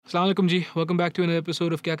Assalamu alaikum ji. Welcome back to another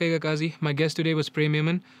episode of Kya Kahega Kazi. My guest today was Preh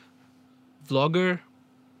Memon, vlogger,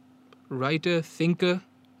 writer, thinker,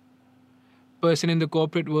 person in the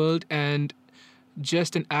corporate world, and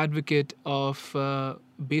just an advocate of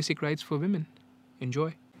basic rights for women.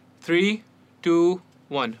 Enjoy. 3, 2,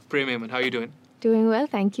 1. Preh Memon, how are you doing? Doing well,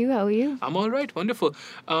 thank you. How are you? I'm all right. Wonderful.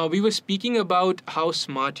 We were speaking about how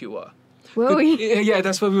smart you are. Were we? Yeah,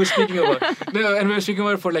 that's what we were speaking about. No, and we were speaking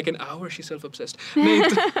about it for like an hour. She's self-obsessed. No,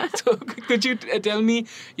 so could you tell me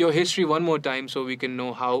your history one more time so we can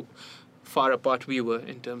know how far apart we were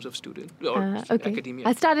in terms of student or academia?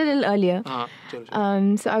 I started a little earlier.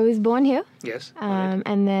 So I was born here. Yes.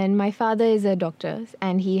 And then my father is a doctor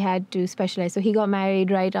and he had to specialize. So he got married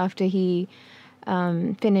right after he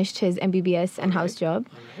finished his MBBS and house job.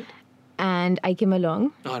 And I came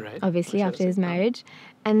along, obviously, after his marriage.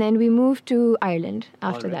 And then we moved to Ireland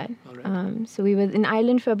after that. So we were in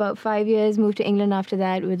Ireland for about 5 years, moved to England after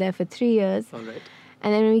that. We were there for 3 years.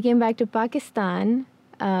 And then when we came back to Pakistan,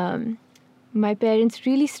 my parents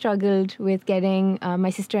really struggled with getting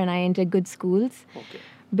my sister and I into good schools.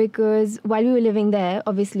 Because while we were living there,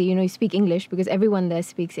 obviously, you speak English because everyone there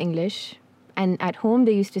speaks English. And at home,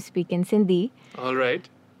 they used to speak in Sindhi.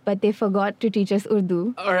 But they forgot to teach us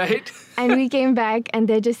Urdu. And we came back and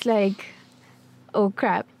they're just like, oh,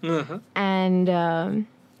 crap. And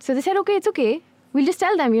so they said, okay, it's okay. We'll just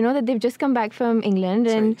tell them, that they've just come back from England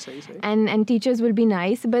and teachers will be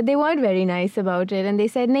nice. But they weren't very nice about it. And they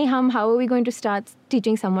said, nahi, how are we going to start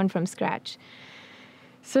teaching someone from scratch?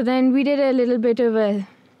 So then we did a little bit of a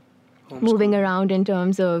moving around in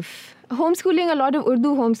terms of homeschooling, a lot of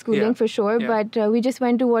Urdu homeschooling for sure. But we just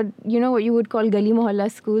went to what you would call Gali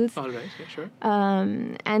Mohalla schools.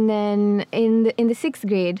 And then in the 6th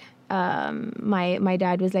grade, my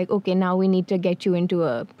dad was like, okay, now we need to get you into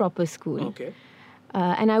a proper school.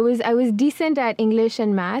 And I was decent at English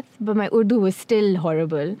and math, but my Urdu was still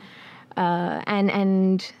horrible.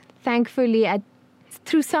 And thankfully,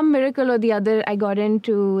 through some miracle or the other, I got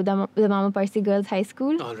into the Mama Parsi Girls High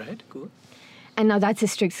School. And now that's a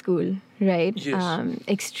strict school, right?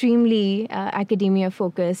 Extremely academia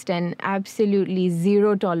focused and absolutely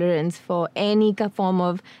zero tolerance for any form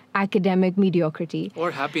of academic mediocrity. Or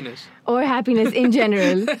happiness. Or happiness in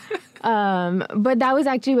general. But that was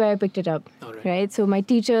actually where I picked it up, right? So my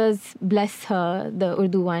teachers, bless her, the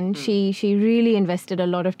Urdu one, she really invested a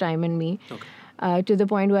lot of time in me to the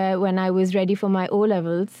point where when I was ready for my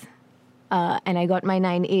O-levels, and I got my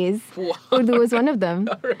 9 A's. Urdu was one of them.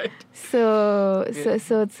 So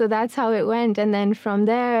that's how it went. And then from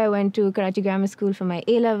there, I went to Karachi Grammar School for my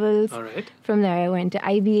A-levels. From there, I went to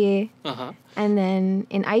IBA. And then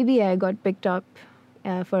in IBA, I got picked up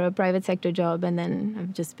for a private sector job. And then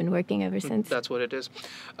I've just been working ever since. That's what it is.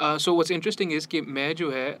 So what's interesting is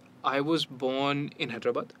that I was born in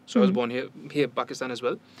Hyderabad. So I was born here, Pakistan as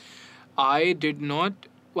well. I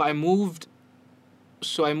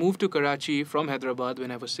moved to Karachi from Hyderabad when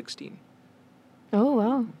I was 16. Oh,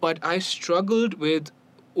 wow. But I struggled with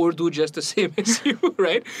Urdu just the same as you,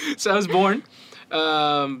 right? So I was born.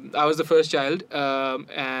 I was the first child.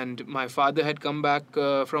 And my father had come back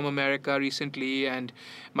from America recently. And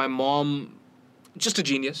my mom, just a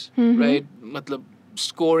genius, right? Matlab,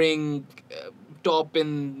 scoring top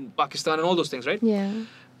in Pakistan and all those things, right? Yeah.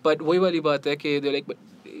 But wahi wali baat hai ke they're like, but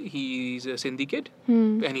he's a Sindhi kid.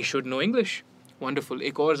 And he should know English. Wonderful.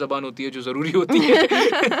 एक और ज़बान होती है जो ज़रूरी होती है.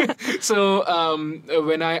 So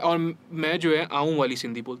मैं जो है आऊँ वाली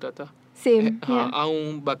सिंधी बोलता था. Same. हाँ,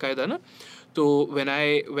 आऊँ बाकायदा ना. तो when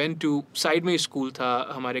I went to side में स्कूल था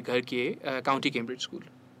हमारे घर के County Cambridge School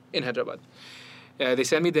in Hyderabad. They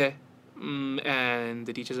sent me there, and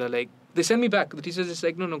the teachers are like, they send me back. The teachers is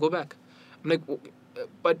like, no, go back. I'm like,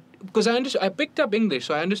 but because I picked up English,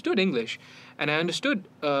 so I understood English, and I understood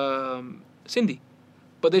Sindhi,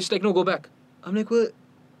 but they're just like, no, go back. I'm like, well,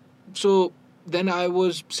 so then I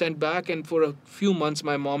was sent back, and for a few months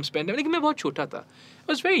my mom spent, I was very chota tha.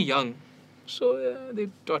 I was very young, so they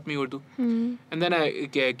taught me Urdu. And then I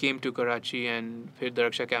came to Karachi and फिर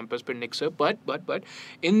Daraksha campus, फिर Nixer. But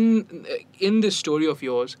in this story of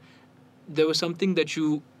yours, there was something that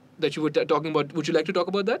you were talking about. Would you like to talk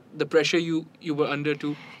about that? The pressure you were under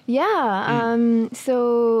to? Yeah.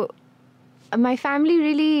 So my family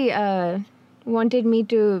really wanted me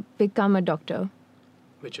to become a doctor.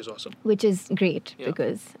 Which is awesome. Which is great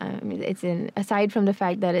because aside from the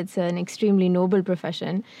fact that it's an extremely noble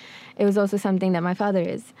profession, it was also something that my father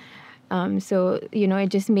is. So, it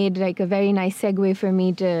just made like a very nice segue for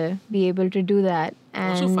me to be able to do that.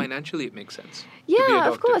 And also financially it makes sense. Yeah,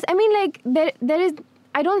 of course. I mean, like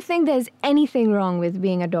I don't think there's anything wrong with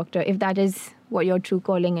being a doctor if that is what your true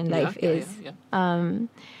calling in life is.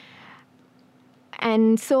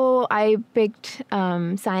 And so I picked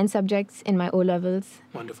science subjects in my O-levels.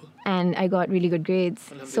 Wonderful. And I got really good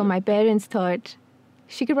grades. So my parents thought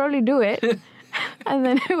she could probably do it. And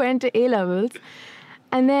then I went to A-levels.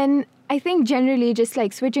 And then I think generally just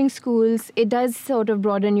like switching schools, it does sort of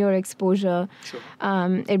broaden your exposure. Sure.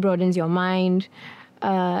 It broadens your mind.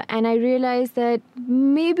 And I realized that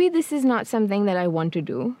maybe this is not something that I want to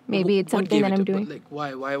do. Maybe it's something that I'm doing. Like,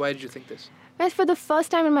 why did you think this? Well, for the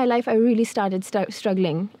first time in my life, I really started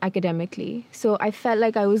struggling academically. So I felt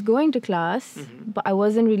like I was going to class, but I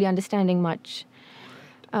wasn't really understanding much.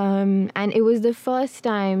 And it was the first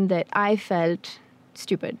time that I felt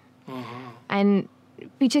stupid. And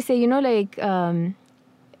teachers say,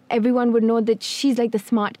 everyone would know that she's like the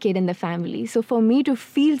smart kid in the family. So for me to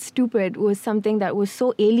feel stupid was something that was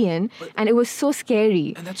so alien, and it was so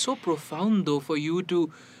scary. And that's so profound, though, for you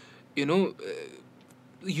to,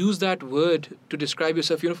 use that word to describe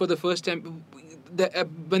yourself, for the first time,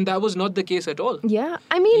 when that was not the case at all. Yeah,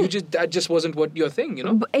 I mean... that just wasn't what your thing,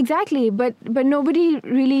 Exactly, but nobody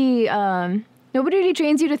really... Nobody really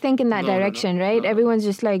trains you to think in that direction, right? Everyone's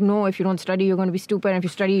just like, no, if you don't study, you're going to be stupid. And if you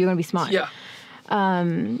study, you're going to be smart. Yeah.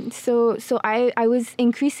 So I was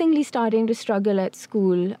increasingly starting to struggle at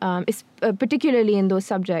school, particularly in those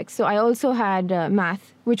subjects. So I also had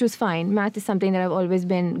math, which was fine. Math is something that I've always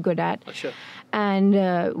been good at. Oh, sure. And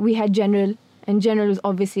we had general, and general was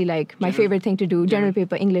obviously like my favorite thing to do. General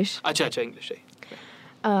paper, English. Acha, English.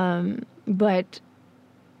 Okay. But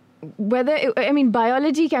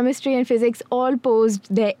biology, chemistry, and physics all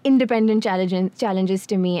posed their independent challenges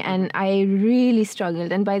to me, and I really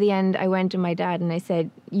struggled. And by the end, I went to my dad and I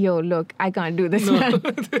said, "Yo, look, I can't do this, man.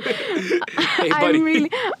 Hey,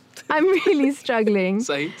 I'm really struggling."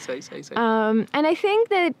 Sahi. And I think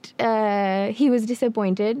that he was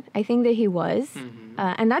disappointed. I think that he was,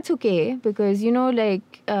 and that's okay because you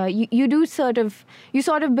sort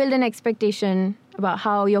of build an expectation about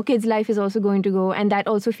how your kid's life is also going to go, and that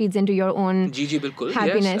also feeds into your own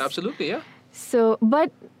happiness. Yes, absolutely, yeah. So,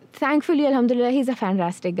 but thankfully, alhamdulillah, he's a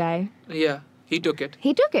fantastic guy. Yeah, he took it.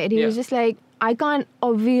 He was just like, I can't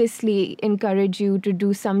obviously encourage you to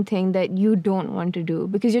do something that you don't want to do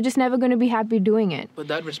because you're just never going to be happy doing it. But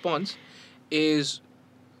that response is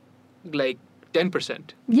like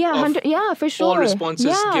 10%. Yeah, for sure. All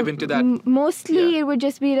responses given to that. Mostly it would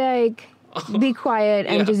just be like, be quiet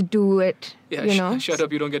and just do it. Yeah, shut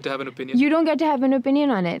up. You don't get to have an opinion. You don't get to have an opinion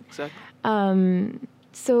on it. Exactly.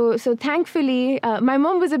 So thankfully, my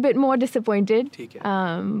mom was a bit more disappointed.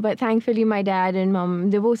 But thankfully, my dad and mom,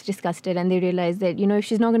 they both discussed it and they realized that, if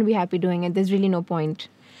she's not going to be happy doing it, there's really no point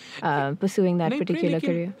pursuing that particular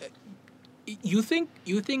career. You think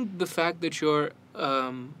the fact that you're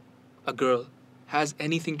a girl has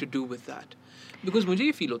anything to do with that? Because मुझे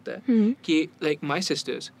ये feel होता है कि like my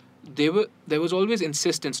sisters, there was always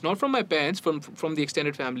insistence, not from my parents, from the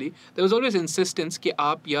extended family. There was always insistence कि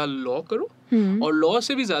आप या law करो और law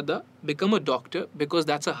से भी ज़्यादा become a doctor because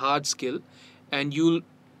that's a hard skill and you'll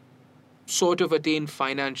sort of attain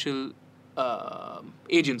financial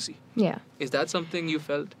agency. Yeah. Is that something you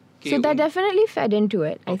felt? So that definitely fed into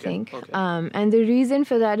it, I think. Okay. And the reason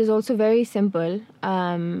for that is also very simple.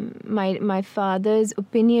 My father's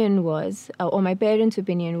opinion was, or my parents'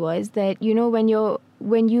 opinion was that,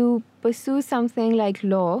 when you pursue something like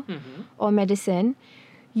law or medicine,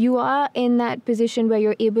 you are in that position where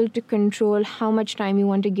you're able to control how much time you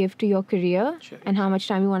want to give to your career and how much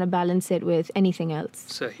time you want to balance it with anything else.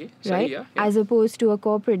 Sahi, right? Yeah. As opposed to a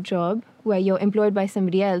corporate job where you're employed by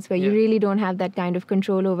somebody else, where you really don't have that kind of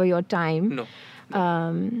control over your time. No.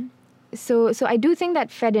 So I do think that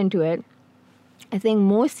fed into it. I think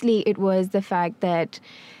mostly it was the fact that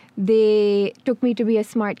they took me to be a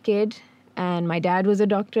smart kid and my dad was a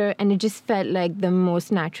doctor and it just felt like the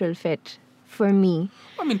most natural fit for me.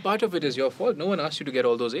 I mean, part of it is your fault. No one asked you to get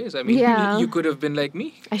all those A's. I mean, you could have been like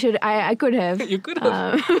me. I could have. You could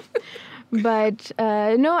have. But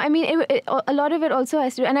no, I mean, a lot of it also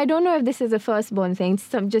has to, and I don't know if this is a firstborn thing,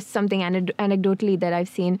 just something anecdotally that I've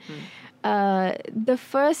seen. The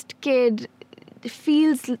first kid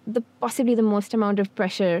feels possibly the most amount of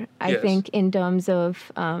pressure, I think, in terms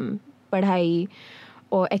of padhai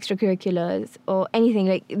or extracurriculars or anything.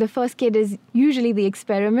 Like, the first kid is usually the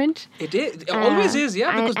experiment. It is. It always is,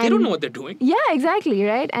 because they don't know what they're doing. Yeah, exactly,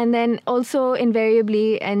 right? And then also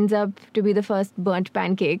invariably ends up to be the first burnt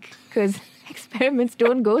pancake because experiments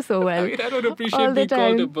don't go so well. I mean, I don't appreciate being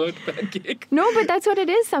called a burnt pancake. No, but that's what it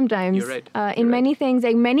is sometimes. You're right. In many things,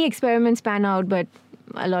 like many experiments pan out, but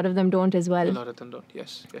a lot of them don't as well. A lot of them don't,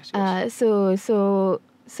 yes.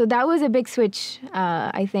 So that was a big switch,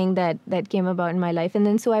 I think, that came about in my life. And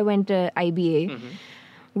then so I went to IBA,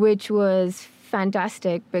 which was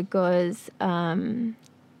fantastic because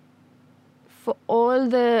for all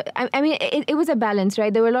the... I mean, it was a balance,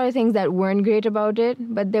 right? There were a lot of things that weren't great about it,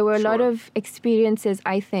 but there were a lot Sure. of experiences,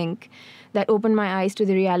 I think, that opened my eyes to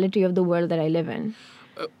the reality of the world that I live in.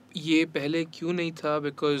 ये पहले क्यों नहीं था?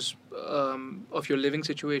 Because of your living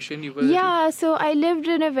situation, you were... Yeah, so I lived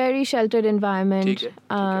in a very sheltered environment. ठीक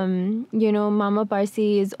है. You know, Mama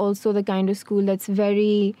Parsi is also the kind of school that's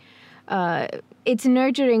very... it's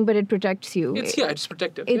nurturing, but it protects you. It's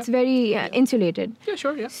protective. It's very insulated. Yeah,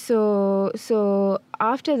 sure, yeah. So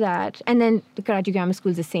after that, and then the Karachi Grammar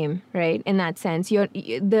School is the same, right? In that sense,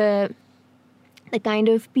 the kind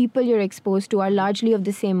of people you're exposed to are largely of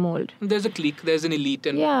the same mold. There's a clique, there's an elite,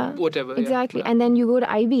 and whatever. Exactly. Yeah. And then you go to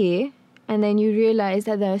IBA, and then you realize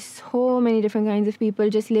that there are so many different kinds of people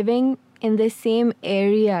just living in the same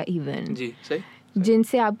area even. जी, सही.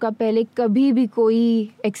 जिनसे आपका पहले कभी भी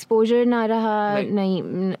कोई exposure ना रहा,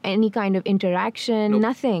 नहीं, any kind of interaction,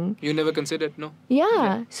 nothing. You never considered, no?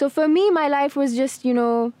 Yeah. So for me, my life was just, you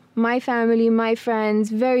know, my family, my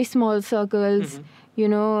friends, very small circles. You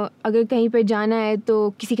know, अगर कहीं पे जाना है तो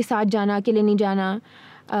किसी के साथ जाना, अकेले नहीं जाना.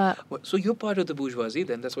 So you're part of the bourgeoisie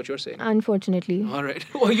then, that's what you're saying? Unfortunately. All right.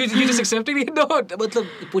 Well, you're just accepting it? No, मतलब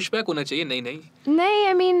pushback होना चाहिए, नहीं. No,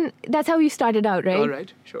 I mean, that's how you started out, right? All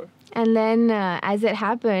right, sure. And then as it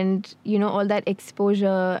happened, you know, all that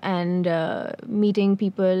exposure and meeting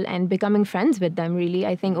people and becoming friends with them really,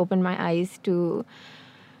 I think, opened my eyes to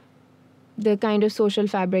the kind of social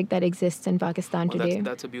fabric that exists in Pakistan today.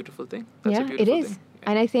 That's a beautiful thing. It is. Thing. Yeah.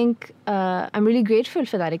 And I think I'm really grateful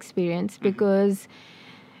for that experience because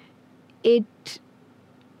it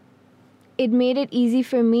made it easy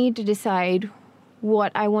for me to decide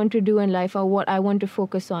what I want to do in life or what I want to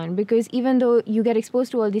focus on. Because even though you get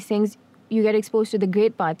exposed to all these things, you get exposed to the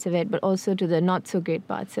great parts of it, but also to the not so great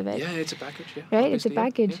parts of it. Yeah, it's a package. Yeah, right, it's a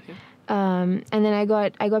package. Yeah. And then I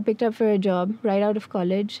got picked up for a job right out of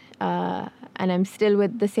college, and I'm still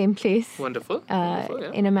with the same place. Wonderful.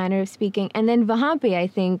 In a manner of speaking. And then wahan pe, I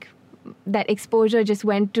think that exposure just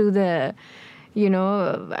went to the, you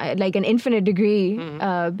know, like an infinite degree,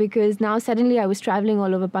 because now suddenly I was traveling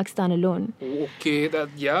all over Pakistan alone. Okay,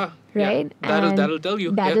 Right? Yeah. That'll tell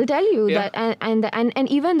you. That'll tell you. Yeah. That, and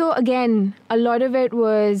even though, again, a lot of it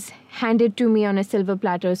was handed to me on a silver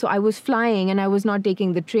platter. So I was flying and I was not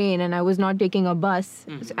taking the train and I was not taking a bus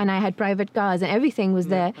and I had private cars and everything was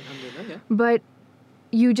there. Yeah. But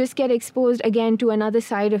you just get exposed again to another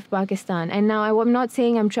side of Pakistan. And now I'm not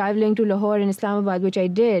saying I'm traveling to Lahore and Islamabad, which I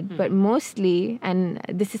did, but mostly, and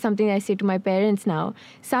this is something I say to my parents now,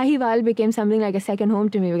 Sahiwal became something like a second home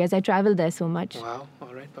to me because I traveled there so much. Wow,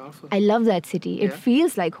 all right, powerful. I love that city. It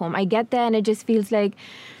feels like home. I get there and it just feels like...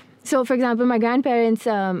 So, for example, my grandparents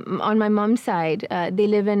on my mom's side, they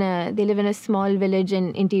live in a small village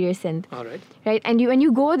in interior Sindh. All right. Right? And when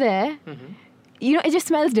you go there, you know, it just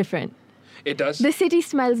smells different. It does. The city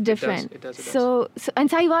smells different. It does. So and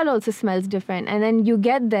Sahiwal also smells different. And then you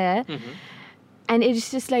get there, and it's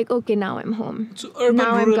just like, okay, now I'm home. So urban,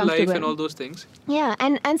 now rural life and all those things. Yeah,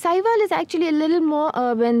 and Sahiwal is actually a little more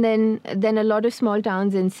urban than a lot of small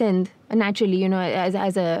towns in Sindh. Naturally, you know,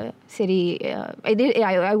 as a city,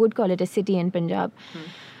 I would call it a city in Punjab.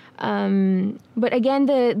 But again,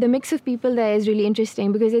 the mix of people there is really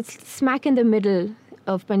interesting because it's smack in the middle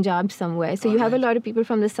of Punjab somewhere. So you have a lot of people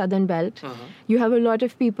from the southern belt. You have a lot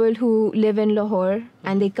of people who live in Lahore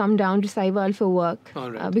and they come down to Sahiwal for work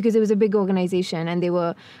because it was a big organization and they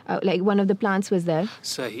were like one of the plants was there.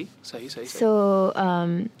 Sahi. So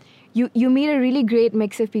you meet a really great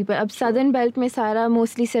mix of people. Ab southern belt mein sara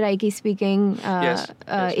mostly Saraiki speaking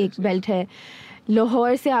ek belt hai.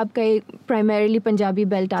 Lahore se aapka ek primarily Punjabi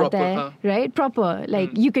belt aata hai, right? Proper.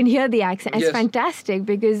 Like you can hear the accent. It's fantastic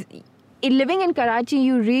because living in Karachi,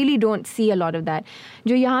 you really don't see a lot of that.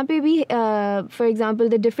 Jo yahan pe bhi, for example,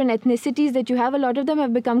 the different ethnicities that you have, a lot of them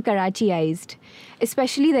have become Karachiized,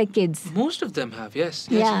 especially their kids. Most of them have, yes.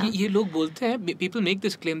 Yeah. ये लोग बोलते हैं, people make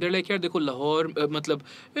this claim. They're like, यार देखो Lahore, मतलब,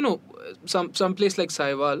 you know, some place like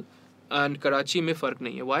Sahiwal and Karachi में फर्क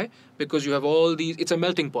नहीं है. Why? Because you have all these. It's a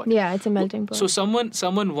melting pot. Yeah, it's a melting pot. So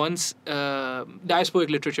someone once diasporic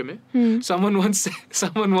literature में someone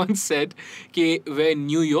once said कि where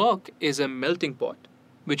New York is a melting pot,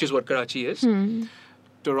 which is what Karachi is,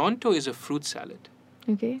 Toronto is a fruit salad.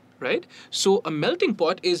 Okay. Right? So a melting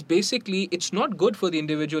pot is basically, it's not good for the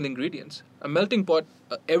individual ingredients. A melting pot,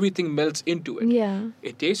 everything melts into it. Yeah.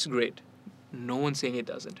 It tastes great. No one's saying it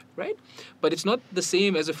doesn't, right? But it's not the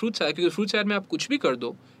same as a fruit salad because fruit salad में आप कुछ भी कर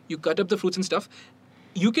दो, you cut up the fruits and stuff,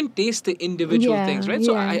 you can taste the individual things, right?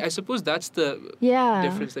 So I suppose that's the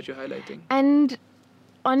difference that you're highlighting. And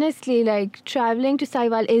honestly, like, traveling to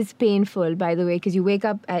Saiwal is painful, by the way, because you wake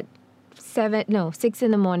up at 6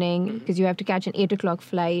 in the morning, because you have to catch an 8 o'clock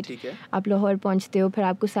flight. ठीक है. आप लाहौर पहुंचते हो, फिर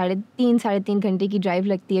आपको 3.5 घंटे की drive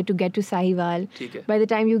लगती है to get to Sahiwal. ठीक है. By the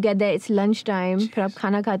time you get there, it's lunch time. फिर आप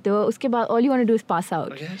खाना खाते हो. उसके बाद all you want to do is pass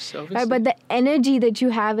out. Yes, obviously. Right? But the energy that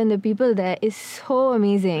you have and the people there is so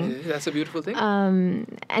amazing. That's a beautiful thing.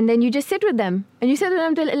 And then you just sit with them. And you sit with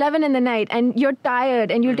them till 11 in the night. And you're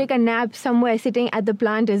tired. And you'll take a nap somewhere sitting at the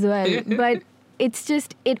plant as well. But it's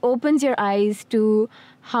just, it opens your eyes to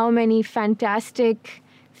how many fantastic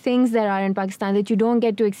things there are in Pakistan that you don't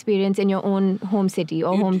get to experience in your own home city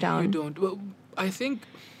or hometown. You don't. Well, I think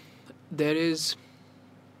there is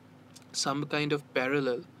some kind of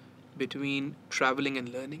parallel between traveling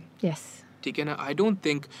and learning. Yes. ठीक है ना? I don't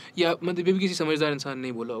think, या मतलब भी किसी समझदार इंसान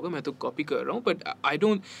नहीं बोला होगा, मैं तो कॉपी कर रहा हूँ, but I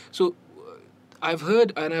don't. So I've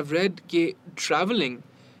heard and I've read कि traveling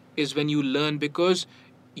is when you learn because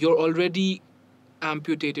you're already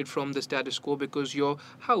amputated from the status quo because your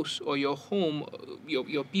house or your home,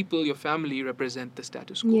 your people, your family represent the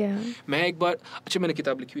status quo. Yeah. मैं एक बार, अच्छा मैंने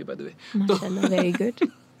किताब लिखी हुई है by the way. Mashallah, very good.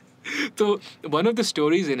 So one of the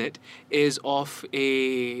stories in it is of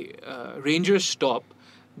a ranger stop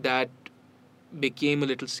that became a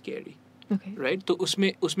little scary. Okay. Right? तो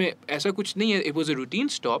उसमें ऐसा कुछ नहीं है. It was a routine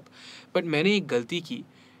stop, but मैंने एक गलती की,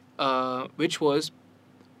 which was,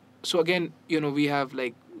 so again, you know, we have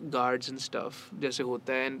like guards and stuff जैसे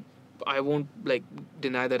होता है, and I won't like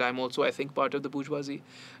deny that I'm also, I think, part of the bourgeoisie,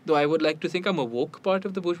 though I would like to think I'm a woke part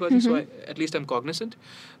of the bourgeoisie, so at least I'm cognizant.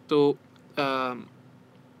 तो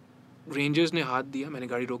rangers ने हाथ दिया, मैंने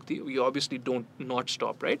गाड़ी रोक दी. We obviously don't not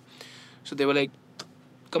stop, right? So they were like,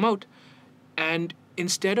 come out. And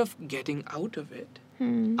instead of getting out of it,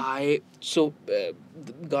 the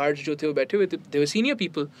guards जो थे वो बैठे हुए थे, they were senior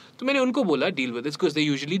people. तो मैंने उनको बोला, deal with this, because they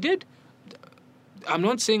usually did. I'm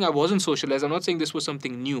not saying I wasn't socialized. I'm not saying this was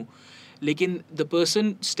something new. Lekin the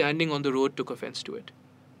person standing on the road took offense to it.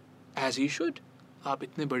 As he should. आप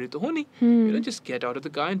इतने बड़े तो हो नहीं. You know, just get out of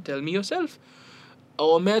the car and tell me yourself.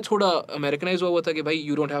 और मैं थोड़ा Americanized हुआ था कि भाई,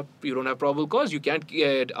 you don't have probable cause. You can't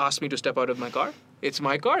ask me to step out of my car. It's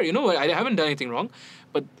my car. You know, I haven't done anything wrong.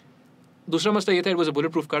 But दूसरा मसला ये था, it was a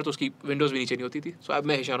bulletproof car, तो उसकी windows भी नीचे नहीं होती थी. So अब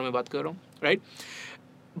मैं इशारों में बात कर रहा हूँ, right?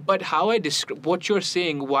 But how I describe what you're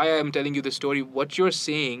saying, why I'm telling you the story, what you're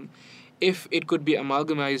saying, if it could be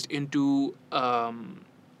amalgamized into a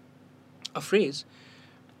phrase,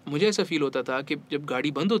 मुझे ऐसा फील होता था कि जब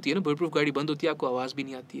गाड़ी बंद होती है ना, बुलेटप्रूफ गाड़ी बंद होती है, आपको आवाज़ भी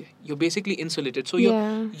नहीं आती है. You're basically insulated. So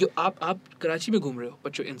आप कराची में घूम रहे हो,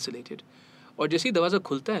 but you're insulated. और जैसे ही दरवाज़ा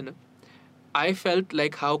खुलता है ना, I felt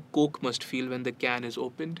like how Coke must feel when the can is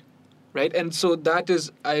opened. Right? And so that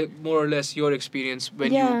is more or less your experience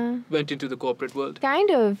when you went into the corporate world. Kind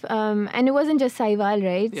of. And it wasn't just Saiwal,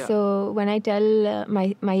 right? Yeah. So when I tell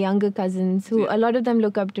my younger cousins, who a lot of them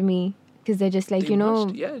look up to me, because they're just like, They you know,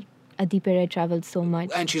 must, Adipere traveled so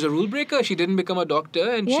much. And she's a rule breaker. She didn't become a doctor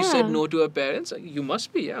and she said no to her parents. You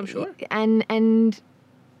must be, I'm sure. And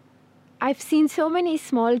I've seen so many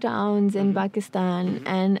small towns in Pakistan,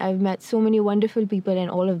 and I've met so many wonderful people in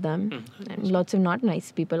all of them, and lots of not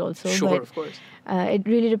nice people also. Sure, but, of course. It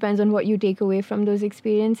really depends on what you take away from those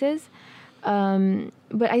experiences.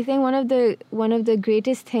 But I think one of the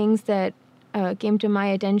greatest things that came to my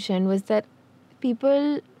attention was that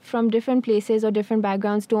people from different places or different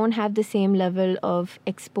backgrounds don't have the same level of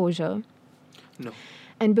exposure. No.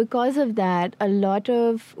 And because of that, a lot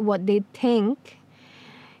of what they think,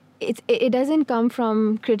 it doesn't come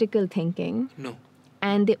from critical thinking. No.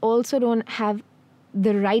 And they also don't have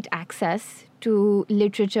the right access to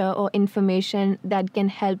literature or information that can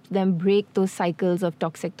help them break those cycles of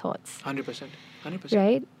toxic thoughts. 100%.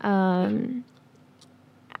 Right?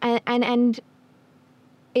 And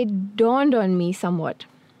it dawned on me somewhat.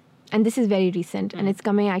 And this is very recent. And it's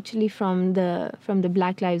coming actually from the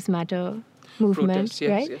Black Lives Matter movement. Protests, yes,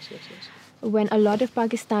 right? Yes. When a lot of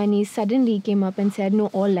Pakistanis suddenly came up and said, no,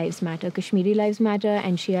 all lives matter. Kashmiri lives matter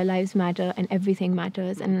and Shia lives matter and everything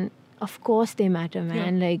matters. And of course they matter,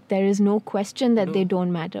 man. Yeah. Like, there is no question that they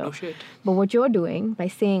don't matter. No shit. But what you're doing by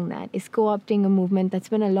saying that is co-opting a movement that's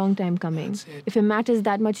been a long time coming. That's it. If it matters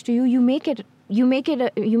that much to you, you make it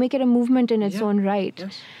a movement in its own right.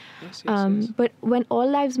 Yes. But when All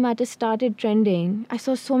Lives Matter started trending, I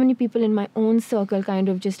saw so many people in my own circle kind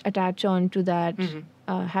of just attach on to that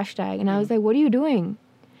hashtag, and I was like, "What are you doing?"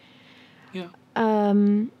 Yeah.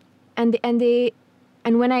 And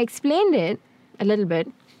when I explained it a little bit,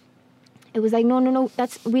 it was like, no,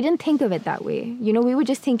 we didn't think of it that way. You know, we were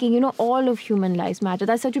just thinking, all of human lives matter.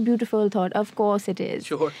 That's such a beautiful thought. Of course it is.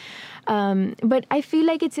 Sure. But I feel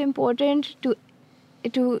like it's important to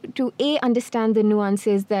to understand the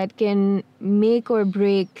nuances that can make or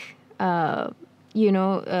break, that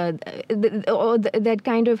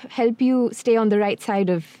kind of help you stay on the right side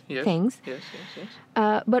of things. Yes.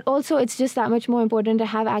 But also, it's just that much more important to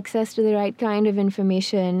have access to the right kind of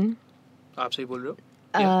information. आप सही बोल रहे हो.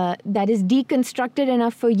 That is deconstructed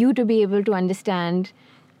enough for you to be able to understand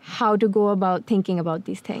how to go about thinking about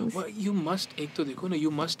these things. Well, you must एक तो देखो ना,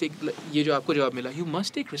 you must take ये जो आपको जवाब मिला, you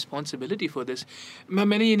must take responsibility for this.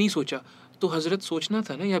 मैंने ये नहीं सोचा, तो हजरत सोचना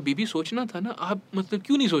था ना, या बीबी सोचना था ना, आप मतलब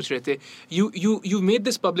क्यों नहीं सोच रहे थे? You made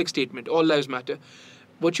this public statement, all lives matter.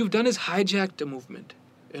 What you've done is hijacked a movement.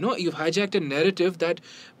 You've hijacked a narrative that.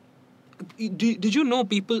 Did you know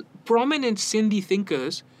people, prominent Sindhi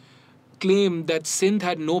thinkers, claim that Sindh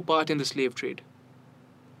had no part in the slave trade?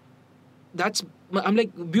 I'm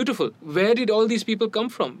like, beautiful. Where did all these people come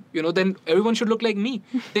from? Then everyone should look like me.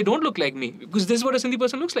 They don't look like me, because this is what a Sindhi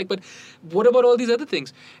person looks like. But what about all these other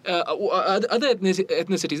things? Other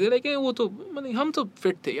ethnicities, they're like, wo to, hum to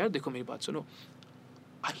fit the, yaar, dekho meri baat suno.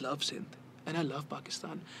 I love Sindh and I love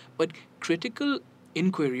Pakistan. But critical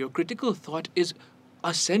inquiry or critical thought is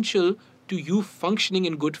essential to you functioning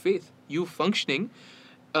in good faith. You functioning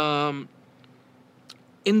in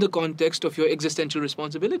the context of your existential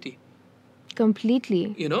responsibility.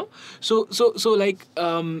 Completely. So like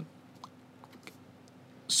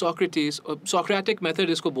Socrates, Socratic method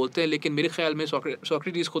इसको बोलते हैं, लेकिन मेरे ख्याल में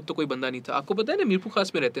Socrates खुद तो कोई बंदा नहीं था. आपको पता है ना, मीरपुर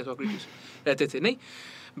खास में रहते हैं Socrates, रहते थे नहीं?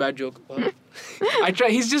 Bad joke. I try.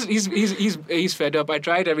 He's fed up. I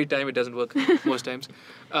try it every time. It doesn't work most times.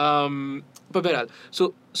 But Behral,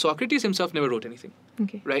 so Socrates himself never wrote anything.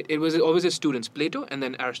 Okay. Right? It was always his students, Plato and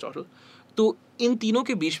then Aristotle. तो इन तीनों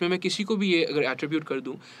के बीच में मैं किसी को भी ये अगर attribute कर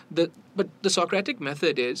दूं, but the Socratic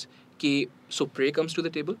method is कि so Preh comes to the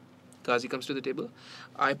table, Qazi comes to the table,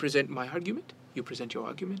 I present my argument, you present your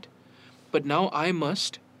argument, but now I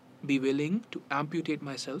must be willing to amputate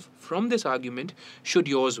myself from this argument should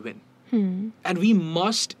yours win. And we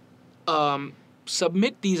must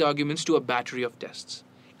submit these arguments to a battery of tests,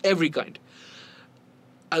 every kind.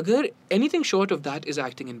 Agar anything short of that is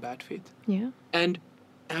acting in bad faith. Yeah. And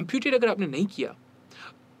amputate agar aapne nahi kiya,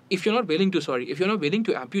 if you're not willing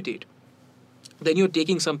to amputate, then you're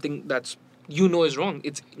taking something that's is wrong.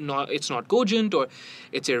 It's not cogent or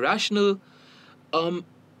it's irrational.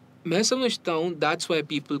 मैं समझता हूँ that's why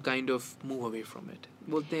people kind of move away from it.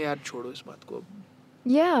 बोलते हैं यार छोड़ो इस बात को.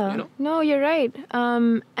 Yeah. No, you're right.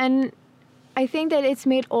 And I think that it's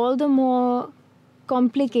made all the more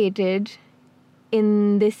complicated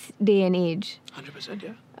in this day and age. 100%,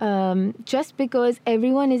 yeah. Just because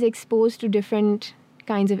everyone is exposed to different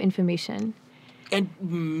kinds of information. And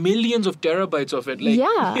millions of terabytes of it.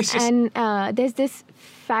 And there's this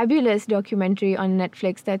fabulous documentary on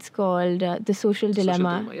Netflix that's called The Social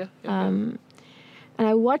Dilemma. And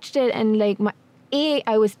I watched it and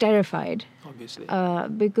I was terrified. Obviously.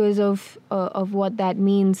 Because of what that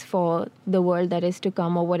means for the world that is to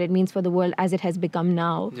come, or what it means for the world as it has become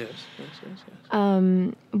now. Yes.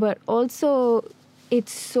 But also,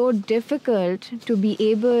 it's so difficult to be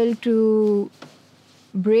able to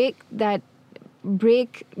break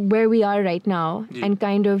where we are right now and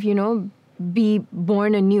kind of, be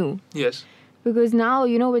born anew. Yes. Because now,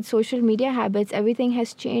 with social media habits, everything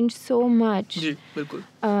has changed so much. जी, बिल्कुल.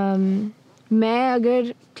 मैं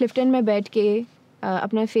अगर क्लिफ्टन में बैठ के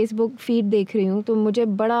अपना Facebook feed देख रही हूँ तो मुझे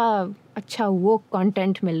बड़ा अच्छा वो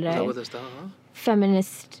कंटेंट मिल रहा है.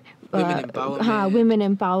 Feminist, women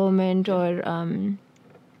empowerment or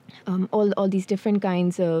all these different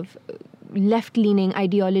kinds of left-leaning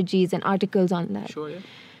ideologies and articles on that. Sure, yeah.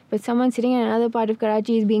 But someone sitting in another part of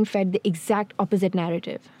Karachi is being fed the exact opposite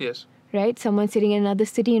narrative. Yes. Right? Someone sitting in another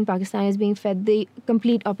city in Pakistan is being fed the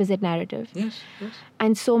complete opposite narrative. Yes.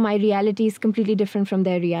 And so my reality is completely different from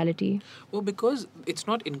their reality. Well, because it's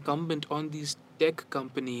not incumbent on these tech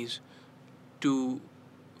companies to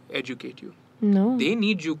educate you. No. They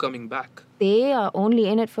need you coming back. They are only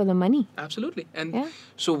in it for the money. Absolutely. And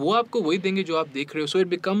so वो आपको वही देंगे जो आप देख रहे हो. So it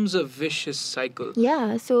becomes a vicious cycle.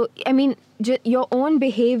 Yeah. So, I mean, your own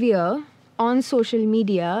behavior on social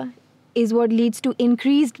media is what leads to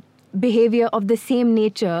increased behavior of the same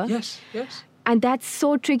nature. Yes. And that's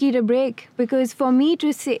so tricky to break. Because for me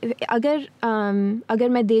to say, अगर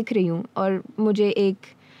मैं देख रही हूँ और मुझे एक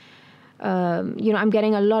I'm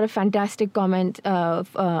getting a lot of fantastic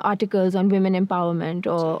articles on women empowerment,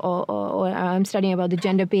 or I'm studying about the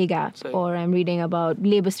gender pay gap, or I'm reading about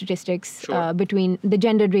labor statistics between the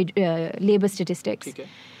gendered labor statistics. Okay.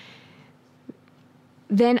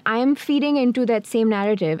 Then I'm feeding into that same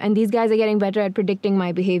narrative, and these guys are getting better at predicting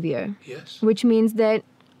my behavior. Yes. Which means that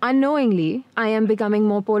unknowingly, I am becoming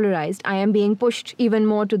more polarized. I am being pushed even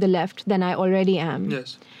more to the left than I already am.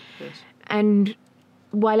 Yes. Yes. And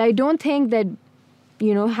while I don't think that,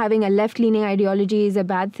 having a left-leaning ideology is a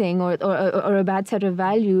bad thing or a bad set of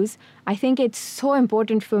values, I think it's so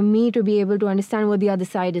important for me to be able to understand what the other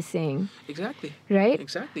side is saying. Exactly. Right?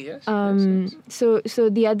 Exactly, yes. So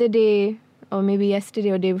the other day, or maybe yesterday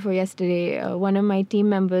or day before yesterday, one of my team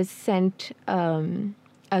members sent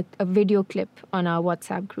a video clip on our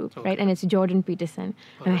WhatsApp group, right? And it's Jordan Peterson.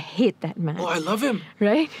 And I hate that man. Oh, I love him.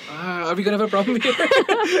 Right? Are we going to have a problem here?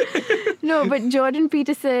 No, but Jordan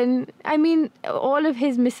Peterson, I mean, all of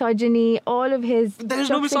his misogyny, all of his There's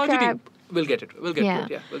no toxic misogyny. crap. We'll get it. We'll get to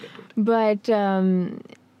it. Yeah, we'll get to it. But,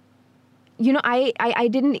 I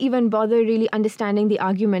didn't even bother really understanding the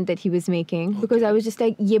argument that he was making because I was just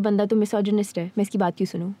like, ye banda to misogynist hai. Main iski baat kyun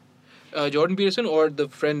sunu? Jordan Peterson or the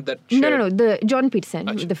friend that shared? No, the Jordan Peterson.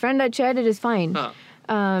 Achha. The friend that shared it is fine. Huh.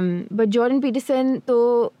 But Jordan Peterson,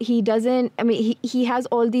 though, he doesn't, he has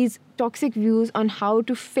all these toxic views on how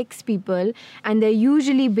to fix people, and they're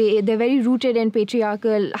usually, they're very rooted in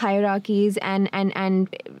patriarchal hierarchies, and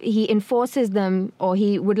he enforces them, or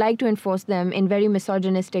he would like to enforce them in very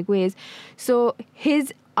misogynistic ways. So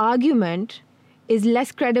his argument is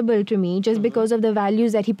less credible to me just because of the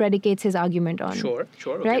values that he predicates his argument on. Sure.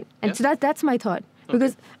 Okay. Right? And yeah. so that's my thought.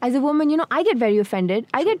 Because as a woman, I get very offended.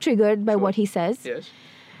 I get triggered by what he says. Yes.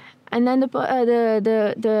 And then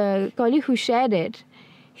the colleague who shared it,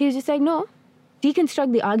 he was just like, no,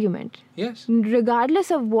 deconstruct the argument. Yes. Regardless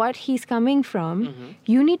of what he's coming from,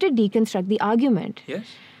 you need to deconstruct the argument. Yes.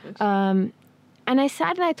 And I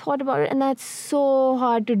sat and I thought about it, and that's so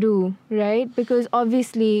hard to do, right? Because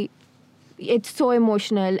obviously it's so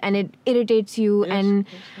emotional and it irritates you, and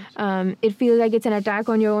it feels like it's an attack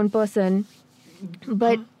on your own person.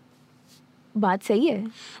 But बात सही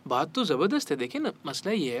है. बात तो ज़बरदस्त है. देखिए ना,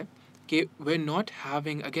 मसला ये है कि we're not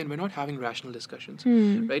having rational discussions,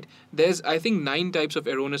 right? There's, I think, 9 types of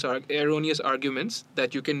erroneous arguments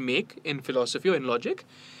that you can make in philosophy or in logic.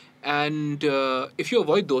 And if you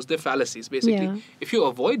avoid those, they're fallacies, basically. Yeah. If you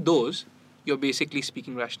avoid those, you're basically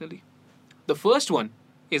speaking rationally. The first one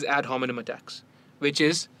is ad hominem attacks, which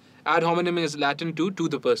is, ad hominem is Latin to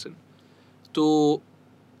the person. So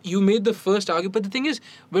you made the first argument, but the thing is,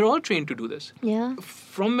 we're all trained to do this. Yeah.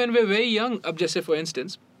 From when we're very young, just say for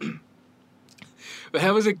instance, when I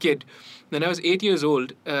was a kid, when I was 8 years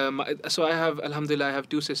old, so I have, alhamdulillah, I have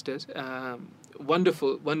 2 sisters,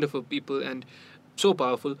 wonderful, wonderful people and so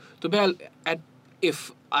powerful. So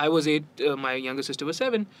if I was 8, my younger sister was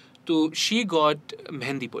 7, so she got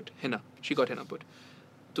mehendi put, henna. She got henna put.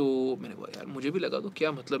 तो मैंने बोला यार मुझे भी लगा दो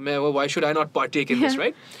क्या मतलब why should I not partake in this,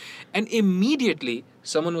 right? And immediately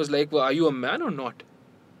someone was like, well, are you a man or not?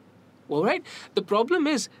 Well, right, the problem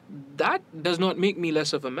is that does not make me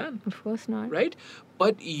less of a man. Of course not. Right?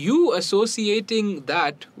 But you associating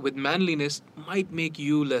that with manliness might make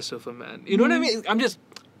you less of a man. You know what I mean?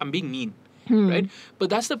 I'm being mean, right? But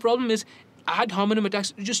that's the problem is ad hominem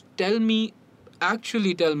attacks. Just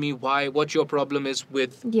actually tell me what your problem is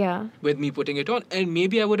with me putting it on, and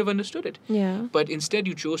maybe I would have understood it. Yeah. But instead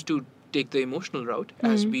you chose to take the emotional route,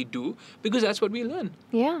 as we do, because that's what we learn.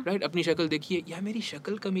 Yeah. Right? अपनी शक्ल देखिए, यार मेरी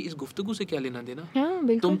शक्ल का मैं इस गुफ्तगू से क्या लेना देना? हाँ,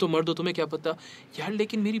 बिल्कुल. तुम तो मर्द हो, तुम्हें क्या पता? यार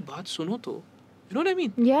लेकिन मेरी बात सुनो तो. You know what I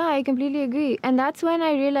mean? Yeah, I completely agree. And that's when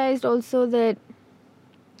I realized also that,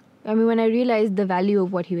 when I realized the value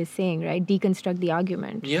of what he was saying, right? Deconstruct the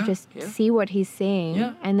argument. Yeah, Just see what he's saying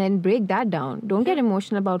and then break that down. Don't get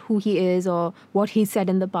emotional about who he is or what he said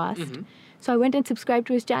in the past. So I went and subscribed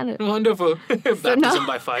to his channel. Wonderful. Baptism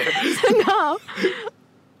by fire. So now,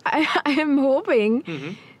 I am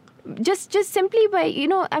hoping, just simply by,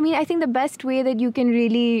 I think the best way that you can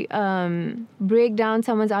really break down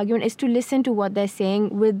someone's argument is to listen to what they're saying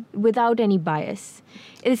without any bias,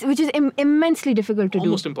 which is immensely difficult to do.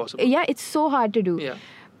 Almost impossible. Yeah, it's so hard to do. Yeah.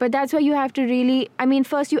 But that's why you have to really,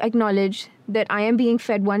 first you acknowledge that I am being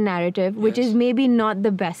fed one narrative, which is maybe not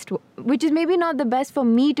the best, for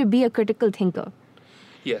me to be a critical thinker.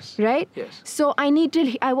 Yes. Right? Yes. So I need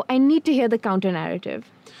to hear the counter narrative.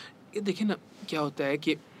 देखिए ना क्या होता है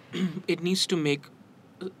कि it needs to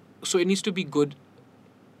be good.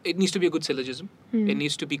 It needs to be a good syllogism. It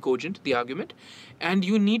needs to be cogent, the argument, and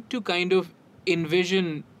you need to kind of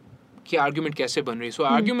envision कि argument कैसे बन रही है. So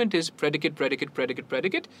argument is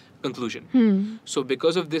predicate, conclusion. So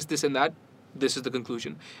because of this and that, this is the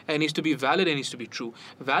conclusion. And it needs to be valid, and it needs to be true.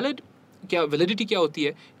 Validity क्या होती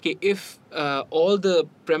है कि if all the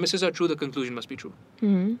premises are true, the conclusion must be true.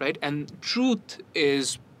 Right? And truth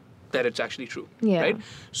is that it's actually true. Yeah. Right?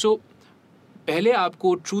 So पहले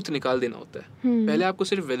आपको truth निकाल देना होता है. पहले आपको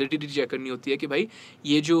सिर्फ वैलिडिटी चेक करनी होती है कि भाई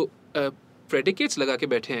ये जो प्रेडिकेट्स लगा के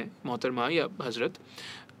बैठे हैं मोहतरमा या हजरत,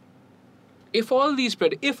 if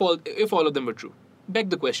all of them were true, beg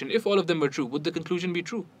the question, if all of them were true, would the conclusion be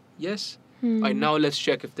true? Yes. And now let's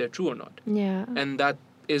check if they're true or not. Yeah. And that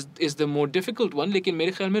is the more difficult one. लेकिन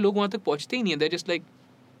मेरे ख्याल में लोग वहाँ तक पहुँचते ही नहीं हैं. They're just like,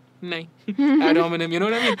 नहीं, ad hominem, you know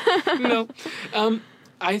what I mean? No.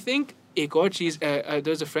 I think एक और चीज़,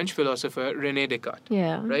 there's a French philosopher, René Descartes.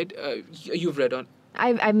 Yeah. Right? You've read on.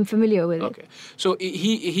 I'm familiar with it. Okay. So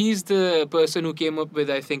he's the person who came up with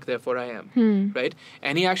I think therefore I am. Right?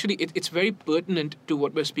 And he actually, it's very pertinent to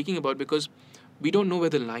what we're speaking about because we don't know where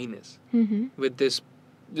the line is with this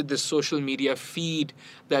social media feed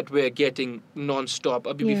that we're getting non-stop.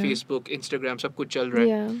 Abhi bhi Facebook, Instagram, sab kuch chal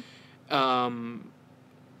raha hai.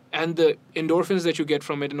 And the endorphins that you get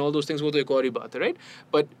from it and all those things, wo to ek aur hi baat hai, right?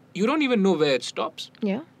 But you don't even know where it stops.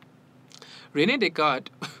 Yeah. René Descartes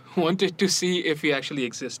wanted to see if he actually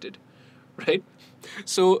existed, right?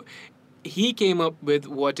 So he came up with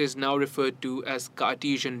what is now referred to as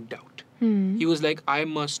Cartesian doubt. He was like, I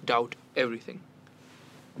must doubt everything.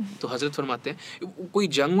 तो हजरत फरमाते हैं कोई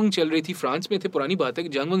जंग वंग चल रही थी, France में थे, पुरानी बात है कि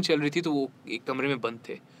जंग वंग चल रही थी तो वो एक कमरे में बंद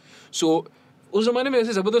थे. सो उस ज़माने में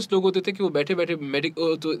ऐसे ज़बरदस्त लोग होते थे कि वो बैठे बैठे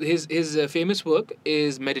तो his famous work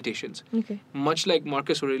is Meditations. Okay. Much like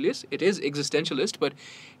Marcus Aurelius, it is existentialist, but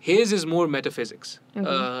his is more metaphysics.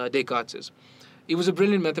 Descartes is. He was a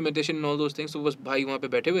brilliant mathematician and all those things. तो बस भाई वहाँ पे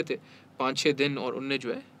बैठे हुए थे 5-6 दिन और उनने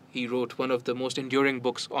जो है he wrote one of the most enduring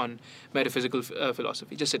books on metaphysical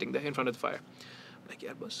philosophy, just sitting there in front of the fire. Like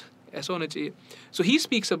यार बस ऐसा होना चाहिए. So he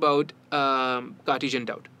speaks about Cartesian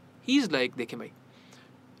doubt. He's like, देखें भाई,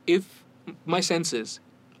 if my senses,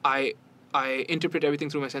 I interpret everything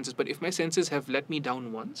through my senses, but if my senses have let me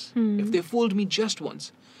down once, if they fooled me just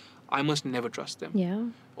once, I must never trust them. Yeah.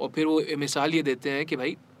 और फिर वो मिसाल ये देते हैं कि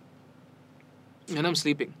भाई, when I'm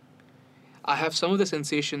sleeping, I have some of the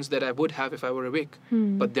sensations that I would have if I were awake,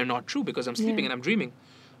 but they're not true because I'm sleeping and I'm dreaming.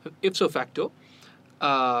 Ipso facto,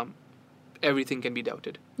 everything can be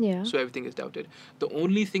doubted. Yeah. So everything is doubted. The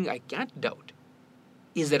only thing I can't doubt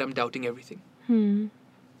is that I'm doubting everything.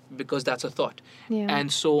 Because that's a thought. Yeah.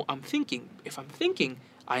 And so I'm thinking, if I'm thinking,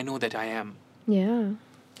 I know that I am. Yeah.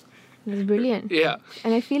 That's brilliant. Yeah.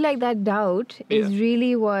 And I feel like that doubt is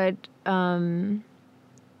really what, well,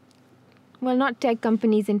 not tech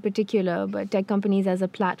companies in particular, but tech companies as a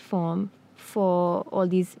platform for all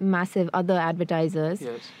these massive other advertisers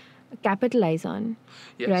capitalize on.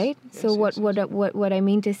 Yes. Right? Yes, So what I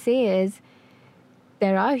mean to say is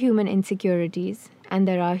there are human insecurities and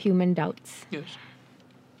there are human doubts. Yes.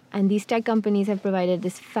 And these tech companies have provided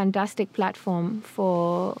this fantastic platform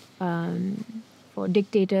for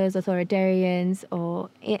dictators, authoritarians, or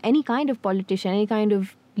any kind of politician, any kind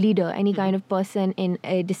of leader, any kind of person in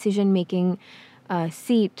a decision-making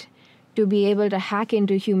seat to be able to hack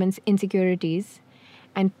into humans' insecurities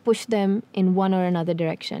and push them in one or another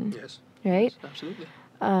direction. Yes. Right? Yes, absolutely.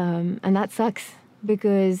 And that sucks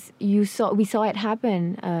because we saw it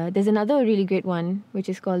happen. There's another really great one, which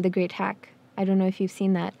is called The Great Hack. I don't know if you've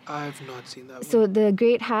seen that. I've not seen that one. So The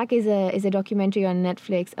Great Hack is a documentary on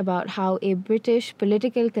Netflix about how a British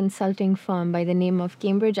political consulting firm by the name of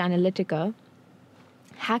Cambridge Analytica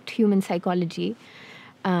hacked human psychology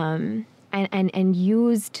and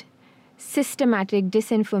used systematic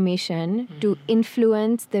disinformation to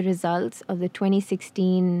influence the results of the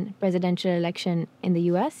 2016 presidential election in the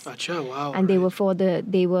US. Achha, wow. And they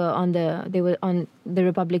were on the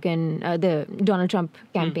Republican the Donald Trump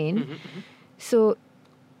campaign. So,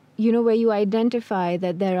 where you identify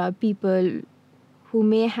that there are people who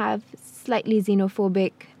may have slightly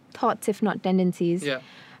xenophobic thoughts, if not tendencies. Yeah.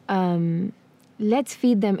 Let's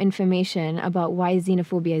feed them information about why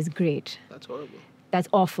xenophobia is great. That's horrible. That's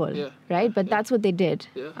awful, right? But that's what they did.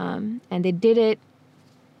 Yeah. And they did it.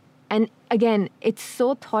 And again, it's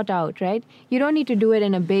so thought out, right? You don't need to do it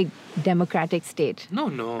in a big democratic state. No.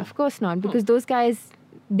 Of course not, because those guys,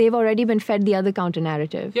 they've already been fed the other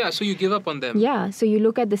counter-narrative. Yeah, so you give up on them. Yeah, so you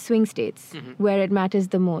look at the swing states where it matters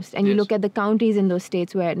the most. And you look at the counties in those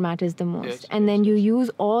states where it matters the most. And then you use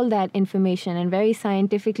all that information and very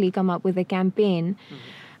scientifically come up with a campaign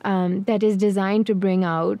that is designed to bring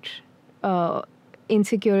out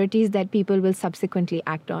insecurities that people will subsequently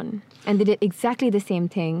act on. And they did exactly the same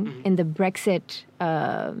thing in the Brexit.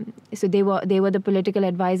 So they were the political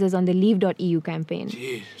advisors on the Leave.eu campaign.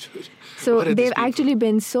 Jeez. So they've actually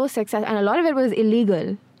been so successful. And a lot of it was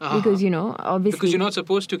illegal because, obviously... Because you're not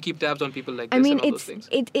supposed to keep tabs on people like this and all those things.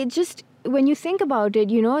 It just, when you think about it,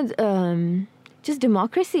 just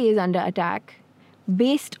democracy is under attack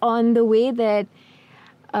based on the way that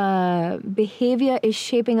behavior is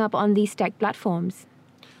shaping up on these tech platforms.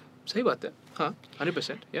 सही बात है. हाँ,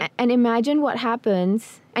 100%. Yeah. And imagine what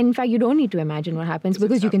happens. And in fact, you don't need to imagine what happens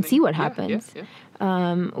because you can see what happens.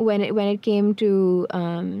 When it came to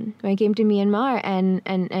Myanmar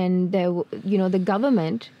and the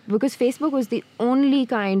government, because Facebook was the only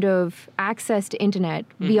kind of access to internet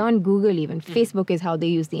beyond Google even. Facebook is how they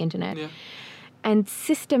use the internet. Yeah. And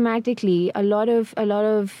systematically, a lot of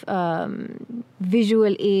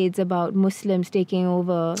visual aids about Muslims taking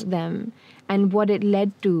over them, and what it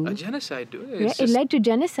led to. A genocide, dude. It led to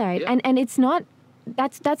genocide, and it's not.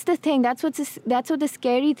 That's the thing. That's what the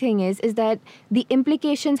scary thing is that the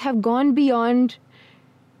implications have gone beyond.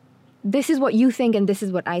 This is what you think, and this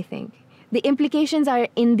is what I think. The implications are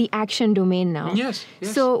in the action domain now. Yes.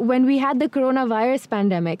 So when we had the coronavirus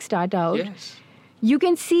pandemic start out. Yes. You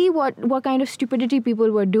can see what kind of stupidity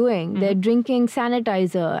people were doing. They're drinking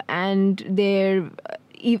sanitizer, and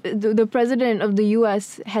the president of the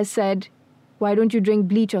U.S. has said, "Why don't you drink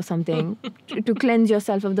bleach or something to cleanse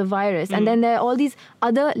yourself of the virus?" And then there are all these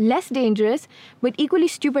other less dangerous but equally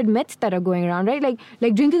stupid myths that are going around, right?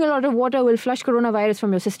 Like drinking a lot of water will flush coronavirus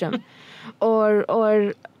from your system,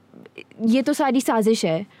 or ये तो सारी साजिश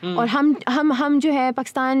है और हम जो है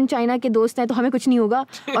Pakistan China के दोस्त हैं तो हमें कुछ नहीं होगा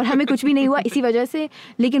और हमें कुछ भी नहीं हुआ इसी वजह से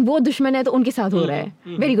लेकिन वो दुश्मन है तो उनके साथ हो रहा है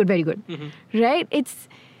very good right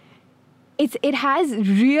it has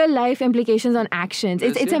real life implications on actions.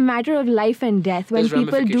 It's a matter of life and death when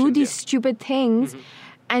people do these stupid things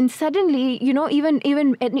and suddenly even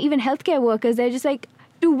healthcare workers, they're just like,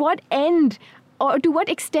 to what end or to what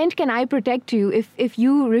extent can I protect you if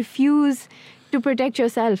you refuse to protect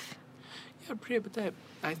yourself? Yeah, Preh, but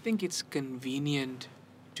I think it's convenient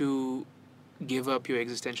to give up your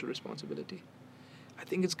existential responsibility. I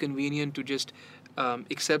think it's convenient to just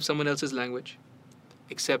accept someone else's language,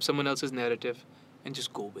 accept someone else's narrative, and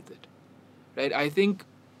just go with it. Right? I think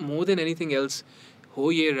more than anything else, ho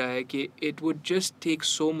ye raha hai ki it would just take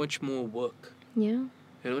so much more work. Yeah.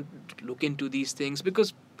 To look into these things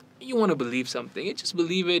because you want to believe something. You just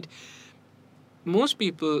believe it. Most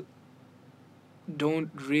people they're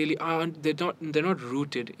not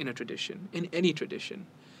rooted in a tradition, in any tradition,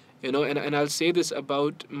 and I'll say this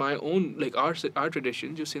about my own, like our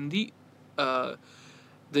tradition, just in the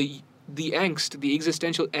angst, the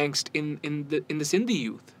existential angst in the Sindhi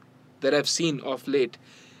youth that I've seen of late.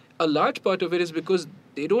 A large part of it is because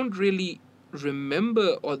they don't really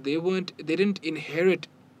remember or they didn't inherit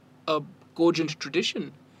a cogent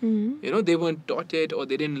tradition. They weren't taught it or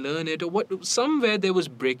they didn't learn it or somewhere there was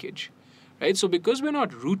breakage. Right? So because we're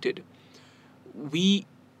not rooted, we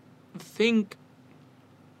think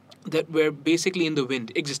that we're basically in the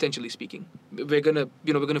wind, existentially speaking. We're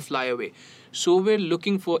gonna fly away. So we're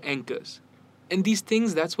looking for anchors. And these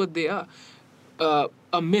things, that's what they are.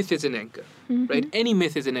 A myth is an anchor, right? Any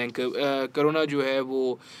myth is an anchor. Corona jo hai,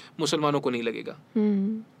 wo Musalmanon ko nahi lagega,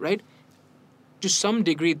 right? To some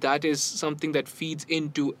degree, that is something that feeds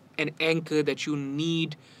into an anchor that you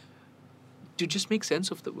need to just make sense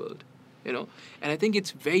of the world. And I think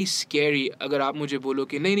it's very scary agar aap mujhe bolo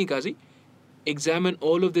ki nahi Qazi, examine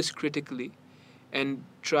all of this critically and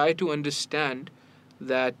try to understand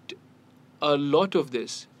that a lot of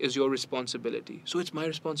this is your responsibility. So it's my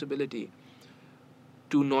responsibility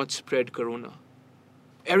to not spread corona.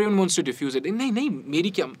 Everyone wants to diffuse it. Nahi,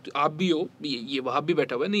 meri kya, aap bhi ho, ye wahan bhi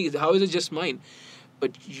baitha hua hai. Nahi, how is it just mine?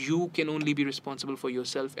 But you can only be responsible for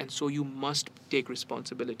yourself, and so you must take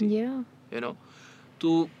responsibility. Yeah.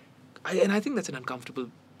 And I think that's an uncomfortable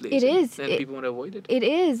place. It is. And people want to avoid it. It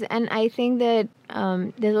is. And I think that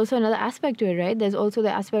there's also another aspect to it, right? There's also the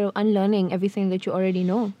aspect of unlearning everything that you already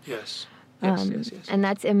know. Yes. And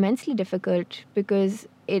that's immensely difficult because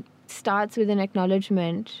it starts with an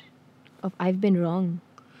acknowledgement of I've been wrong.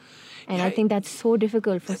 And I think that's so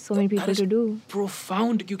difficult for so many people to do.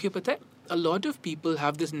 Profound. Because pata hai, a lot of people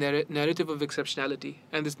have this narrative of exceptionality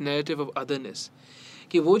and this narrative of otherness.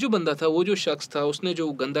 कि वो जो बंदा था, वो जो शख्स था, उसने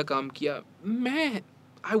जो गंदा काम किया,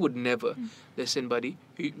 I would never. Listen, buddy.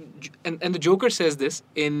 And the Joker says this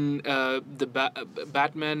in the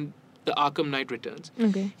Batman, the Arkham Knight Returns.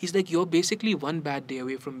 Okay. He's like, you're basically one bad day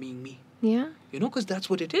away from being me. Yeah. Because that's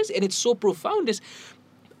what it is. And it's so profound.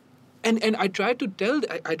 And I try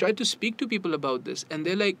to speak to people about this. And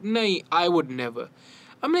they're like, nahi, I would never.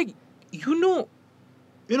 I'm like,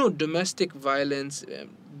 domestic violence,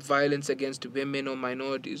 violence against women or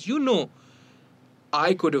minorities,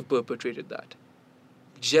 I could have perpetrated that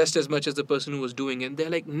just as much as the person who was doing it. And they're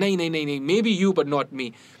like, nay, maybe you, but not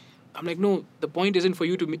me. I'm like, no, the point isn't for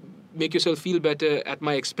you to make yourself feel better at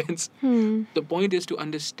my expense. The point is to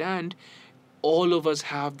understand all of us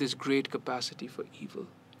have this great capacity for evil.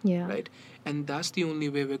 Yeah. Right? And that's the only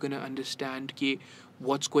way we're going to understand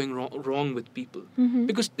what's going wrong with people.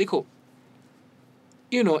 Because, dekho,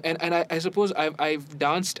 and I suppose I've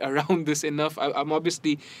danced around this enough. I'm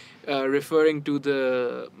obviously referring to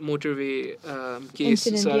the motorway case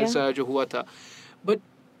Incident, jo hua tha. But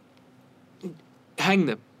hang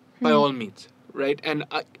them by all means, right? And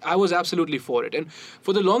I was absolutely for it. And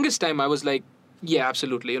for the longest time, I was like, yeah,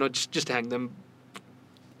 absolutely, just hang them.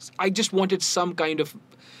 I just wanted some kind of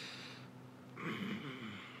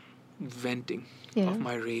venting of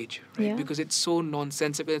my rage, right? Yeah. Because it's so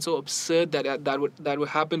nonsensical and so absurd that would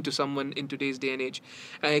happen to someone in today's day and age,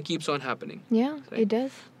 and it keeps on happening. Yeah, right? it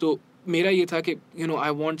does. So mera ye tha ki,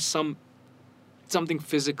 I want something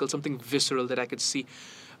physical, something visceral that I could see.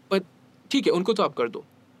 But theek hai, unko to aap kar do.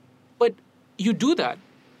 But you do that,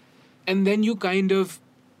 and then you kind of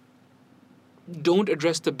don't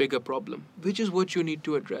address the bigger problem, which is what you need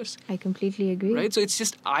to address. I completely agree. Right? So it's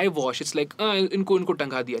just eyewash. It's like, inko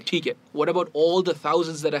tanga diya. Theek hai. What about all the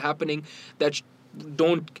thousands that are happening that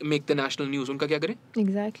don't make the national news? Unka kya kare?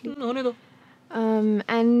 Exactly. Hone do.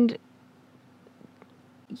 And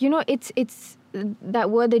it's that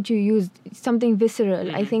word that you used, something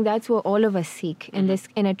visceral. I think that's what all of us seek in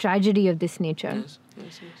a tragedy of this nature.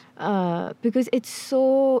 Yes. Because it's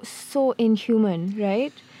so inhuman,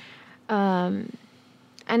 right? And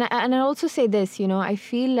I also say this, I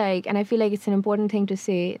feel like it's an important thing to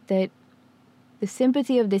say, that the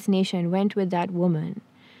sympathy of this nation went with that woman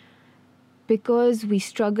because we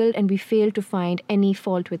struggled and we failed to find any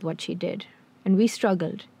fault with what she did. And we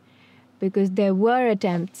struggled because there were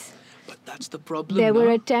attempts. But that's the problem. There were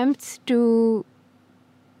attempts to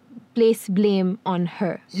place blame on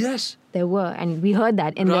her. Yes. There were, and we heard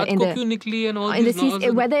that in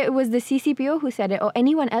the whether it was the CCPO who said it or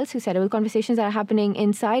anyone else who said it, with conversations that are happening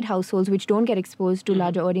inside households which don't get exposed to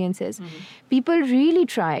larger audiences. People really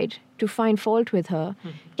tried to find fault with her.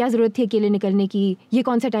 क्या जरूरत थी अकेले निकलने की? ये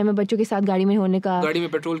कौन सा time है बच्चों के साथ गाड़ी में होने का? गाड़ी में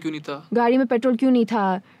पेट्रोल क्यों नहीं था? गाड़ी में पेट्रोल क्यों नहीं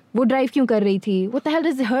था? वो ड्राइव क्यों कर रही थी? What the hell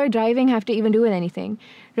does her driving have to even do with anything?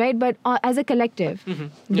 Right? But as a collective,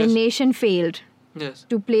 the nation failed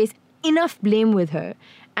to place enough blame with her.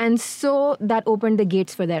 And so that opened the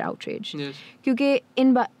gates for their outrage. Yes. क्योंकि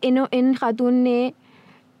इन खातून ने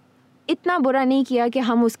इतना बुरा नहीं किया कि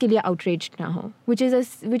हम उसके लिए outraged ना हो, which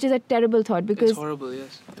is a terrible thought, because it's horrible.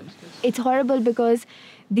 Yes. It's horrible because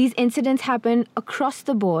these incidents happen across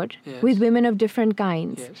the board with women of different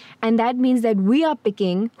kinds. Yes. And that means that we are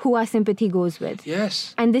picking who our sympathy goes with.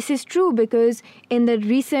 Yes. And this is true because in the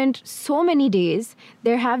recent so many days,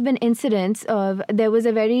 there have been incidents of, there was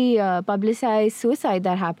a very publicized suicide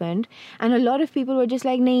that happened. And a lot of people were just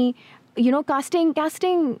like, nahi,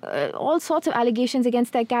 casting all sorts of allegations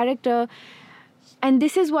against that character. And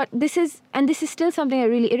this is still something that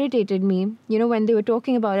really irritated me. When they were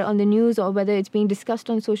talking about it on the news or whether it's being discussed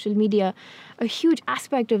on social media, a huge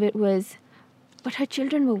aspect of it was, but her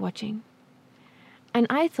children were watching. And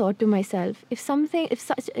I thought to myself, if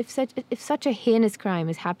such a heinous crime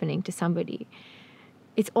is happening to somebody,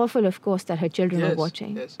 it's awful, of course, that her children are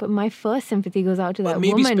watching. Yes. But my first sympathy goes out to that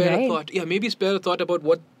maybe woman, spare right? a thought. Yeah, maybe spare a thought about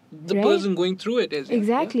what the person going through it is.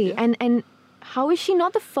 Exactly. Yeah. And how is she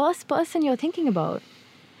not the first person you're thinking about?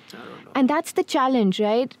 I don't know. And that's the challenge,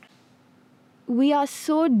 right? We have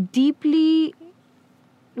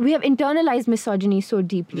internalized misogyny so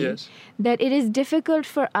deeply that it is difficult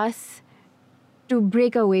for us to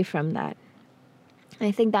break away from that.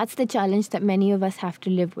 I think that's the challenge that many of us have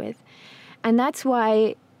to live with. And that's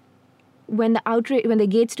why when the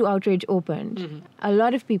gates to outrage opened, a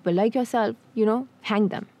lot of people like yourself, hang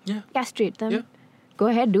them, castrate them. Go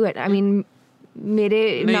ahead, do it. I mean,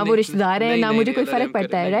 मेरे ना वो रिश्तेदार हैं ना मुझे कोई फर्क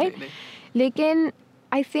पड़ता है, right? लेकिन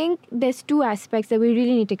I think there's two aspects that we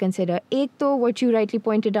really need to consider. एक तो, what you rightly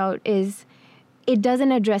pointed out, is it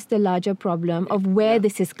doesn't address the larger problem of where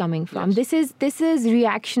this is coming from. This is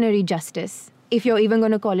reactionary justice. If you're even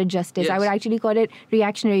going to call it justice, I would actually call it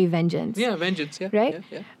reactionary vengeance. Yeah, vengeance. Yeah, right.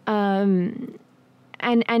 Yeah.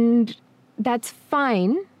 And that's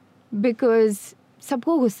fine because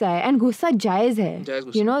सबको गुस्सा है, and गुस्सा जायज़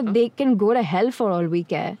है. They can go to hell for all we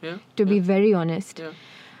care, to be very honest. Yeah.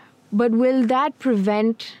 But will that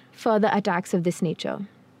prevent further attacks of this nature?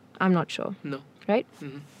 I'm not sure. No. Right?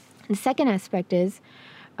 The second aspect is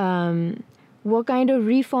what kind of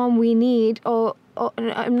reform we need, or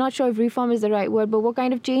I'm not sure if reform is the right word, but what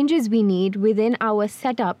kind of changes we need within our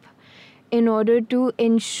setup in order to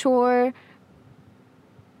ensure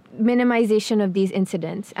minimization of these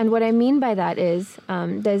incidents. And what I mean by that is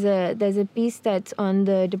there's a piece that's on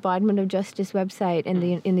the Department of Justice website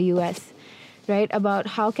in the US, right, about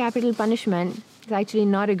how capital punishment It's actually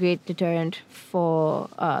not a great deterrent for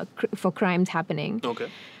crimes happening. Okay.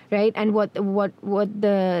 Right? And what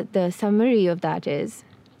the summary of that is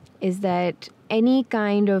that any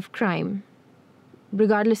kind of crime,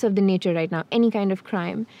 regardless of the nature right now, any kind of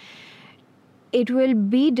crime, it will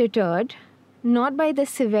be deterred not by the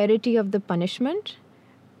severity of the punishment.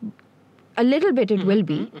 A little bit it will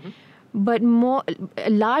be, but more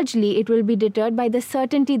largely it will be deterred by the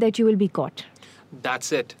certainty that you will be caught.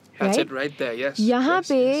 That's it. That's Right? it right there. Yes. Yahan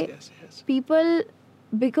pe people,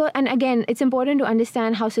 because, and again, it's important to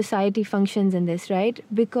understand how society functions in this, right?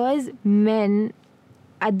 Because men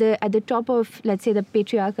at the top of, let's say, the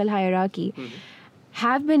patriarchal hierarchy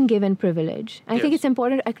have been given privilege. I think Yes. it's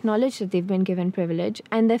important to acknowledge that they've been given privilege,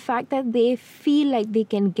 and the fact that they feel like they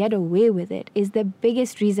can get away with it is the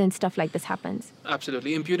biggest reason stuff like this happens.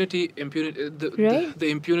 Absolutely. Impunity, Right?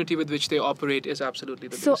 the impunity with which they operate is absolutely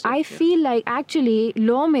the So biggest thing. I feel like actually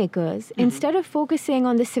lawmakers, instead of focusing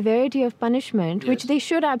on the severity of punishment, which Yes. they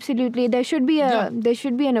should absolutely, there should be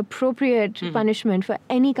an appropriate punishment for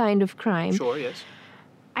any kind of crime. Sure, yes.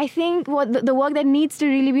 I think what the work that needs to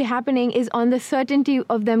really be happening is on the certainty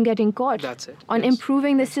of them getting caught. That's it. On Yes.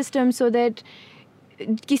 improving the system so that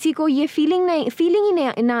किसी को ये feeling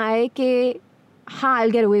ही ना आए कि हाँ,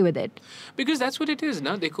 I'll get away with it. Because that's what it is,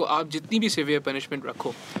 na. देखो, आप जितनी भी severe punishment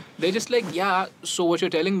रखो, they're just like, yeah, so what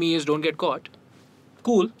you're telling me is don't get caught.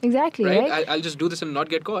 Cool. Exactly, right? I'll just do this and not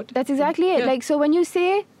get caught. That's exactly it. Yeah. Like, so when you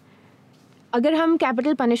say, अगर हम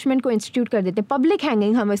capital punishment को institute कर देते हैं, public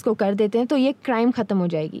hanging हम इसको कर देते हैं, तो ये क्राइम खत्म हो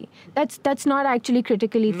जाएगी. That's not actually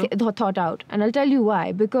critically thought out. And I'll tell you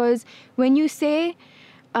why. Because when you say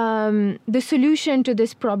the solution to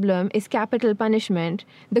this problem is capital punishment,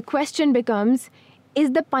 the question becomes,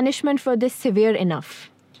 is the punishment for this severe enough?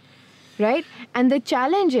 Right? And the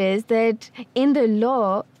challenge is that in the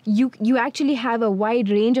law, you actually have a wide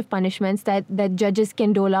range of punishments that judges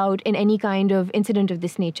can dole out in any kind of incident of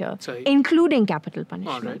this nature, Sorry. including capital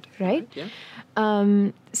punishment. All right. Right?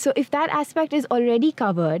 Yeah. So if that aspect is already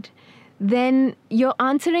covered, then you're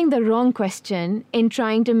answering the wrong question in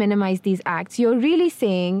trying to minimize these acts. You're really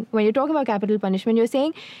saying, when you're talking about capital punishment, you're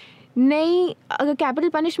saying, नहीं, अगर capital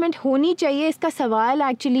punishment होनी चाहिए, इसका सवाल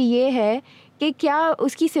actually ये है कि क्या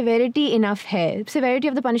उसकी severity enough है, severity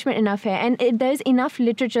of the punishment enough है, and there's enough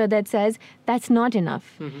literature that says that's not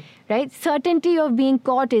enough, right? Certainty of being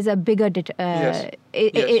caught is a bigger, Yes.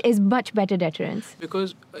 is much better deterrence.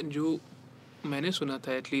 Because जो मैंने सुना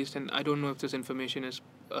था at least, and I don't know if this information is,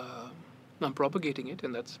 I'm propagating it,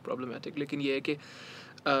 and that's problematic. लेकिन ये है कि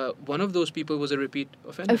one of those people was a repeat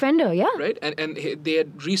offender. Yeah. Right? And they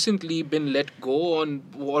had recently been let go on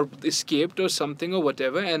or escaped or something or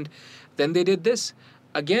whatever, and then they did this.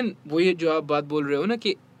 Again, वही जो आप बात बोल रहे हो ना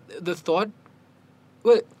कि the thought,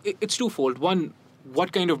 well, it's twofold. One,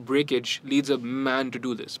 what kind of breakage leads a man to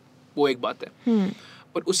do this? वो एक बात है.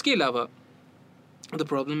 But उसके अलावा, the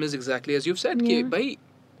problem is exactly as you've said, कि भाई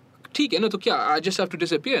ठीक है ना, तो क्या, I just have to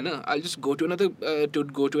disappear ना, I'll just go to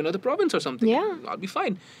another province or something. Yeah. I'll be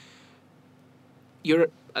fine. You're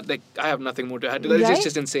like, I have nothing more to add to that. Right? It's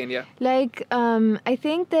just insane, yeah. Like, I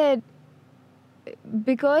think that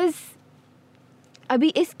because अभी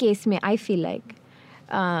इस case में, I feel like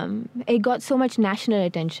it got so much national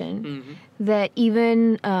attention that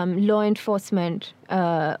even law enforcement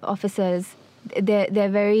officers, they're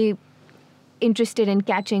very interested in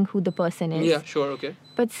catching who the person is. Yeah, sure, okay.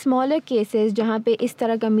 But smaller cases जहाँ पे इस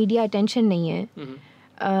तरह का media attention नहीं है,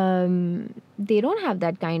 they don't have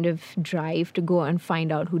that kind of drive to go and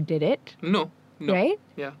find out who did it. No. Right?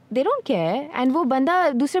 Yeah. They don't care. And वो बंदा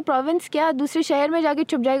दूसरे province क्या दूसरे शहर में जाके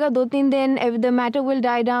छुप जाएगा 2-3 दिन, the matter will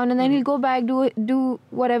die down, and then he'll go back, do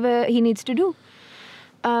whatever he needs to do.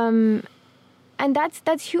 And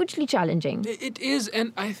that's hugely challenging. It is,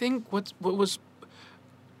 and I think what was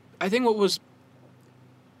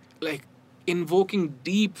like invoking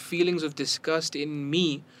deep feelings of disgust in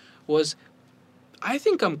me was, I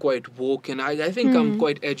think I'm quite woke and I think I'm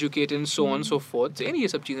quite educated and so on and so forth. So ये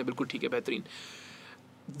सब चीजें बिल्कुल ठीक है, बेहतरीन.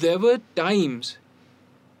 There were times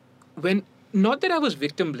when, not that I was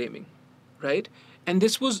victim blaming, right? And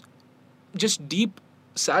this was just deep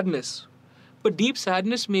sadness. But deep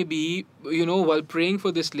sadness may be, while praying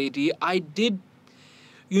for this lady, I did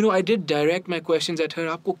direct my questions at her.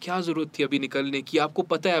 आपको क्या ज़रूरत थी अभी निकलने की? आपको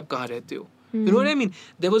पता है आप कहाँ रहते हो? You know what I mean?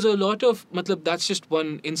 There was a lot of, that's just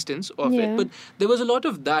one instance of it, but there was a lot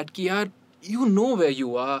of that, कि यार, you know where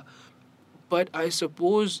you are, but I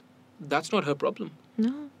suppose that's not her problem.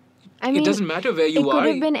 No. I mean, it doesn't matter where you are. It could are.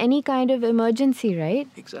 have been any kind of emergency, right?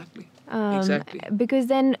 Exactly. Exactly. Because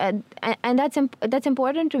then, and that's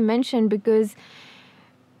important to mention, because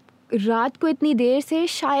रात को इतनी देर से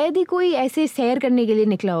शायद ही कोई ऐसे सैर करने के लिए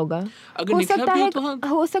निकला होगा. अगर निकला भी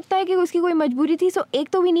हो सकता है कि उसकी कोई मजबूरी थी. सो एक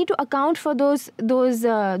तो we need to account for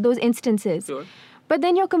those instances. Sure. But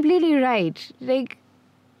then you're completely right. Like,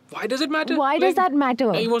 why does it matter? Why does that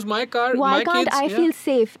matter? It was my car, why my can't kids. I feel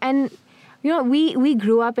safe? And you know, we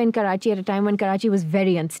grew up in Karachi at a time when Karachi was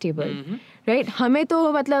very unstable. Mm-hmm. Right? हमें तो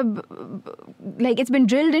मतलब like it's been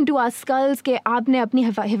drilled into our skulls कि आपने अपनी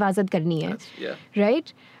हिफाजत करनी है. Yeah.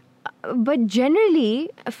 Right? But generally,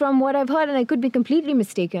 from what I've heard, and I could be completely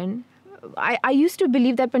mistaken, I used to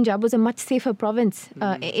believe that Punjab was a much safer province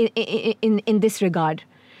in this regard.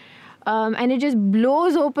 And it just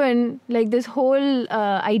blows open like this whole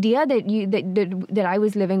idea that I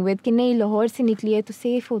was living with कि नहीं लाहौर से निकली है तो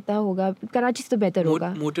safe होता होगा, कराची से तो बेहतर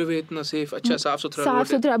होगा. मोटरवे इतना safe, अच्छा साफ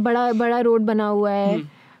सुथरा बड़ा रोड बना हुआ है.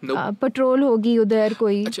 पेट्रोल होगी उधर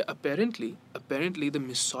कोई. अच्छा, apparently the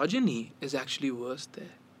misogyny is actually worse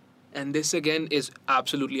there. And this again is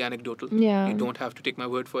absolutely anecdotal. Yeah. You don't have to take my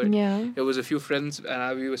word for it. Yeah. There was a few friends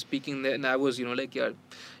and we were speaking there and I was, like, yeah,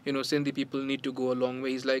 Sindhi people need to go a long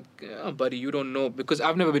way. He's like, oh, buddy, you don't know. Because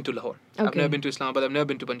I've never been to Lahore. Okay. I've never been to Islamabad. I've never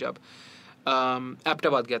been to Punjab.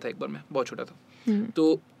 Aptabad gaya tha ek bar main. Bahut chota tha.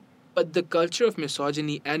 So, but the culture of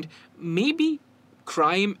misogyny and maybe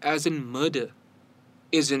crime as in murder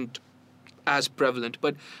isn't as prevalent.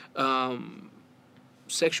 But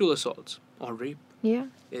sexual assaults or rape. Yeah.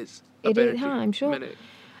 Is it is, I'm sure.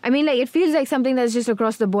 I mean, like, it feels like something that's just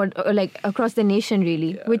across the board, or like across the nation,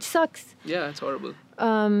 really, which sucks. Yeah, it's horrible.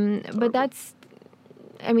 But that's,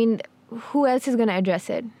 I mean, who else is going to address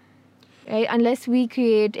it? Right? Unless we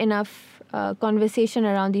create enough conversation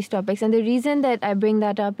around these topics. And the reason that I bring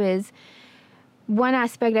that up is one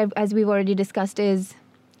aspect, as we've already discussed, is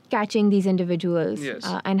catching these individuals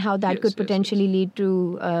and how that could potentially lead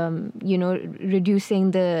to,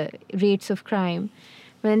 reducing the rates of crime.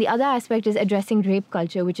 But then the other aspect is addressing rape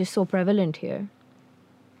culture, which is so prevalent here.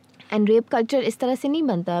 And rape culture is तरह से नहीं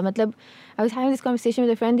बनता. मतलब, I was having this conversation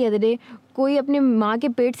with a friend the other day. कोई अपने माँ के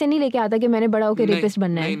पेट से नहीं लेके आता कि मैंने बड़ा होकर rapist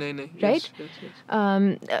बनना है. नहीं. Right?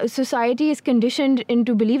 Yes. Society is conditioned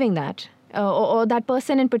into believing that. Or that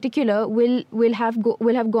person in particular will have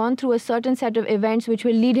gone through a certain set of events which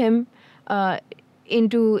will lead him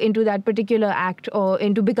into that particular act or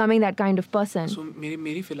into becoming that kind of person. So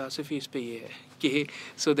मेरी philosophy इस पे ये है कि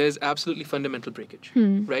so there's absolutely fundamental breakage,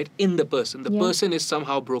 right, in the person. The person is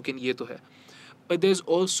somehow broken, ये तो है. But there's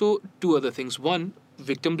also two other things. One,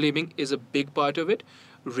 victim blaming is a big part of it.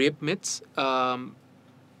 Rape myths,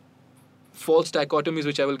 false dichotomies,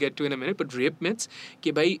 which I will get to in a minute, but rape myths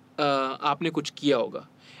कि भाई आपने कुछ किया होगा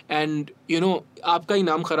and आपका ही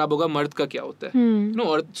नाम खराब होगा, मर्द का क्या होता है,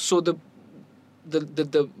 or so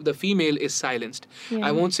the female is silenced.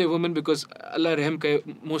 I won't say women because Allah Rahim Kare,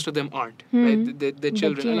 most of them aren't, right? They're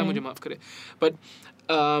children. Allah मुझे माफ करे.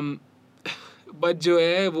 But जो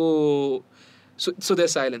है वो so they're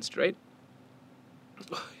silenced, right?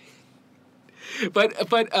 But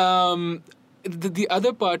the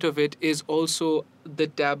other part of it is also the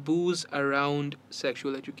taboos around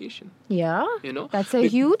sexual education. Yeah, that's a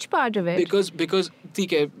huge part of it. Because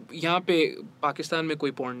ठीक है, यहाँ पे पाकिस्तान में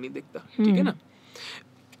कोई porn नहीं दिखता, ठीक है ना?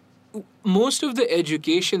 Most of the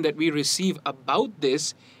education that we receive about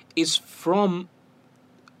this is from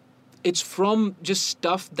just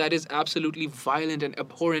stuff that is absolutely violent and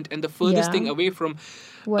abhorrent and the furthest thing away from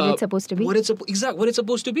what it's supposed to be. What it's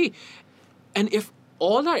supposed to be. And if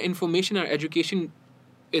all our information, our education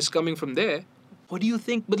is coming from there, what do you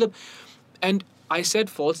think? And I said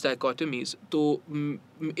false dichotomies. तो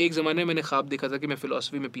एक ज़माने में मैंने ख्वाब देखा था कि मैं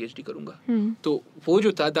philosophy में PhD करूँगा. तो वो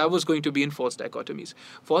जो था, that was going to be in false dichotomies.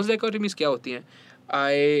 False dichotomies क्या होती हैं?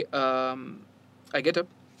 I get up,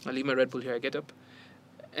 I leave my Red Bull here, I get up,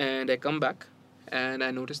 and I come back, and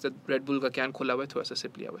I notice that Red Bull का can खोला हुआ है, थोड़ा सा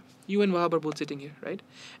sip लिया हुआ है. You and Wahab are both sitting here, right?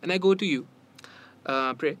 And I go to you,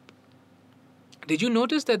 Preh. Did you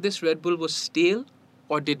notice that this Red Bull was stale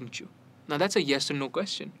or didn't you? Now that's a yes or no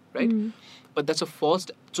question, right? But that's a false...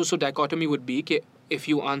 So dichotomy would be that if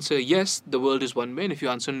you answer yes, the world is one way, and if you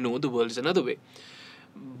answer no, the world is another way.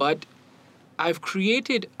 But I've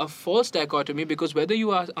created a false dichotomy because whether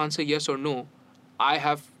you answer yes or no, I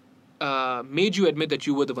have made you admit that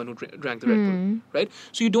you were the one who drank the Red Bull, right?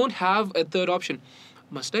 So you don't have a third option.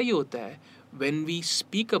 Masla ye hota hai, when we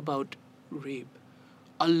speak about rape,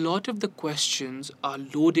 a lot of the questions are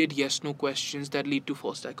loaded yes-no questions that lead to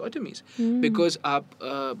false dichotomies. Because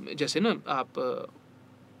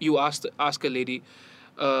you ask a lady,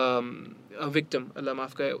 a victim, Allah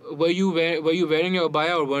maaf kare, were you wearing your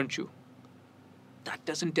abaya or weren't you? That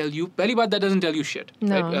doesn't tell you, pehli baat, that doesn't tell you shit.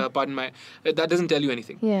 No. Right? That doesn't tell you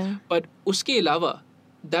anything. Yeah. But uske ilawa,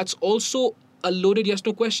 that's also a loaded yes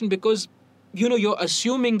no question, because you're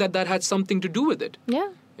assuming that had something to do with it. Yeah.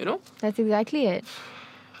 That's exactly it.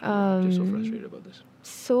 I'm just so frustrated about this.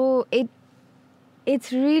 So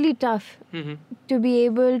it's really tough to be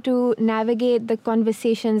able to navigate the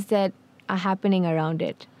conversations that are happening around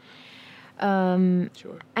it.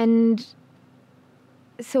 Sure. And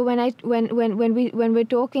so when we're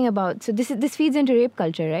talking about, so this feeds into rape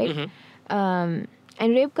culture, right? And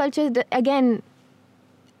rape culture, again,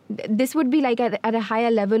 this would be like at a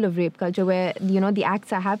higher level of rape culture where the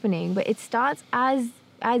acts are happening, but it starts as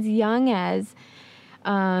young as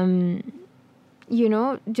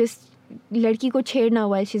just लड़की को छेड़ना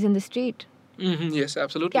while she's in the street. Yes,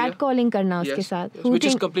 absolutely. Catcalling करना उसके साथ. Yes. Which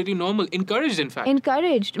is completely normal. Encouraged, in fact.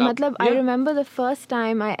 Encouraged. मतलब, I remember the first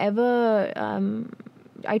time I ever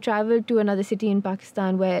I traveled to another city in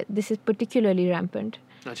Pakistan where this is particularly rampant.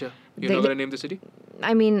 Acha. You're not going to name the city?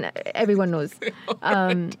 I mean, everyone knows.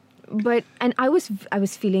 But I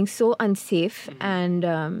was feeling so unsafe and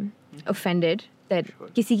offended that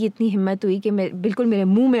किसी की इतनी हिम्मत हुई कि मैं बिल्कुल मेरे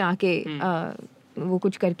मुंह में आके वो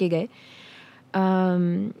कुछ करके गए.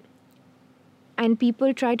 And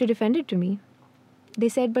people tried to defend it to me. They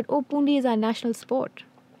said, but Pundi is our national sport.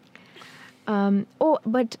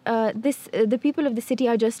 But the people of the city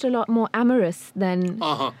are just a lot more amorous than...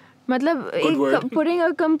 Matlab, putting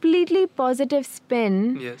a completely positive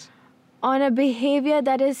spin on a behavior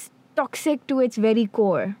that is toxic to its very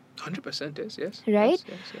core. 100% is, yes. Right?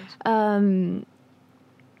 Yes.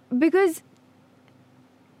 Because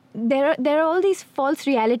there are all these false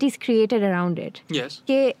realities created around it. Yes.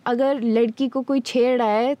 कि अगर लड़की को कोई छेड़ रहा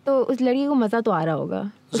है तो उस लड़की को मजा तो आ रहा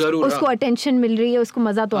होगा. उसको अटेंशन मिल रही है, उसको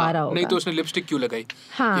मजा तो आ रहा होगा. नहीं तो उसने लिपस्टिक क्यों लगाई?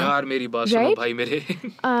 हाँ. यार मेरी बात सुनो भाई मेरे.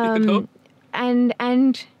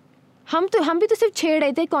 And हम भी तो सिर्फ छेड़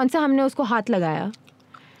रहे थे, कौन सा हमने उसको हाथ लगाया.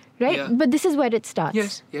 Right? Yeah. But this is where it starts.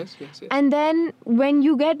 Yes. And then when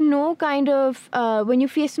you get no kind of, when you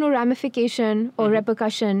face no ramification or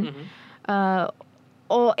repercussion,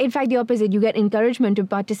 or in fact the opposite, you get encouragement to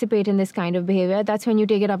participate in this kind of behavior, that's when you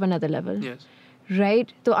take it up another level. Yes.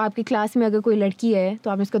 Right? तो आपकी class में अगर कोई लड़की है तो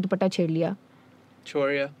आपने उसका दुपट्टा छेड़ लिया.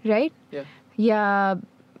 Sure, yeah. Right? Yeah. या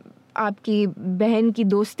आपकी बहन की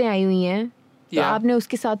दोस्तें आई हुई हैं तो आपने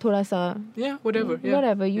उसके साथ थोड़ा सा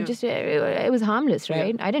whatever you just it was harmless,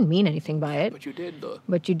 right? I didn't mean anything by it, but you did though.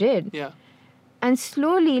 But you did. Yeah. And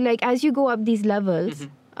slowly, like as you go up these levels,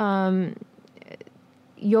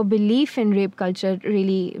 your belief in rape culture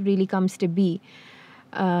really comes to be,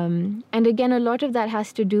 and again, a lot of that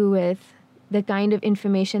has to do with the kind of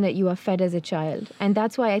information that you are fed as a child. And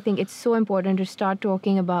that's why I think it's so important to start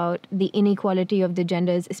talking about the inequality of the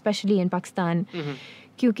genders, especially in Pakistan.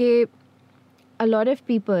 Because a lot of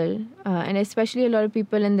people, and especially a lot of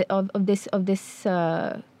people of this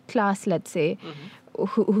class, let's say,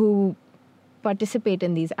 who participate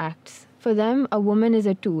in these acts, for them, a woman is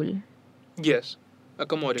a tool. Yes. A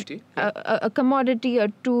commodity. A commodity, a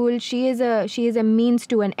tool. She is a means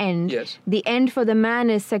to an end. Yes. The end for the man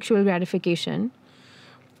is sexual gratification.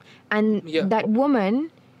 And that woman,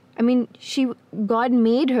 I mean, God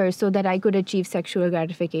made her so that I could achieve sexual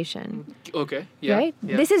gratification. Okay. Yeah. Right?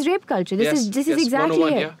 Yeah. This is rape culture. This is exactly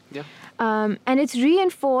it. Yeah. And it's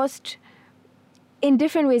reinforced in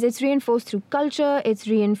different ways. It's reinforced through culture, it's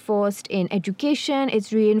reinforced in education,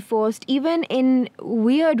 it's reinforced even in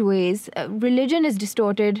weird ways. Religion is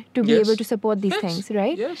distorted to be able to support these things,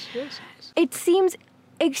 right? Yes. It seems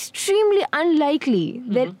extremely unlikely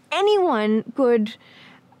that anyone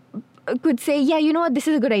could say, yeah, you know what, this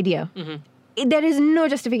is a good idea. There is no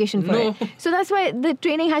justification for it. So that's why the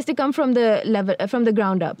training has to come from the level, from the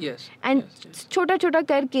ground up. Yes. And chota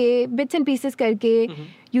karke, bits and pieces karke,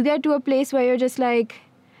 you get to a place where you're just like,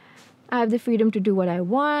 I have the freedom to do what I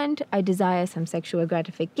want. I desire some sexual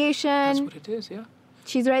gratification. That's what it is, yeah.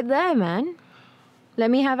 She's right there, man.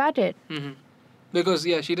 Let me have at it. Because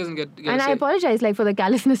she doesn't get and I apologize for the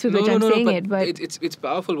callousness with which I'm saying it, but it's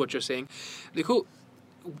powerful what you're saying. Dekho,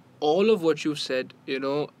 all of what you've said,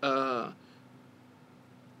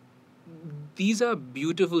 these are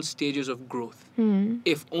beautiful stages of growth.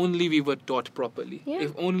 If only we were taught properly. Yeah.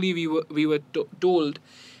 If only we were told,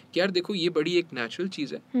 यार देखो ये बड़ी एक natural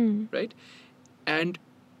चीज़ है, right? And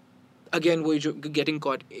again, getting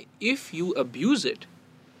caught. If you abuse it,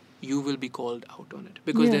 you will be called out on it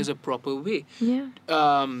because there's a proper way. Yeah.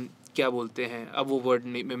 क्या बोलते हैं? अब वो word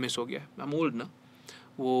नहीं miss हो गया. I'm old ना.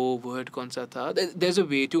 वो word कौन सा था? There's a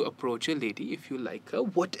way to approach a lady if you like her.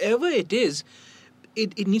 Whatever it is,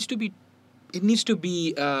 it needs to be. It needs to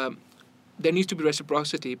be. There needs to be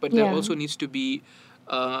reciprocity, but there also needs to be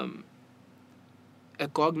a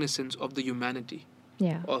cognizance of the humanity.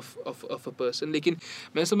 of a person. लेकिन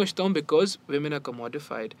मैं समझता हूँ because women are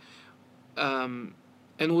commodified,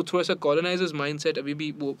 and वो थोड़ा सा colonizers mindset अभी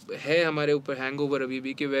भी वो है हमारे ऊपर hangover अभी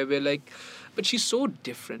भी कि we're like, but she's so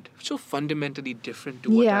different, so fundamentally different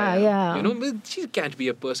to what I am. You know, she can't be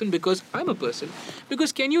a person because I'm a person.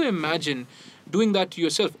 Because can you imagine doing that to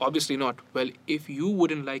yourself? Obviously not. Well, if you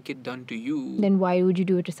wouldn't like it done to you, then why would you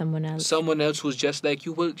do it to someone else? Someone else who's just like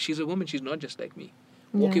you. Well, she's a woman. She's not just like me.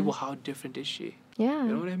 Yeah. Okay, well, how different is she? Yeah.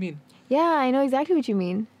 You know what I mean? Yeah, I know exactly what you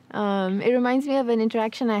mean. It reminds me of an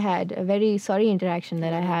interaction I had, a very sorry interaction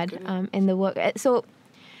that I had in the work. So,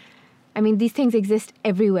 I mean, these things exist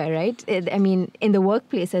everywhere, right? I mean, in the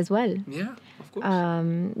workplace as well. Yeah, of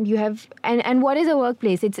course. You have, and what is a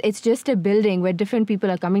workplace? It's just a building where different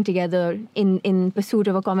people are coming together in pursuit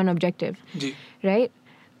of a common objective, right?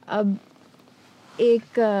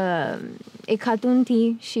 एक खातून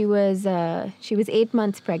थी. She was 8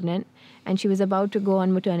 months pregnant, and she was about to go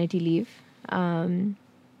on maternity leave.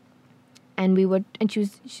 And we were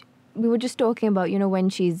just talking about, you know, when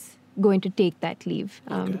she's going to take that leave,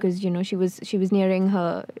 because, you know, she was nearing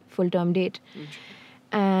her full term date.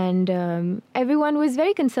 And everyone was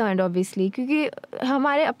very concerned, obviously, क्योंकि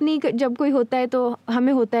हमारे अपनी जब कोई होता है तो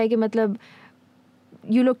हमें होता है कि मतलब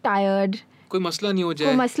you look tired, कोई मसला नहीं हो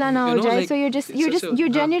जाए, like, so you're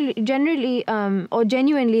generally or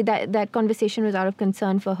genuinely that conversation was out of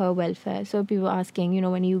concern for her welfare. So people were asking, you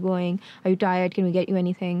know, when are you going? Are you tired? Can we get you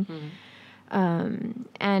anything?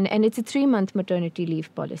 And it's a 3-month maternity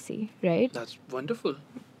leave policy, right? That's wonderful.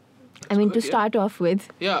 I mean, to start off with.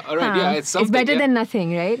 Yeah, all right. Yeah, it's something. It's better than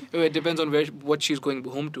nothing, right? It depends on what she's going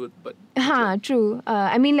home to. But true.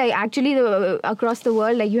 I mean, like, actually, across the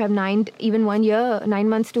world, like, you have 9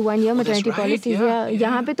 months to 1 year maternity policies. Yeah.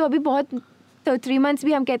 यहाँ पे तो अभी बहुत, तो 3 months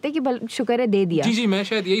भी हम कहते हैं कि शुक्र है दे दिया. जी मैं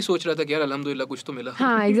शायद यही सोच रहा था कि यार अल्हम्दुलिल्लाह कुछ तो मिला.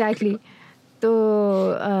 हाँ, exactly. So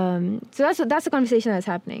that's the conversation that's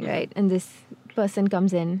happening, right? And this person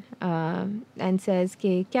comes in and says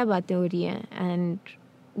कि क्या बातें हो रही हैं, and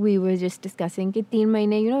we were just discussing कि 3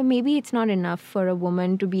 महीने, you know, maybe it's not enough for a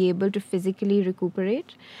woman to be able to physically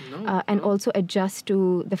recuperate and also adjust to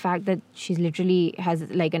the fact that she's literally has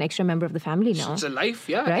like an extra member of the family now. It's a life,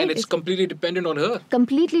 yeah, right? And it's completely dependent on her.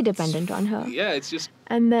 Completely dependent on her. Yeah, it's just...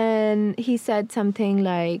 And then he said something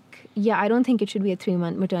like, yeah, I don't think it should be a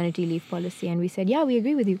 3-month maternity leave policy. And we said, yeah, we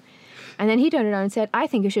agree with you. And then he turned around and said, I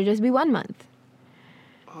think it should just be 1 month.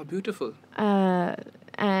 Oh, beautiful.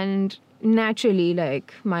 And naturally,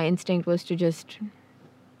 like, my instinct was to just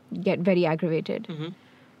get very aggravated.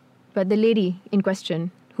 But the lady in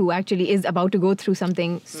question, who actually is about to go through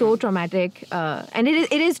something so traumatic, and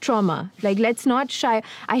it is trauma. Like, let's not shy.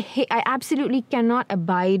 I absolutely cannot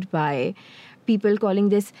abide by people calling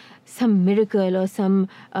this some miracle or some,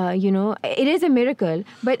 it is a miracle.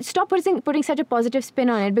 But stop putting such a positive spin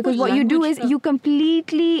on it, because what you do is you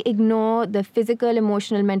completely ignore the physical,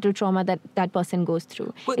 emotional, mental trauma that person goes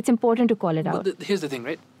through. It's important to call it out. Here's the thing,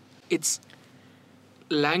 right? It's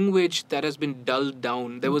language that has been dulled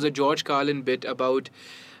down. There was a George Carlin bit about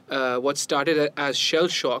what started as shell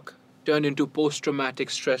shock turned into post-traumatic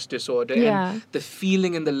stress disorder. Yeah. And the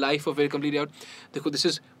feeling and the life of it completely out.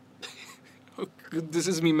 This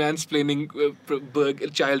is me mansplaining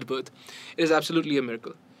childbirth. It is absolutely a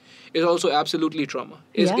miracle. It is also absolutely trauma.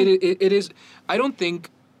 It is. I don't think,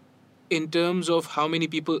 in terms of how many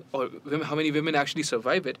people or how many women actually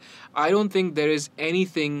survive it, I don't think there is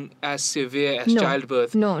anything as severe as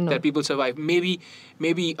childbirth that people survive. Maybe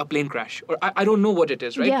a plane crash, or I don't know what it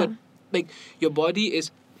is, right? Yeah. But like, your body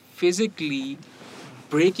is physically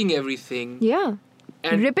breaking everything. Yeah.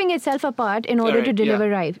 And ripping itself apart in order to deliver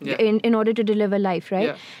life, in order to deliver life, right?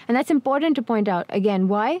 Yeah. And that's important to point out. Again,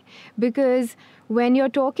 why? Because when you're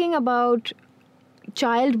talking about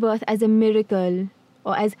childbirth as a miracle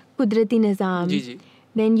or as kudrati nizam,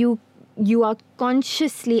 then you are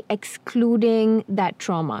consciously excluding that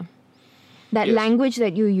trauma. That language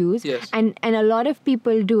that you use, and a lot of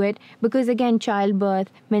people do it because, again, childbirth,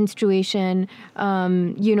 menstruation,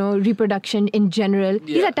 reproduction in general,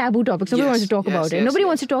 these are taboo topics. Nobody wants to talk about it. Nobody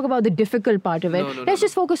wants to talk about the difficult part of it. Let's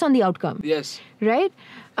just focus on the outcome. Yes. Right?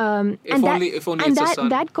 That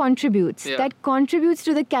contributes. Yeah. That contributes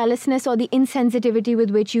to the callousness or the insensitivity with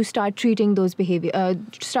which you start treating those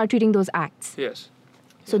start treating those acts. Yes.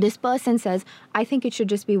 So this person says, I think it should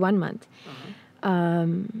just be 1 month.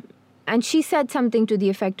 And she said something to the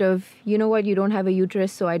effect of, you know what, you don't have a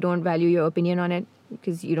uterus, so I don't value your opinion on it,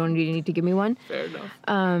 because you don't really need to give me one. Fair enough.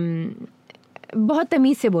 बहुत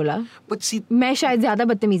तमीज से बोला. But see, मैं शायद ज़्यादा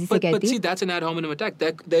बदतमीजी से कहती. But see, that's an ad hominem attack.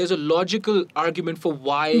 There's a logical argument for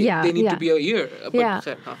why they need to be a year.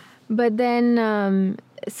 But then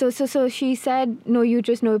So she said, no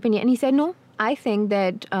uterus, no opinion. And he said, no, I think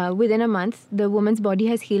that within a month, the woman's body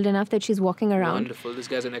has healed enough that she's walking around. Wonderful. This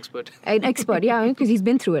guy's an expert. An expert, yeah, because he's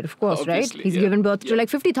been through it, of course, Obviously, right? He's yeah. given birth to like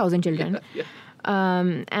 50,000 children. Yeah.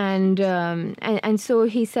 And so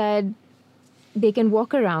he said they can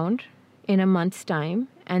walk around in a month's time,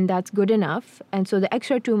 and that's good enough. And so the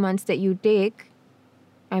extra 2 months that you take,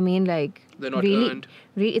 I mean, like, They're not really, earned.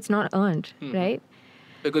 it's not earned, right?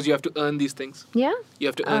 Because you have to earn these things. Yeah. You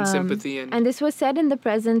have to earn sympathy. And this was said in the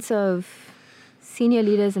presence of senior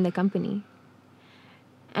leaders in the company.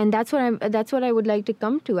 And that's what I would like to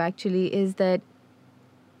come to, actually, is that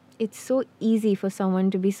it's so easy for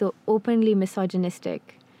someone to be so openly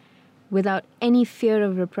misogynistic without any fear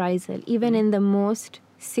of reprisal, even in the most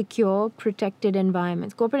secure, protected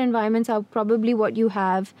environments. Corporate environments are probably what you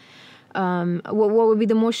have, what would be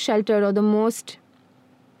the most sheltered or the most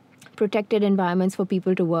protected environments for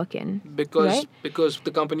people to work in. Because the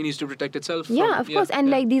company needs to protect itself. Yeah, of course. And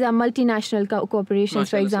like these are multinational corporations,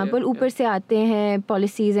 for example. ऊपर से आते हैं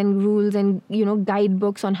policies and rules and, you know,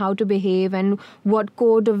 guidebooks on how to behave and what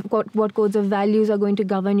codes of values are going to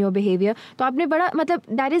govern your behavior. तो आपने बड़ा मतलब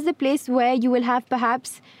that is the place where you will have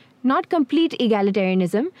perhaps not complete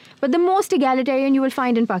egalitarianism, but the most egalitarian you will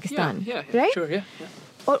find in Pakistan. Yeah, right? Sure, yeah.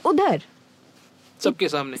 और उधर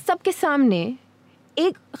सबके सामने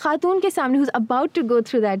एक खातून के सामने who's about to go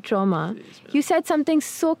through that trauma, you said something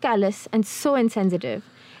so callous and so insensitive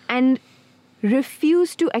and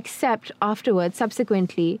refused to accept afterwards,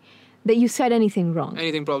 subsequently, that you said anything wrong.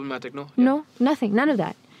 Anything problematic, no? No, nothing, none of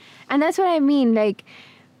that. And that's what I mean, like,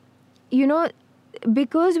 you know,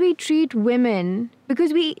 because we treat women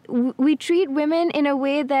in a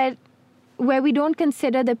way that where we don't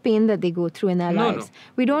consider the pain that they go through in their lives. No.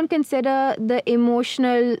 We don't consider the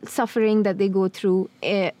emotional suffering that they go through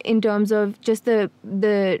in terms of just the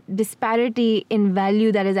disparity in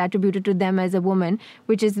value that is attributed to them as a woman,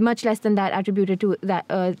 which is much less than that attributed to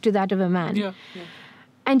that of a man. Yeah.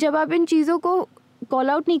 And जब आप इन चीज़ों को call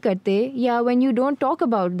out नहीं करते या when you don't talk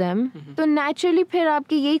about them, तो naturally फिर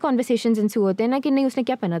आपकी यही conversations ensue होते हैं ना कि नहीं उसने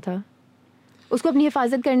क्या पहना था, उसको अपनी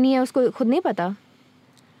हिफाजत करनी है, उसको खुद नहीं पता.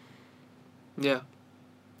 Yeah.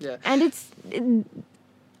 And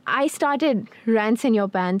I started rants in your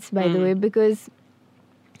pants, by the way, because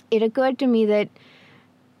it occurred to me that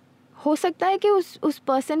हो सकता है कि उस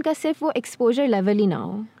person का सिर्फ वो exposure level ही ना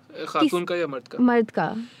हो. खातून का या मर्द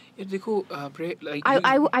का. देखो, like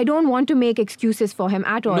I don't want to make excuses for him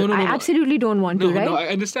at all. No, I absolutely don't want to, right? No, I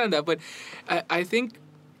understand that, but I think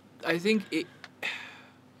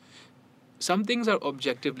some things are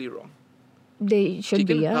objectively wrong. They should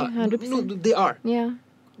be, yeah, 100%. No, they are. Yeah.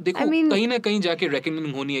 देखो, कहीं ना कहीं जाके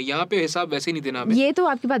reckoning होनी है. यहाँ पे हिसाब वैसे नहीं देना हमें. ये तो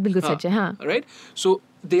आपकी बात बिल्कुल सच है, हाँ. Right? So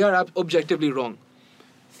they are objectively wrong.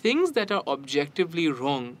 Things that are objectively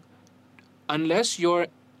wrong, unless you're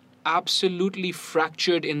absolutely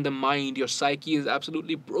fractured in the mind, your psyche is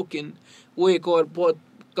absolutely broken, वो एक और बहुत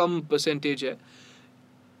कम percentage है.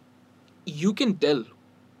 You can tell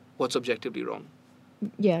what's objectively wrong.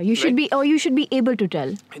 Yeah, you should be able to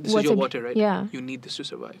tell. This is your water, right? Yeah. You need this to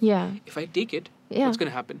survive. Yeah. If I take it, what's going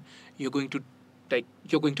to happen? You're going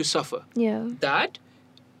to suffer. Yeah. That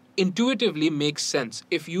intuitively makes sense.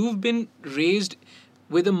 If you've been raised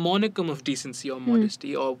with a monicum of decency or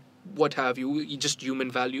modesty or what have you, just human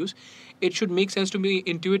values, it should make sense to me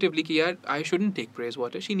intuitively कि यार, I shouldn't take Preh's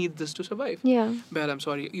water. She needs this to survive. Yeah. But I'm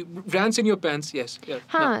sorry. Rants in your pants, yes.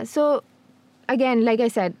 Yeah. So, again, like I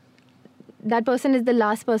said, that person is the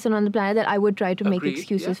last person on the planet that I would try to make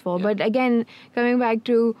excuses for. Yeah. But again, coming back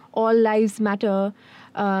to all lives matter,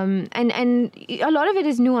 and a lot of it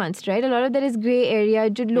is nuanced, right? A lot of that is grey area.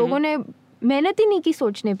 जो लोगों ने मेहनत ही नहीं की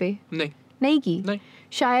सोचने पे. नहीं की.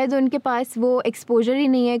 शायद उनके पास वो एक्सपोजर ही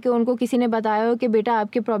नहीं है कि उनको किसी ने बताया हो कि बेटा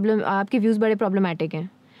आपके व्यूज बड़े प्रॉब्लमैटिक हैं.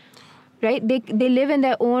 Right? They live in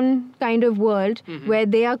their own kind of world where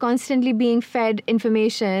they are constantly being fed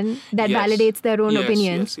information that validates their own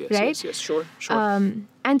opinions, right? Yes, sure.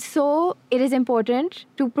 And so it is important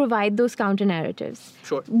to provide those counter narratives.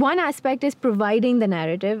 Sure. One aspect is providing the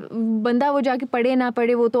narrative. बंदा वो जाके पढ़े ना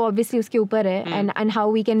पढ़े वो तो obviously उसके ऊपर है, and how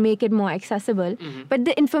we can make it more accessible. But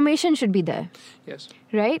the information should be there. Yes.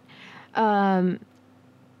 Right?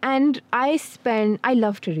 And I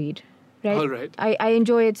love to read. Right? All right. I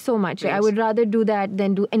enjoy it so much. Yes. I would rather do that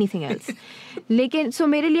than do anything else. लेकिन so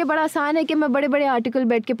मेरे लिए बड़ा आसान है कि मैं बड़े-बड़े article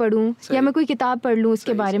बैठ के पढूं या मैं कोई किताब पढ़ लूं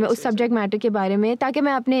उसके बारे में, उस सब्जेक्ट मैटर के बारे में, ताकि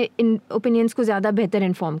मैं अपने opinions को ज़्यादा बेहतर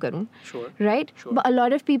इन्फॉर्म करूं. Sure. Right? Sure. But a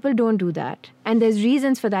lot of people don't do that. And there's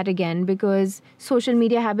reasons for that again, because social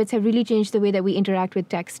media habits have really changed the way that we interact with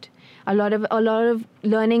text. A lot of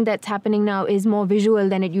learning that's happening now is more visual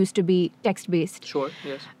than it used to be text-based. Sure,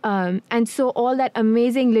 yes. And so all that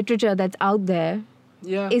amazing literature that's out there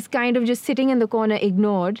is kind of just sitting in the corner,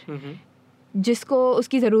 ignored. जिसको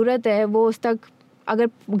उसकी ज़रूरत है वो उस तक अगर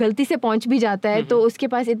गलती से पहुंच भी जाता है तो उसके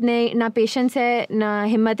पास इतने ना पेशेंस है ना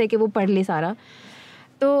हिम्मत है कि वो पढ़ ले सारा.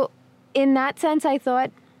 तो in that sense I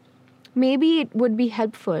thought maybe it would be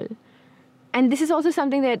helpful. And this is also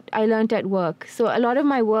something that I learned at work. So a lot of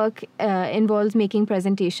my work involves making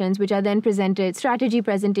presentations, which are then presented, strategy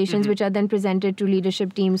presentations, which are then presented to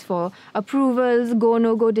leadership teams for approvals, go,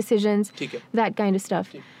 no-go decisions, that kind of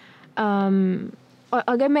stuff. और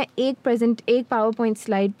अगर मैं एक PowerPoint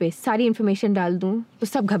slide पे सारी information डाल दूँ तो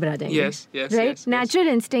सब घबरा जाएंगे. Yes, right? Yes, Natural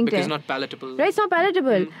instinct because है. not palatable. Right, it's not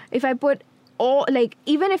palatable. If I put all, like,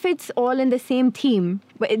 even if it's all in the same theme,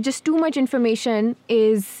 but just too much information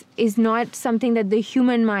is not something that the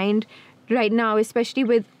human mind right now, especially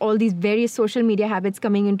with all these various social media habits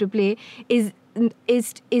coming into play, is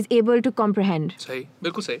able to comprehend. Sahi,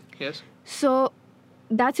 bilkul sahi, yes. So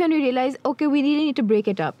that's when we realize, okay, we really need to break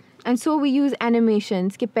it up. And so we use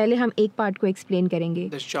animations कि पहले हम एक part को explain करेंगे.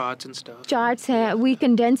 There's charts and stuff. Charts हैं, we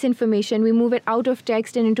condense information, we move it out of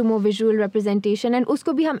text and into more visual representation, and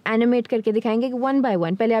उसको भी हम animate करके दिखाएंगे कि one by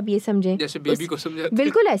one. पहले आप ये समझें. जैसे बेबी को समझाते हैं.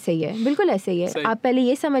 बिल्कुल ऐसे ही है, बिल्कुल ऐसे ही है. आप पहले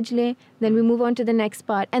ये समझ लें, then we move on to the next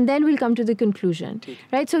part, and then we'll come to the conclusion.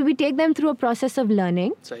 Right? So we take them through a process of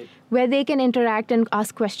learning where they can interact and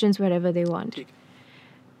ask questions wherever they want.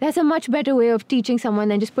 That's a much better way of teaching someone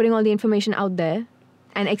than just putting all the information out there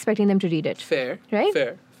and expecting them to read it. Fair. Right?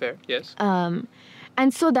 Fair, yes.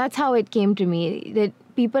 And so that's how it came to me, that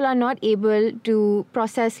people are not able to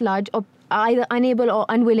process large, or either unable or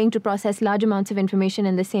unwilling to process large amounts of information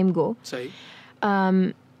in the same go. Sahi.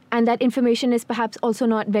 And that information is perhaps also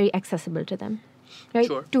not very accessible to them. Right?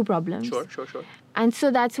 Sure. Two problems. Sure. And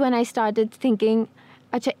so that's when I started thinking,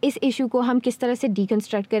 अच्छा इस issue को हम किस तरह से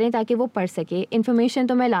deconstruct करें ताकि वो पढ़ सके. Information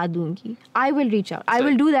तो मैं ला दूँगी. I will reach out. I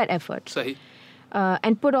will do that effort. Sahi.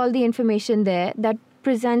 And put all the information there that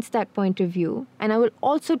presents that point of view. And I will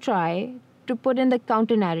also try to put in the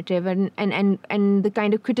counter narrative and the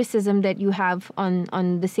kind of criticism that you have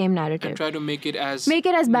on the same narrative. And try to make it as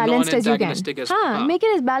balanced as you can. Make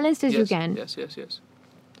it as balanced as you can. Yes.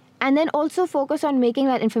 And then also focus on making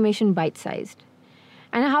that information bite-sized.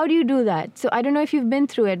 And how do you do that? So I don't know if you've been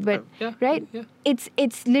through it, but right? Yeah.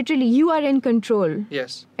 It's literally you are in control.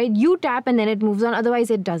 Yes. Right? You tap and then it moves on.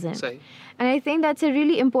 Otherwise, it doesn't. Sahi. And I think that's a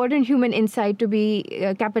really important human insight to be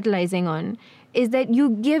capitalizing on, is that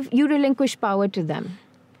you relinquish power to them.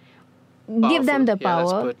 Powerful. Give them the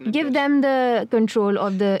power. Give them the control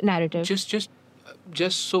of the narrative.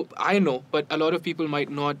 Just so I know, but a lot of people might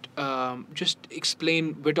not just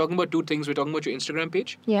explain. We're talking about two things. We're talking about your Instagram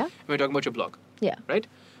page. Yeah. And we're talking about your blog. Yeah. Right?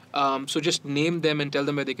 So just name them and tell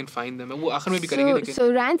them where they can find them.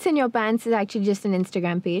 So Rants in Your Pants is actually just an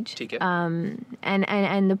Instagram page.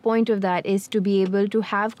 And the point of that is to be able to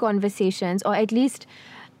have conversations, or at least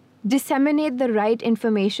disseminate the right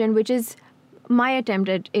information, which is my attempt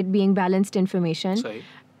at it being balanced information. Sahi.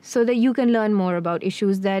 So that you can learn more about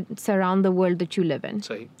issues that surround the world that you live in.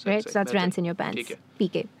 Right? So that's Rants in Your Pants.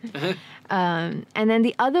 PK. And then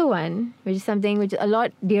the other one, which is something which is a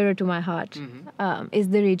lot dearer to my heart, is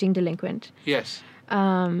The Raging Delinquent. Yes.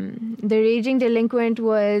 The Raging Delinquent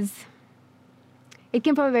it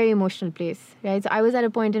came from a very emotional place, right? So I was at a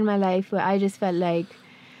point in my life where I just felt like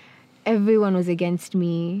everyone was against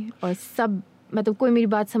me, or मतलब कोई मेरी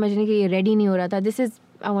बात समझने के लिए ready नहीं हो रहा था. This is,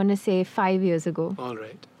 I want to say, 5 years ago. All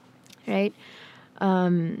right. Right?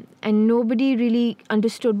 And nobody really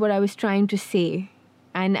understood what I was trying to say.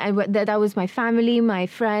 And that was my family, my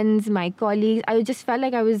friends, my colleagues. I just felt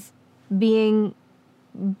like I was being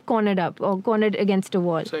cornered up or cornered against a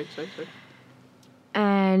wall. Sorry.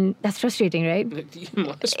 And that's frustrating, right?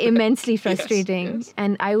 Immensely frustrating. Yes.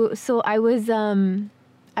 And I was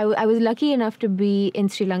lucky enough to be in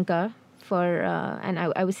Sri Lanka and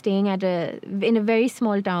I was staying in a very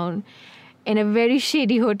small town, in a very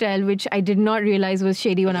shady hotel, which I did not realize was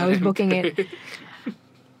shady when I was booking it.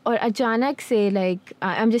 Or achanak se, like,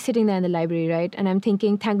 I'm just sitting there in the library, right? And I'm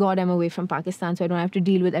thinking, thank God I'm away from Pakistan, so I don't have to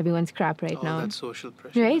deal with everyone's crap right now. Oh, that's social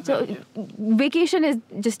pressure. Right? So vacation is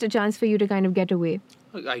just a chance for you to kind of get away.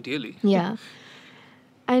 Ideally. Yeah.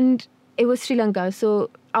 And it was Sri Lanka, so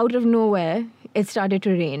out of nowhere, it started to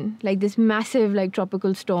rain. Like this massive, like,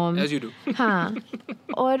 tropical storm. As you do.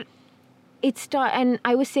 Or and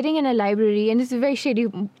I was sitting in a library, and it's very shady.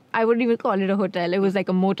 I wouldn't even call it a hotel. It was like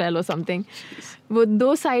a motel or something. वो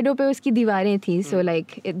दो साइडों पे उसकी दीवारें थी, so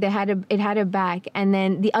like it had a back, and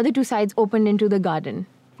then the other two sides opened into the garden.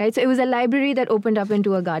 right? So it was a library that opened up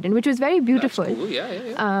into a garden, which was very beautiful. That's cool.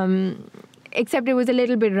 Yeah. Except it was a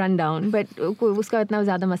little bit run down, but उसका इतना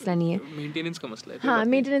ज़्यादा मसला नहीं है. Maintenance का मसला है. हाँ,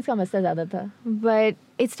 maintenance का मसला ज़्यादा था. But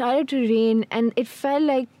it started to rain, and it felt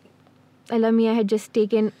like Allah Mia had just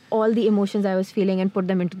taken all the emotions I was feeling and put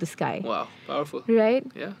them into the sky. Wow, powerful. Right?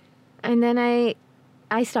 Yeah. And then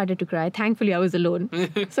I started to cry. Thankfully, I was alone,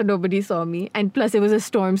 so nobody saw me. And plus, it was a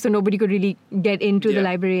storm, so nobody could really get into the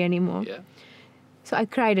library anymore. Yeah. So I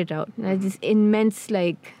cried it out. And I had this immense,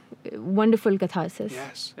 wonderful catharsis.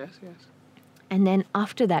 Yes. And then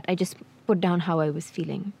after that, I just put down how I was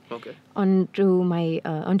feeling. Okay.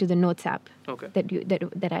 Onto the notes app. Okay.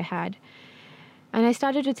 That I had. And I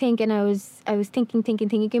started to think, and I was thinking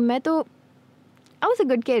कि I was a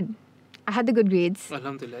good kid. I had the good grades.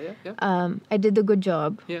 Alhamdulillah, yeah. I did the good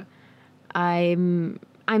job. Yeah. I'm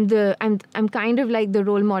kind of like the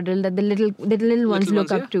role model that the little ones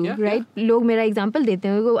look up to, right? लोग मेरा example देते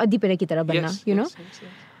हैं वो अदीपरा की तरह बनना, you know. Yes.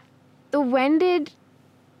 So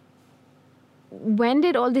when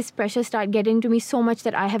did all this pressure start getting to me so much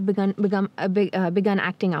that I have begun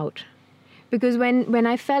acting out? Because when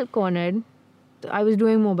I felt cornered, I was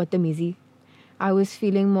doing more badtamizi. I was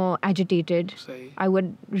feeling more agitated. Sahi. I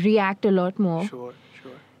would react a lot more. Sure.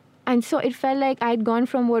 And so it felt like I'd gone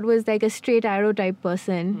from what was like a straight arrow type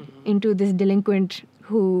person into this delinquent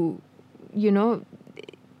who,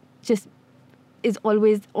 just is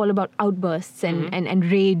always all about outbursts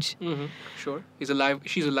and rage. Mm-hmm. Sure. She's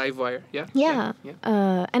a live wire. Yeah. Yeah.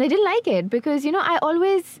 And I didn't like it because, I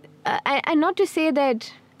always, and not to say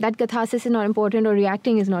that catharsis is not important or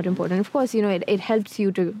reacting is not important. Of course, it helps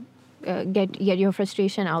you to get your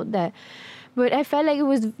frustration out there. But I felt like it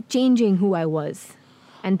was changing who I was.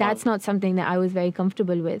 And that's not something that I was very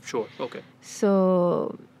comfortable with. Sure. Okay.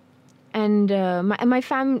 So, and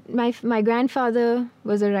my grandfather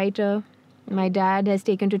was a writer. My dad has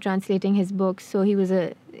taken to translating his books. So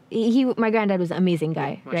my granddad was an amazing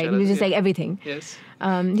guy, right? He was just like everything. Yes.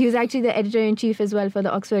 He was actually the editor-in-chief as well for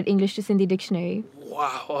the Oxford English to Sindhi Dictionary.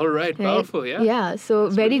 Wow. All right. Powerful. Yeah. Yeah. So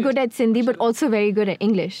that's very good at Sindhi, but also very good at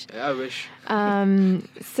English. Yeah, I wish.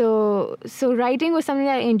 So writing was something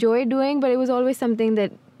that I enjoyed doing, but it was always something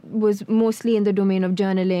that was mostly in the domain of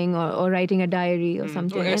journaling or writing a diary or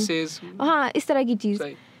something. Or essays. Is tarah ki cheez.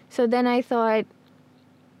 Right. So then I thought,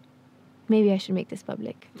 maybe I should make this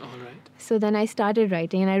public. All right. So then I started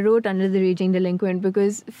writing, and I wrote Under the Raging Delinquent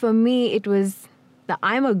because for me it was that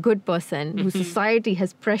I'm a good person who society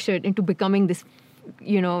has pressured into becoming this,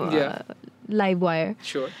 live wire.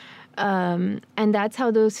 Sure. And that's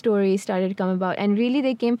how those stories started to come about. And really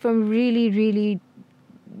they came from really, really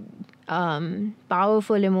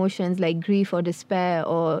powerful emotions like grief or despair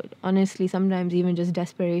or honestly sometimes even just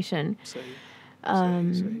desperation. Sahi.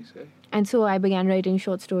 And so I began writing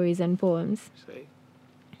short stories and poems. Sahi.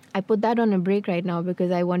 I put that on a break right now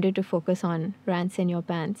because I wanted to focus on Rants in Your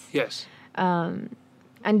Pants. Yes. And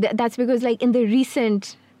that's because in the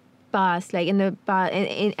recent past,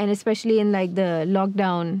 and especially in the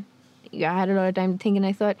lockdown, I had a lot of time to think, and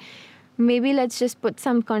I thought maybe let's just put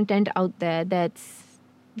some content out there that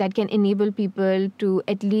can enable people to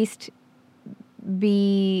at least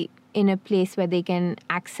be in a place where they can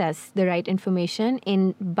access the right information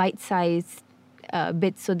in bite-sized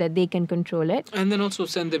bits so that they can control it. And then also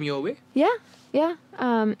send them your way? Yeah.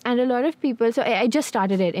 And a lot of people, so I just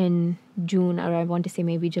started it in June, or I want to say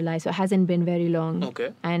maybe July, so it hasn't been very long.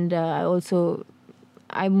 Okay. And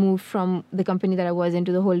I moved from the company that I was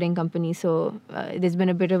into the holding company, so there's been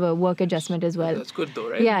a bit of a work adjustment as well. That's good though,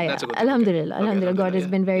 right? Yeah. That's a good Alhamdulillah. thing. Alhamdulillah. God has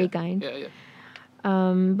been very kind. Yeah.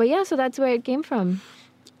 But yeah, so that's where it came from.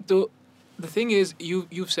 So the thing is,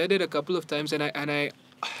 you've said it a couple of times, and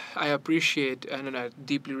I appreciate and I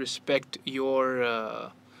deeply respect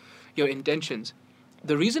your intentions.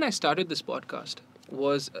 The reason I started this podcast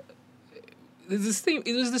was it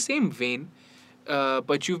was the same vein,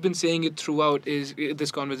 but you've been saying it throughout.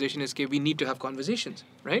 This conversation is that we need to have conversations,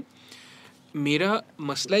 right? Mera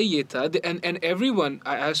masla ye tha, and everyone,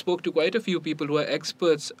 I spoke to quite a few people who are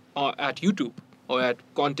experts at YouTube or at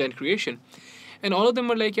content creation, and all of them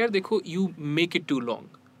were like, yaar, dekho, you make it too long.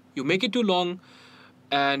 You make it too long,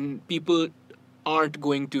 and people aren't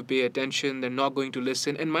going to pay attention, they're not going to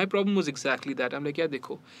listen. And my problem was exactly that. I'm like, yeah,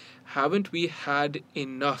 dekho, haven't we had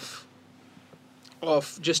enough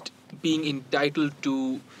of just being entitled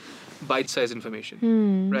to bite-sized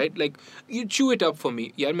information, right? Like, you chew it up for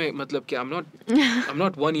me. Yaar, matlab kya, I'm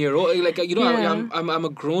not 1 year old. Like, I'm a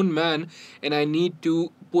grown man, and I need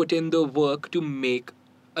to put in the work to make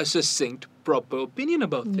a succinct, proper opinion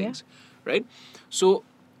about things, right? So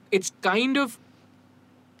it's kind of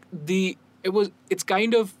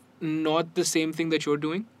not the same thing that you're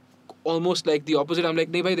doing. Almost like the opposite. I'm like,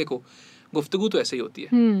 नहीं भाई देखो, गुफ्तगू तो ऐसे ही होती है,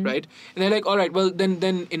 right? And they're like, all right, well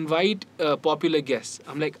then invite popular guests.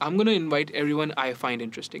 I'm like, I'm gonna invite everyone I find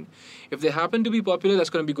interesting. If they happen to be popular, that's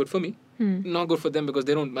gonna be good for me. Not good for them because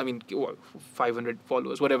they don't. I mean, 500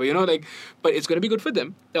 followers, whatever, you know, like. But it's gonna be good for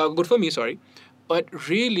them. Good for me, sorry. But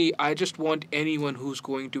really, I just want anyone who's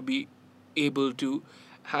going to be able to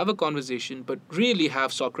have a conversation, but really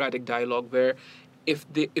have Socratic dialogue where if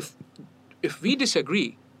we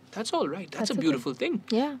disagree, that's all right. That's a okay. beautiful thing.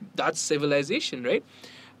 Yeah. That's civilization, right?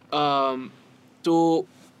 So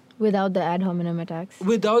Without the ad hominem attacks.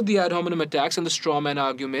 without the ad hominem attacks and the straw man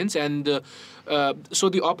arguments, and so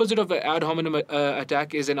the opposite of an ad hominem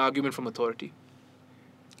attack is an argument from authority.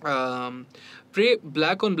 Preh,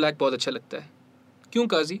 black on black बहुत अच्छा लगता है. क्यों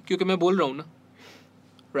काजी? क्योंकि मैं बोल रहा हूँ ना,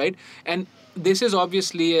 right? And this is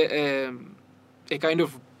obviously a kind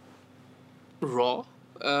of raw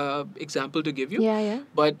example to give you. Yeah.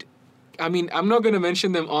 But I mean, I'm not going to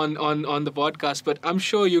mention them on the podcast, but I'm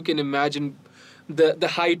sure you can imagine the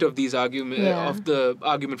height of these argument of the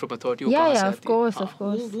argument from authority. वो कहाँ से of आती है. course, हाँ, of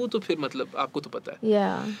course. वो तो फिर मतलब आपको तो पता है.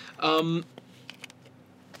 Yeah.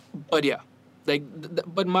 But yeah, like,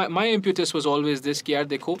 but my impetus was always this कि यार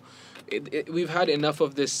देखो, we've had enough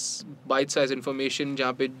of this bite-sized information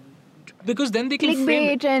जहाँ पे, because then they can frame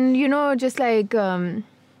it. Clickbait and, you know, just like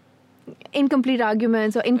incomplete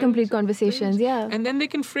arguments or incomplete conversations. Yeah. And then they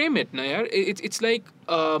can frame it. Na yaar. It's like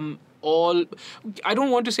all. I don't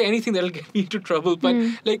want to say anything that'll get me into trouble, but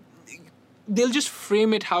like they'll just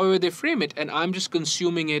frame it however they frame it, and I'm just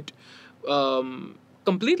consuming it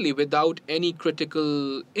completely without any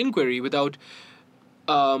critical inquiry, without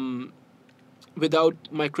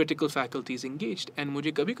my critical faculties engaged. And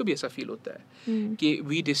मुझे कभी-कभी ऐसा feel होता है कि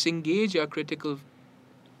we disengage our critical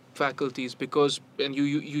faculties because, and you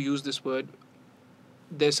use this word,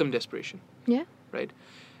 there's some desperation. Yeah. Right?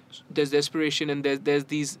 There's desperation, and there's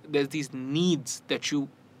these needs that you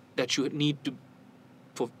need to,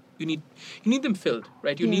 you need them filled,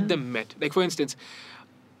 right? You need them met. Like, for instance,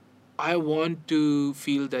 I want to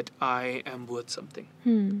feel that I am worth something,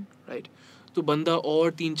 right? तो बंदा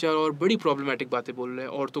और 3-4 और बड़ी problematic बातें बोल रहा है,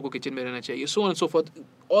 औरतों को किचन में रहना चाहिए, so on and so forth,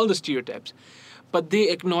 all the stereotypes. But they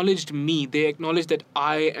acknowledged me. They acknowledged that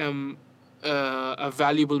I am a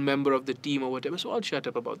valuable member of the team or whatever. So I'll shut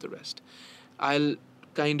up about the rest. I'll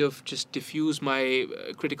kind of just diffuse my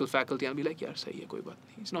critical faculty and be like, yaar, sahi hai, koi baat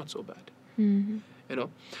nahi. It's not so bad. You know.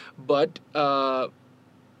 But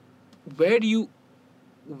where do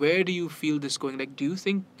you feel this going? Like, do you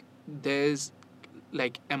think there's,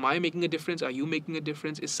 like, am I making a difference? Are you making a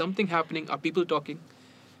difference? Is something happening? Are people talking?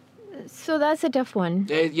 So that's a tough one.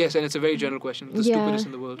 Yes, and it's a very general question. The stupidest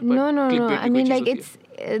in the world. But No. I mean, like, it's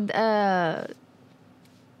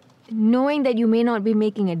knowing that you may not be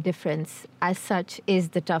making a difference as such is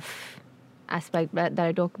the tough aspect that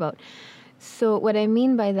I talk about. So what I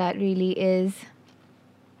mean by that really is,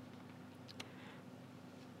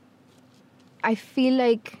 I feel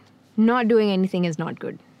like not doing anything is not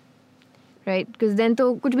good, right? Because then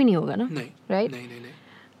to kuch bhi nahi hoga na, right? No.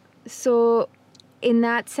 So in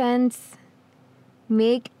that sense,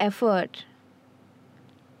 make effort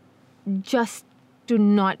just to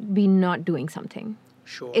not doing something.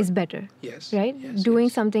 Sure. Is better. Yes. Right? Yes, doing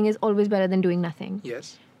yes. something is always better than doing nothing.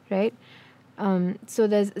 Yes. Right? So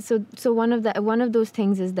there's so one of those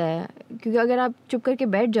things is there. क्योंकि अगर आप चुप करके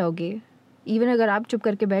बैठ जाओगे, even अगर आप चुप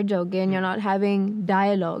करके बैठ जाओगे and you're not having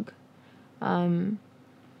dialogue,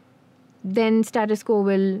 then status quo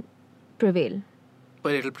will prevail.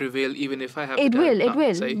 But it'll prevail even if I have. It will.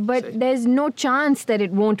 Sahi. But there's no chance that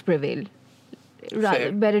it won't prevail.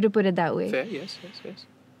 Fair. Better to put it that way. Fair. Yes.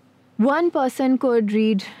 One person could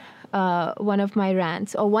read one of my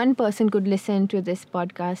rants, or one person could listen to this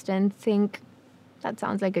podcast and think, that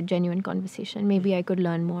sounds like a genuine conversation. Maybe I could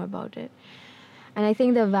learn more about it. And I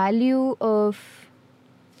think the value of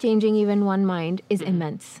changing even one mind is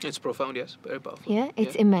immense. It's profound, yes. Very powerful. Yeah,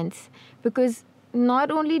 it's immense. Because not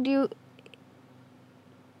only do you...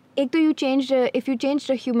 if you changed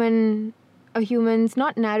a human's,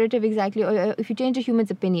 not narrative exactly, or if you change a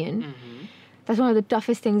human's opinion, that's one of the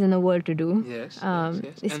toughest things in the world to do. Yes.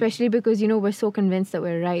 Especially because, we're so convinced that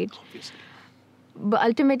we're right. Obviously. But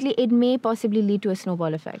ultimately, it may possibly lead to a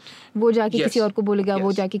snowball effect. वो जाके किसी और को बोलेगा,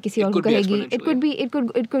 वो जाके किसी और को कहेगी.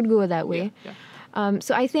 It could go that way. Yeah.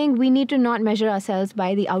 So I think we need to not measure ourselves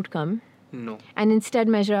by the outcome. No. And instead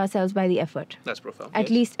measure ourselves by the effort. That's profound. At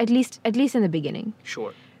least in the beginning.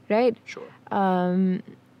 Sure. Right? Sure. And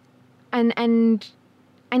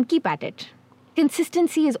keep at it.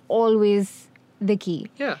 Consistency is always the key.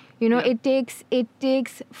 Yeah. It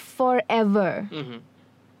takes forever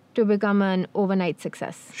to become an overnight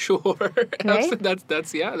success. Sure. Right?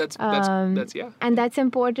 That's yeah. And that's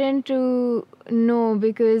important to know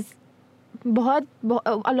because a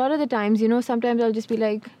lot of the times, sometimes I'll just be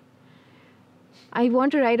like, I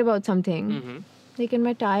want to write about something. Mm-hmm. लेकिन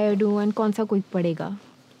मैं tired हूँ and कौन सा कोई पढ़ेगा?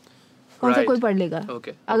 कौन सा कोई पढ़ लेगा?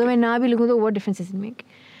 Okay. अगर मैं ना भी लिखूँ तो what difference does it make?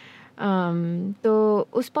 तो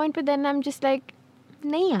उस point पे then I'm just like,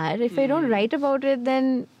 नहीं यार, if I don't write about it,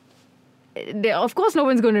 then of course no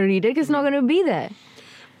one's going to read it because it's not going to be there.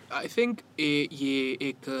 I think ये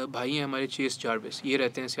एक भाई हैं हमारे चेस जार्विस, ये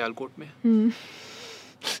रहते हैं सियालकोट में.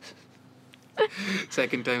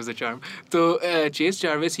 Second time's the charm. So Chase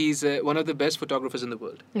Jarvis, he's one of the best photographers in the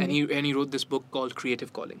world, and he wrote this book called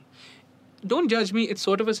Creative Calling. Don't judge me; it's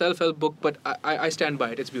sort of a self-help book, but I stand by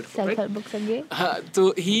it. It's beautiful. Self-help books are gay.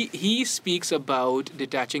 So he speaks about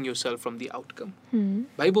detaching yourself from the outcome.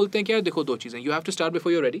 भाई बोलते हैं क्या देखो दो चीजें. You have to start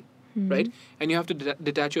before you're ready, right? And you have to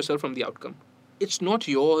detach yourself from the outcome. It's not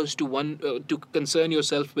yours to concern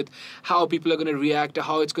yourself with how people are going to react, or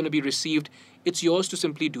how it's going to be received. It's yours to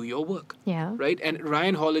simply do your work. Yeah. Right? And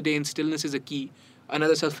Ryan Holiday in Stillness is a Key,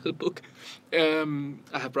 another self-help book.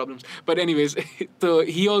 I have problems. But anyways, so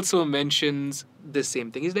he also mentions the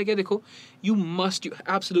same thing. He's like, yeah, dekho, you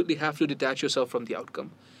absolutely have to detach yourself from the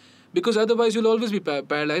outcome. Because otherwise you'll always be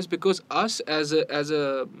paralyzed, because us as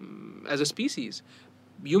a species,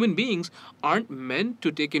 human beings aren't meant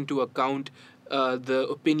to take into account the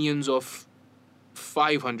opinions of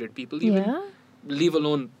 500 people, even leave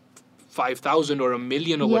alone 5,000 or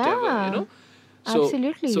 1,000,000 or whatever, So,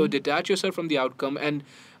 absolutely. So detach yourself from the outcome, and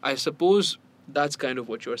I suppose that's kind of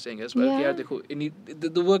what you're saying as well. Yeah. Dekho,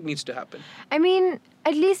 the work needs to happen. I mean,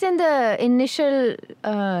 at least in the initial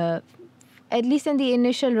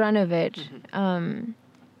run of it,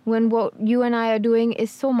 when what you and I are doing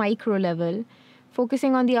is so micro level,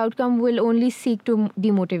 focusing on the outcome will only seek to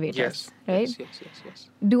demotivate us, right? Yes.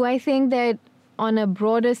 Do I think that on a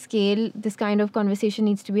broader scale, this kind of conversation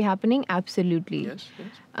needs to be happening? Absolutely. Yes.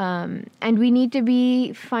 And we need to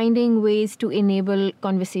be finding ways to enable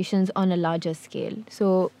conversations on a larger scale.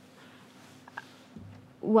 So,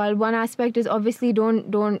 while one aspect is obviously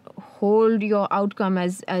don't hold your outcome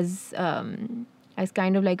as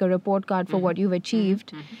kind of like a report card for what you've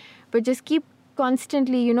achieved, but just keep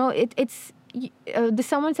constantly,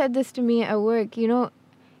 someone said this to me at work,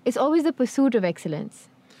 it's always the pursuit of excellence.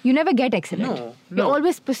 You never get excellent. No. You're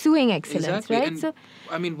always pursuing excellence, exactly. right? And, so,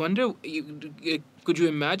 I mean, could you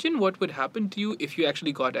imagine what would happen to you if you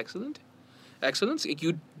actually got excellence?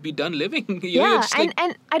 You'd be done living. And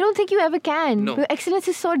I don't think you ever can. No. But excellence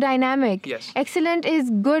is so dynamic. Yes. Excellent is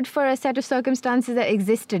good for a set of circumstances that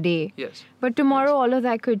exist today. Yes. But tomorrow, all of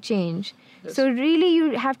that could change. Yes. So really,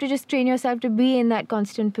 you have to just train yourself to be in that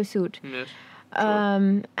constant pursuit. Yes.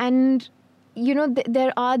 And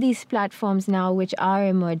there are these platforms now which are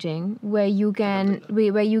emerging where you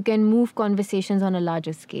can move conversations on a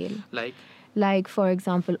larger scale. Like for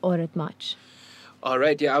example, Aurat March. All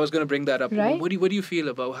right. Yeah, I was going to bring that up. Right? What do you feel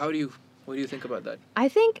about? What do you think about that? I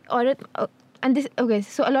think Aurat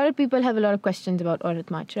so a lot of people have a lot of questions about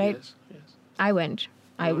Aurat March, right? Yes. I went.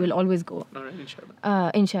 I will always go. All right,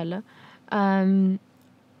 inshallah. Inshallah. And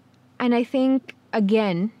I think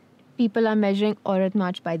again, people are measuring Aurat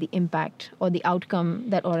March by the impact or the outcome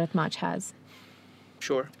that Aurat March has.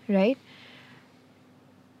 Sure. Right?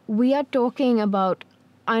 We are talking about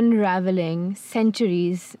unraveling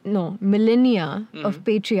millennia of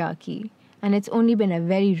patriarchy. And it's only been a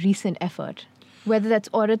very recent effort. Whether that's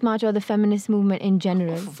Aurat March or the feminist movement in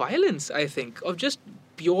general. Of violence, I think. Of just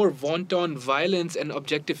pure wanton violence and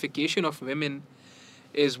objectification of women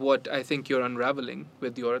is what I think you're unraveling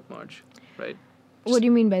with the Aurat March. Right? What do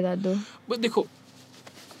you mean by that, though? But dekho,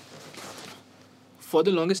 for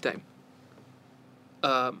the longest time,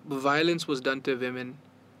 violence was done to women,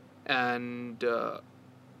 and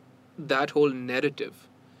that whole narrative,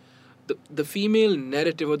 the female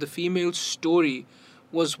narrative or the female story,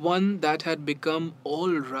 was one that had become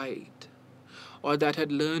all right, or that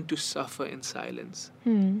had learned to suffer in silence,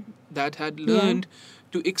 that had learned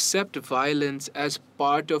to accept violence as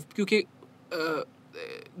part of, क्योंकि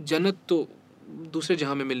जन्नत तो दूसरे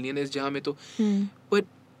जहां में मिलनी है ना, इस जहां में तो, but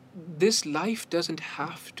this life doesn't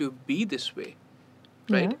have to be this way,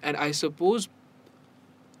 right? And I suppose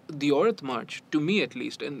the Aurat March, to me at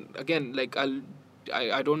least, and again, like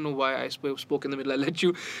I don't know why I spoke in the middle. I'll let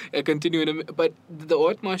you continue in a minute. But the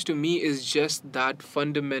Aurat March to me is just that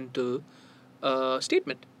fundamental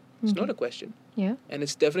statement. It's not a question. Yeah. And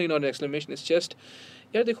it's definitely not an exclamation. It's just,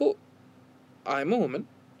 yeah, dekho, I'm a woman,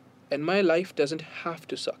 and my life doesn't have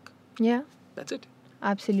to suck. Yeah. That's it.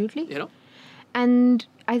 Absolutely. And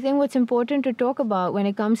I think what's important to talk about when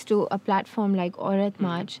it comes to a platform like Aurat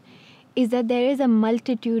March is that there is a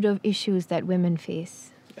multitude of issues that women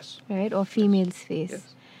face, Yes. right, or females face.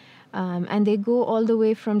 Yes. And they go all the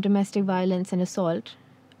way from domestic violence and assault,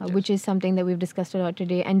 which is something that we've discussed a lot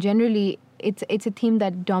today. And generally, it's a theme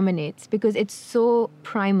that dominates because it's so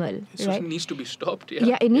primal, right? It needs to be stopped.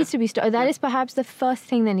 Yeah, it needs to be stopped. That is perhaps the first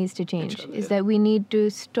thing that needs to change, Inshallah, is that we need to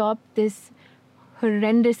stop this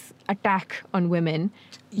horrendous attack on women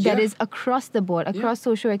that is across the board, across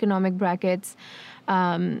socioeconomic brackets,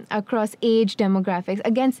 across age demographics,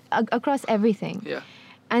 across everything. Yeah.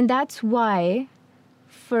 And that's why,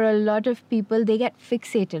 for a lot of people, they get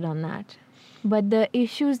fixated on that. But the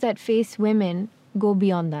issues that face women go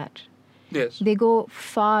beyond that. Yes. They go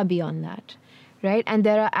far beyond that, right? And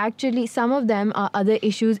there are actually, some of them are other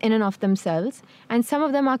issues in and of themselves, and some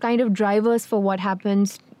of them are kind of drivers for what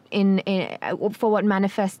happens for what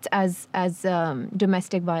manifests as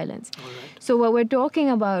domestic violence. All right. So what we're talking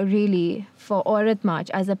about really for Aurat March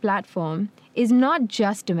as a platform is not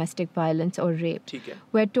just domestic violence or rape. Okay.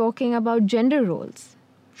 We're talking about gender roles.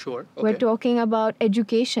 Sure. Okay. We're talking about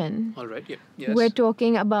education. All right. Yeah. Yes. We're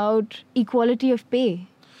talking about equality of pay.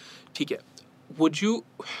 Okay. Would you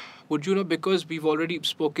know, because we've already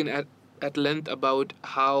spoken at length about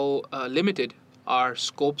how limited our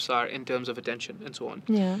scopes are in terms of attention and so on.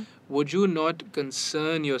 Yeah. Would you not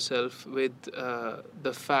concern yourself with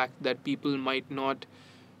the fact that people might not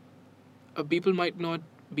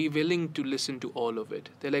be willing to listen to all of it?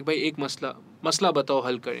 They're like, "Bhai, ek masla batao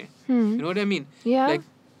hal kare." You know what I mean? Yeah. Like,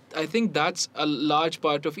 I think that's a large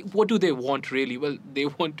part of it. What do they want really? Well, they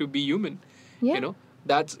want to be human. Yeah. You know,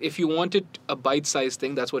 that's, if you want it a bite-sized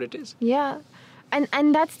thing, that's what it is. Yeah.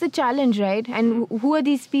 And that's the challenge, right? And who are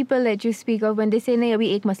these people that you speak of when they say, "Nahi, abhi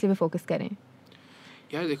ek masle pe focus kare"?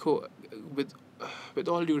 Yeah, dekho, with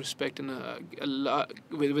all due respect and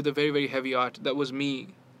with a very, very heavy heart, that was me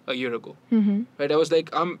a year ago. Mm-hmm. Right? I was like,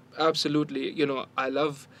 I'm absolutely, I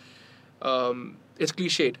love, it's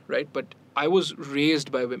cliched, right? But I was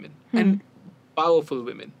raised by women and powerful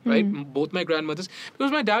women, right? Both my grandmothers,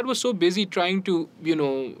 because my dad was so busy trying to,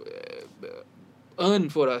 earn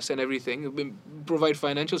for us and everything, provide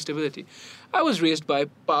financial stability. I was raised by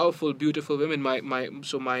powerful, beautiful women. My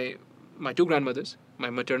two grandmothers,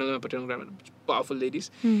 my maternal and my paternal grandmothers, powerful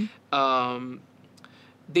ladies.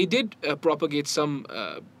 They did propagate some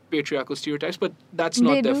patriarchal stereotypes, but that's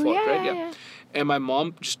not their fault, right? Yeah. And my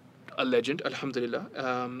mom, just a legend, alhamdulillah.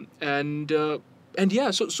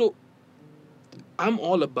 So I'm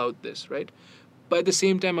all about this, right? But at the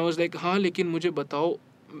same time, I was like, हाँ, लेकिन मुझे बताओ,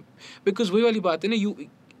 because वही वाली बात है ना,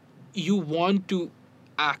 you want to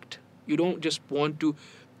act, you don't just want to,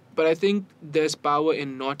 but I think there's power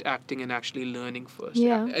in not acting and actually learning first,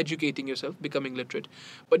 educating yourself, becoming literate.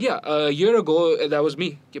 But yeah, a year ago that was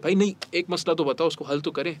me, कि भाई नहीं, एक मसला तो बताओ, उसको हल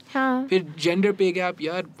तो करें. फिर gender pay gap,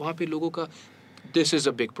 यार वहाँ पे लोगों का, this is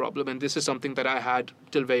a big problem, and this is something that I had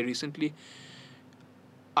till very recently.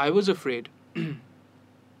 I was afraid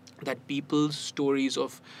that people's stories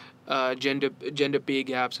of gender pay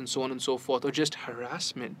gaps and so on and so forth, or just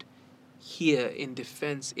harassment here in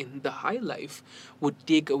defense in the high life, would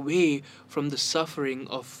take away from the suffering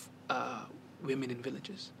of women in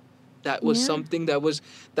villages. That was something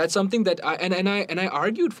that I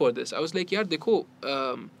argued for this. I was like, yaar, dekho,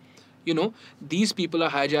 these people are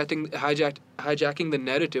hijacking the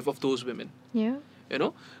narrative of those women. Yeah.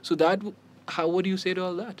 So what do you say to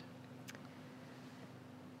all that?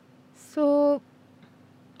 So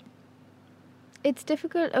it's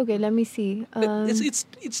difficult. Okay, let me see.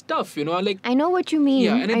 It's tough, like, I know what you mean.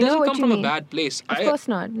 Yeah, and it doesn't come from a bad place. Of course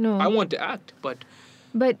not. No. I want to act, but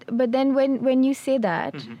then when you say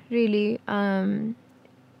that, really,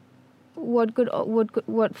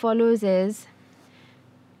 what follows is,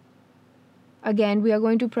 again, we are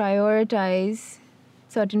going to prioritize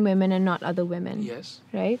certain women and not other women. Yes.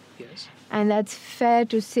 Right? Yes. And that's fair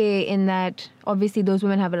to say, in that obviously those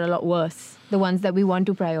women have it a lot worse, the ones that we want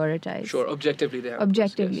to prioritize. Sure, objectively they are.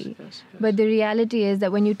 Objectively. Yes. But the reality is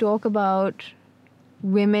that when you talk about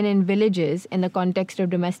women in villages in the context of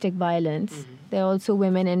domestic violence, there are also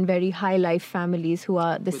women in very high life families who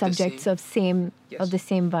are the subjects of the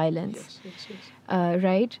same violence. Yes.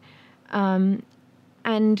 Right?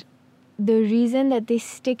 And the reason that they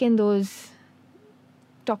stick in those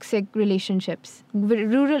toxic relationships,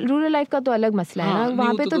 rural life का तो अलग मसला है ना,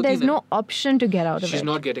 वहाँ पे तो there's no option to get out of it. She's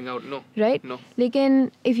not getting out, no. Right? No.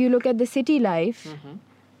 लेकिन if you look at the city life,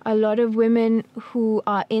 a lot of women who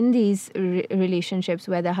are in these relationships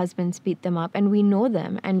where their husbands beat them up, and we know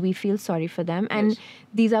them and we feel sorry for them, and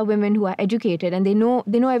these are women who are educated and they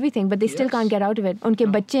know everything, but they still can't get out of it. उनके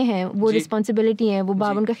बच्चे हैं, वो responsibility है, वो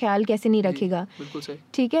बाप उनका ख्याल कैसे नहीं रखेगा. बिल्कुल सही.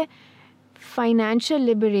 ठीक है. Financial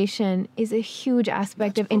liberation is a huge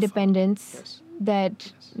aspect of independence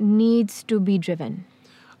that needs to be driven.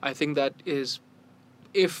 I think that is,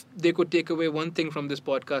 if they could take away one thing from this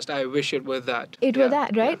podcast, I wish it were that. It were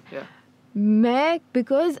that, right? Yeah.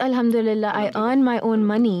 Because Alhamdulillah, I earn my own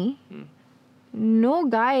money, no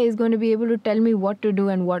guy is going to be able to tell me what to do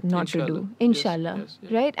and what not to do. Inshallah.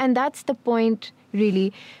 Yes. Right? And that's the point,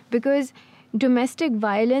 really. Because domestic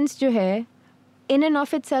violence जो है, in and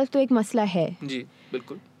of itself तो एक मसला है. जी,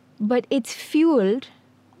 बिल्कुल. But it's fueled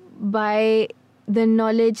by the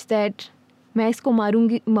knowledge that मैं इसको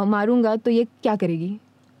मारूंगा तो ये क्या करेगी?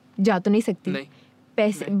 जा तो नहीं सकती. नहीं.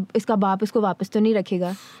 पैसे इसका बाप इसको वापस तो नहीं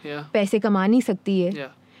रखेगा. पैसे कमा नहीं सकती है.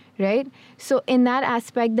 Right? So in that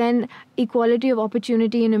aspect, then equality of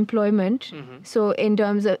opportunity in employment. So in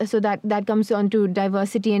terms of, so that comes on to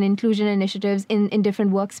diversity and inclusion initiatives in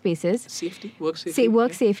different workspaces.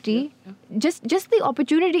 Work safety. Just the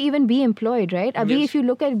opportunity to even be employed, right? Abhi, if you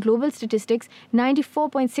look at global statistics,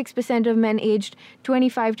 94.6% of men aged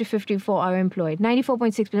 25 to 54 are employed.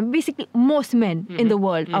 94.6%. Basically, most men in the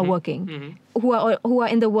world are working, who are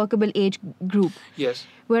in the workable age group. Yes.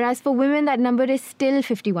 Whereas for women, that number is still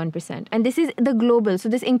 51%. And this is the global, so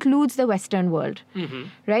this includes the Western world,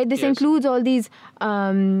 right? This includes all these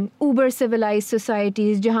uber-civilized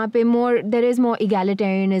societies, jahan pe there is more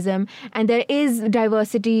egalitarianism, and there is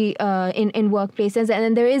diversity in workplaces, and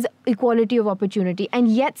then there is equality of opportunity. And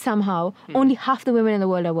yet somehow, only half the women in the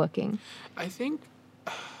world are working. I think,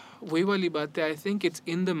 wahi wali baat hai, I think it's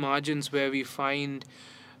in the margins where we find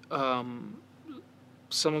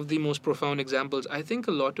some of the most profound examples. I think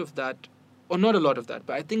a lot of that, or not a lot of that,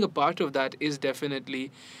 but I think a part of that is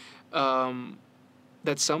definitely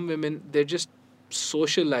that some women, they're just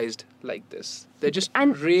socialized like this. They're just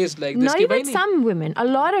raised like this. Not even some women, a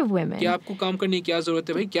lot of women. कि आपको काम करने की क्या ज़रूरत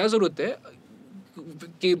है भाई? क्या ज़रूरत है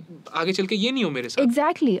कि आगे चल के ये नहीं हो मेरे साथ?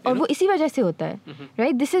 Exactly. और वो इसी वजह से होता है,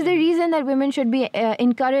 right? This is the reason that women should be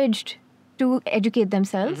encouraged to educate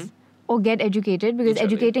themselves. Or get educated, because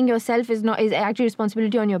educating yourself is actually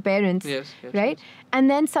responsibility on your parents, right? Yes.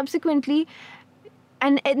 And then subsequently,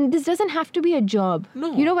 and this doesn't have to be a job.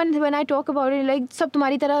 No. You know, when I talk about it, like सब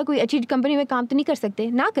तुम्हारी तरह कोई अच्छी company में काम तो नहीं कर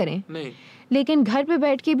सकते, ना करें. नहीं. लेकिन घर पे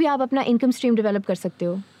बैठ के भी आप अपना income stream develop कर सकते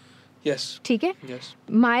हो. Yes. ठीक है? Yes.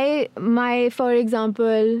 My for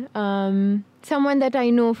example, someone that I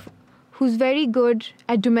know who's very good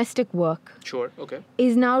at domestic work. Sure, okay.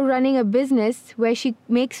 Is now running a business where she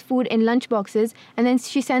makes food in lunch boxes and then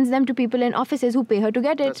she sends them to people in offices who pay her to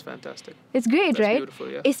get it. That's fantastic. It's great, That's right?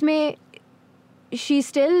 Beautiful, yeah. Isme, she's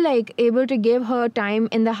still like able to give her time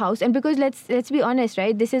in the house, and because let's be honest,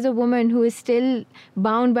 right? This is a woman who is still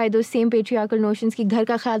bound by those same patriarchal notions कि घर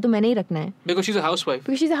का ख्याल तो मैंने ही रखना है. Because she's a housewife.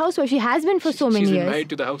 Because she's a housewife. She has been for so many years. She's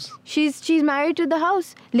married to the house. She's married to the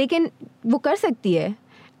house. लेकिन वो कर सकती है.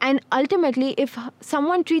 And ultimately, if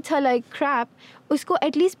someone treats her like crap, उसको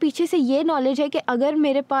at least पीछे से ये knowledge है कि अगर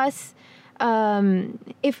मेरे पास,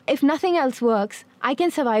 if nothing else works, I can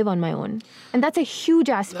survive on my own. And that's a huge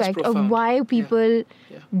aspect of why people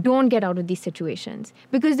don't get out of these situations.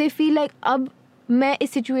 Because they feel like अब मैं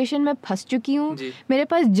इस situation में फंस चुकी हूँ, मेरे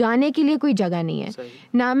पास जाने के लिए कोई जगह नहीं है.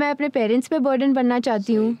 ना मैं अपने parents पे burden बनना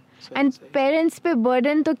चाहती हूँ. And parents पे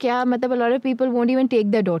burden तो क्या, मतलब a lot of people won't even take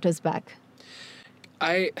their daughters back.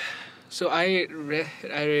 I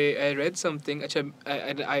read something. अच्छा,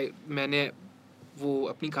 मैंने वो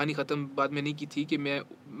अपनी कहानी ख़त्म बाद में नहीं की थी कि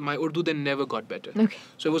my Urdu then never got better. Okay.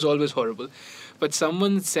 So it was always horrible. But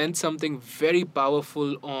someone sent something very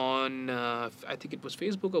powerful on, I think it was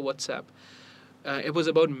Facebook or WhatsApp. It was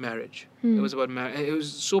about marriage. It was about marriage. It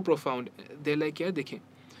was so profound. They're like, यार देखें,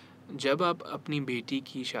 जब आप अपनी बेटी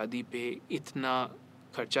की शादी पे इतना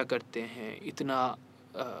खर्चा करते हैं,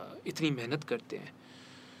 इतनी मेहनत करते हैं,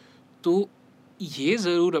 तो ये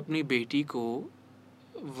ज़रूर अपनी बेटी को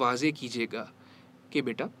वाज़े कीजिएगा कि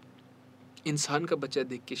बेटा इंसान का बच्चा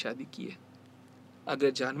देख के शादी की है. अगर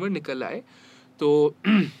जानवर निकल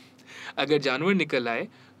आए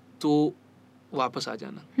तो वापस आ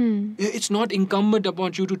जाना. It's not incumbent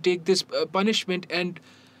upon you to take this punishment. And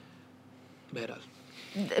बहरहाल,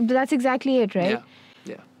 that's exactly it, right?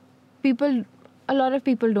 Yeah. A lot of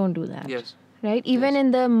people don't do that. Yes. Right? Even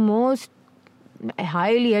in the most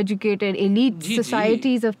highly educated elite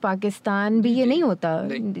societies of Pakistan भी ये नहीं होता.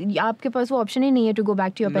 आपके पास वो option ही नहीं है to go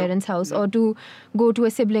back to your parents' house or to go to a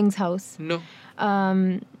sibling's house. No.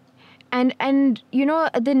 And you know,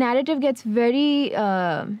 the narrative gets very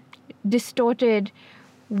distorted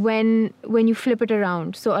when you flip it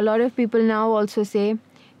around. So a lot of people now also say,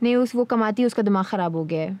 नहीं वो कमाती है, उसका दिमाग ख़राब हो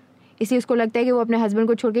गया है, इसलिए उसको लगता है कि वो अपने हस्बैंड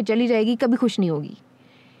को छोड़ के चली जाएगी, कभी खुश नहीं होगी.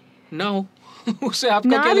 No. उससे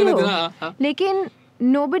आपका क्या लेना देना? लेकिन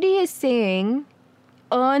nobody is saying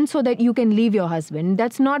earn so that you can leave your husband.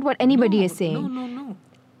 That's not what anybody is saying. No.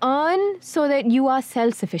 Earn so that you are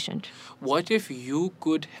self-sufficient. What if you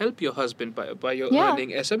could help your husband by your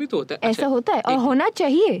earning? ऐसा भी तो होता है. ऐसा होता है और होना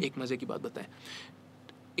चाहिए. एक मजे की बात बताएं.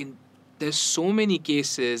 There's so many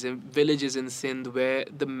cases in villages in Sindh where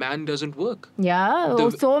the man doesn't work. Yeah,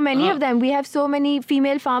 so many of them. We have so many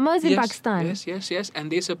female farmers in Pakistan. Yes.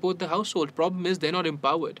 And they support the household. Problem is they're not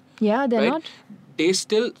empowered. Yeah, they're not. They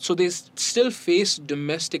still face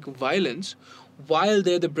domestic violence while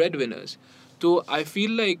they're the breadwinners. So I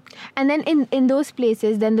feel like... And then in those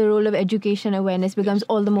places, then the role of education awareness becomes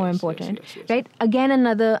all the more important. Yes. Right? Again,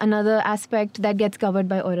 another aspect that gets covered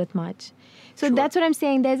by Aurat March. So that's what I'm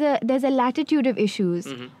saying. There's a latitude of issues,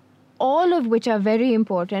 all of which are very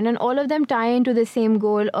important, and all of them tie into the same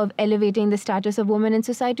goal of elevating the status of women in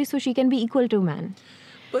society so she can be equal to man.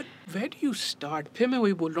 But where do you start? फिर मैं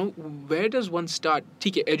वही बोल रहा हूँ. Where does one start?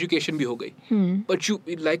 ठीक है, education भी हो गई. But you,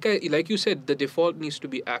 like you said, the default needs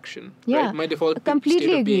to be action. Yeah, right? My default completely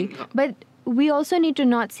state of agree. being. But we also need to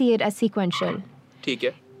not see it as sequential. ठीक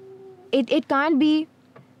है. It can't be.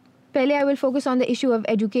 पहले I will focus on the issue of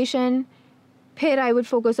education. Here I would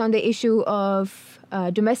focus on the issue of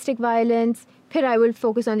domestic violence. Here I will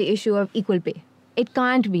focus on the issue of equal pay. It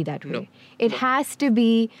can't be that way. It has to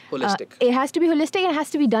be holistic. It has to be holistic. It has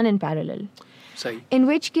to be done in parallel. Sahi. In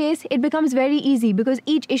which case, it becomes very easy because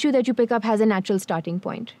each issue that you pick up has a natural starting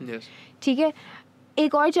point. Yes. ठीक है.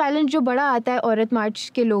 एक और challenge जो बड़ा आता है औरत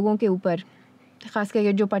मार्च के लोगों के ऊपर, खास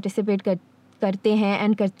करके जो participate करते हैं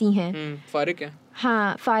and करती हैं. फारिक हैं.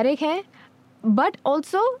 हाँ, फारिक हैं. बट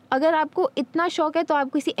ऑल्सो अगर आपको इतना शौक है तो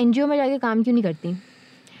आप किसी NGO में जाके काम क्यों नहीं करती?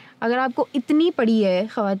 अगर आपको इतनी पड़ी है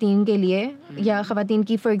ख़वातीन के लिए या ख़वातीन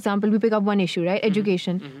की, for example we pick up one issue, right,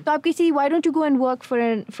 education, तो आप किसी why don't you go and work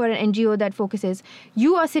for an NGO that focuses.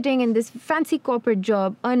 You are sitting in this fancy corporate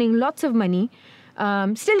job earning lots of money,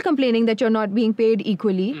 still complaining that you're not being paid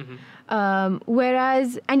equally,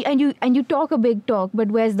 whereas and you talk a big talk,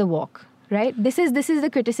 but where's the walk, right? This is the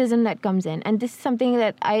criticism that comes in, and this is something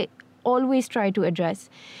that I always try to address.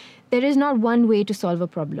 There is not one way to solve a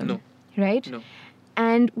problem. No. Right? No.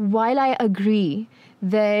 And while I agree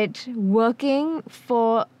that working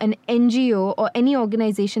for an NGO or any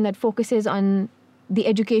organization that focuses on the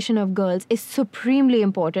education of girls is supremely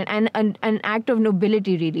important and an act of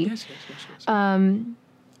nobility, really. Yes.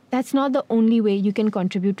 That's not the only way you can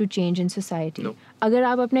contribute to change in society. No. अगर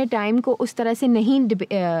आप अपने time को उस तरह से नहीं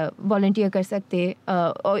volunteer कर सकते,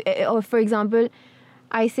 or for example,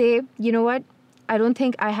 I say, you know what, I don't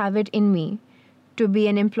think I have it in me to be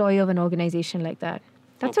an employee of an organization like that.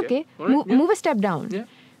 That's okay. Right. Move a step down. Yeah.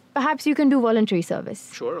 Perhaps you can do voluntary service.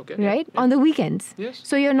 Sure, okay. Right? Yeah. On the weekends. Yes.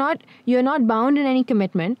 So you're not bound in any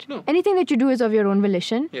commitment. No. Anything that you do is of your own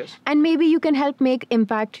volition. Yes. And maybe you can help make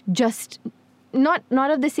impact, just not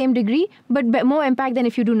of the same degree, but more impact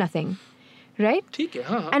than if you do nothing. Right? ठीक है,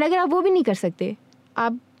 हाँ. And अगर आप वो भी नहीं कर सकते,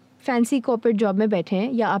 आप फैंसी कॉर्पोरेट जॉब में बैठे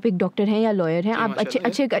हैं या आप एक डॉक्टर हैं या लॉयर हैं, आप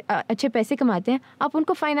अच्छे पैसे कमाते हैं, आप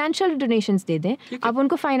उनको फाइनेंशियल डोनेशंस दे दें, आप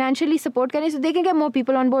उनको फाइनेंशियली सपोर्ट करें, so they can get more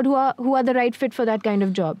people on board who are the right fit for that kind of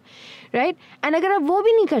job, right? And अगर आप वो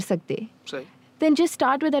भी नहीं कर सकते, then just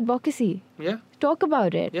start with advocacy. Yeah. Talk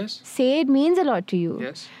about it. Yes. Say it means a lot to you.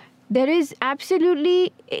 Yes. There is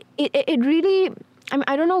absolutely, it really, I mean,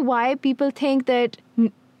 I don't know why people think that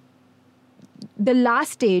the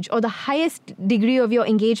last stage or the highest degree of your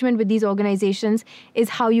engagement with these organizations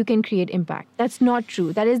is how you can create impact. That's not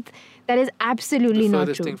true. That is absolutely not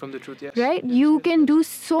true. The furthest thing from the truth, yes. Right? Yes, you yes, can yes. do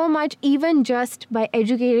so much even just by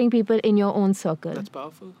educating people in your own circle. That's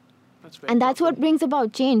powerful. That's very And that's powerful. what brings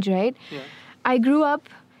about change, right? Yeah. I grew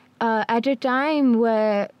up at a time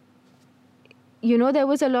where, you know, there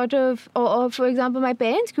was a lot of, or for example, my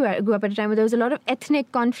parents grew up at a time where there was a lot of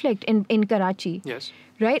ethnic conflict in Karachi. Yes.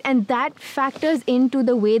 Right? And that factors into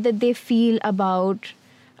the way that they feel about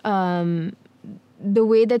the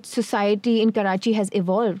way that society in Karachi has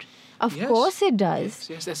evolved. Of course it does.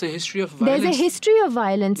 Yes, there's a history of violence. There's a history of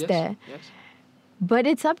violence there. Yes. But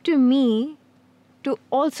it's up to me to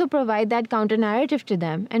also provide that counter-narrative to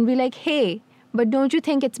them and be like, hey, but don't you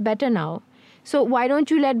think it's better now? So why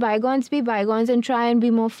don't you let bygones be bygones and try and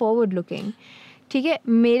be more forward-looking? ठीक है,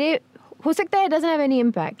 मेरे हो सकता है it doesn't have any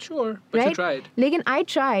impact. Sure, but you right? tried. Lekin I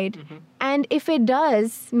tried, and if it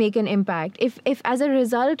does make an impact, if as a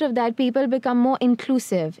result of that people become more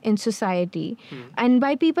inclusive in society, and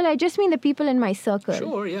by people I just mean the people in my circle.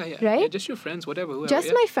 Sure, yeah. Right? Yeah, just your friends, whatever, whoever. Just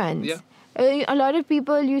yeah. my friends. Yeah. A lot of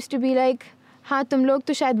people used to be like, हाँ तुम लोग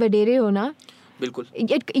तो शायद वडेरे हो ना. बिल्कुल.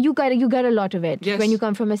 You get a lot of it Yes. when you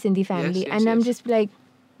come from a Sindhi family, Yes, and I'm yes. just like,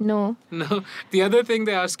 no. The other thing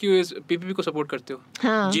they ask you is PPP को support करते हो?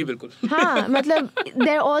 हाँ. जी बिल्कुल. हाँ, मतलब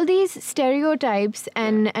there are all these stereotypes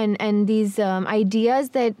and these ideas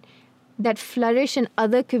that flourish in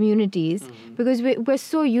other communities because we're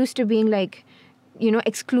so used to being like,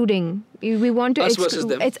 excluding. We want to us versus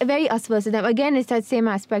them. It's very us versus them. Again, it's that same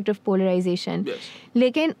aspect of polarization. Yes.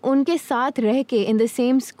 लेकिन उनके साथ रह के in the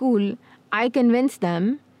same school, I convinced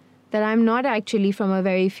them that I'm not actually from a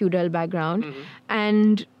very feudal background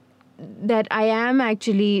and that I am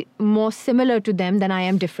actually more similar to them than I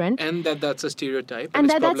am different. And that's a stereotype. And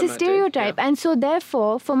it's that's a problematic. stereotype. Yeah. And so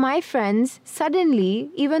therefore, for my friends,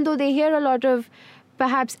 suddenly, even though they hear a lot of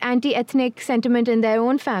perhaps anti-ethnic sentiment in their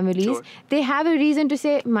own families, Sure. they have a reason to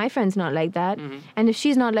say, my friend's not like that. And if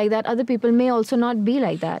she's not like that, other people may also not be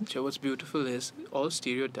like that. So what's beautiful is all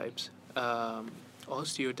stereotypes are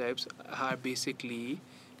basically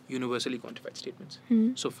universally quantified statements.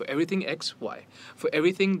 So for everything X, Y. For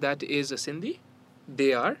everything that is a Sindhi,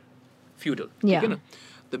 they are feudal. Yeah. ठीक है ना?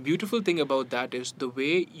 The beautiful thing about that is the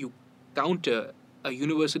way you counter a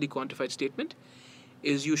universally quantified statement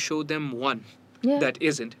is you show them one that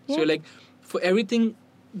isn't. Yeah. So like for everything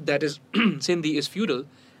that is Sindhi is feudal,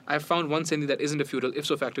 I've found one Sindhi that isn't a feudal. If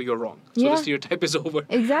so facto, you're wrong. So Yeah. the stereotype is over.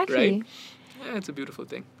 Exactly. Right? Yeah, it's a beautiful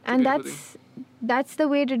thing. And that's the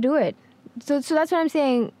way to do it. So that's what I'm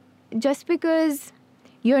saying. Just because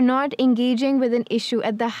you're not engaging with an issue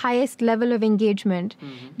at the highest level of engagement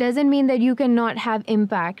doesn't mean that you cannot have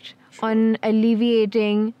impact on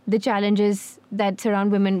alleviating the challenges that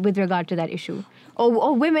surround women with regard to that issue.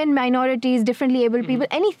 Or women, minorities, differently abled people,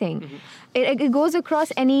 anything. It goes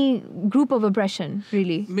across any group of oppression,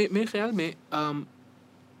 really. मेरे ख्याल में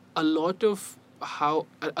a lot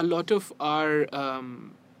of our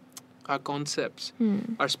concepts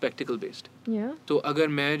are spectacle based. Yeah. तो अगर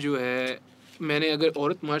मैं जो है मैंने अगर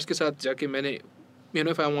औरत मार्च के साथ जाके मैंने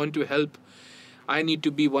if I want to help, I need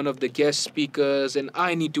to be one of the guest speakers and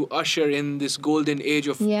I need to usher in this golden age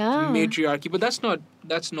of matriarchy. But that's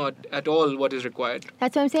not at all what is required.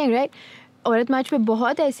 That's what I'm saying, right? औरत मार्च पे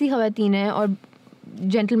बहुत ऐसी ख़वातीन हैं और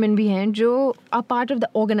gentlemen भी हैं जो are part of the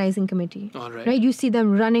organizing committee. All right. Right? You see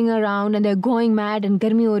them running around and they're going mad and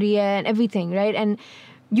गर्मी हो रही है and everything, right? And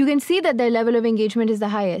you can see that their level of engagement is the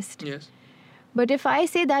highest. Yes. But if I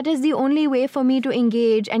say that is the only way for me to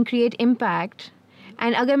engage and create impact,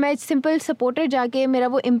 and अगर मैं simple supporter जाके मेरा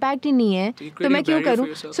वो impact ही नहीं है, तो मैं क्यों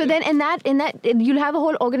करूँ? So then in that you'll have a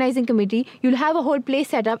whole organizing committee, you'll have a whole place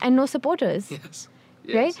set up and no supporters. Yes.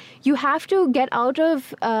 Right? You have to get out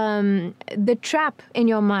of the trap in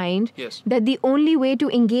your mind that the only way to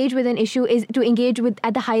engage with an issue is to engage with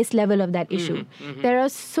at the highest level of that issue. There are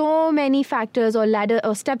so many factors or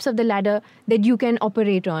steps of the ladder that you can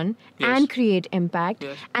operate on and create impact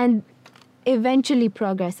and eventually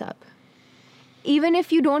progress up. Even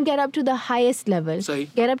if you don't get up to the highest level,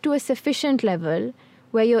 get up to a sufficient level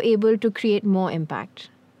where you're able to create more impact.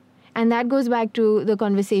 And that goes back to the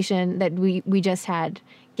conversation that we just had.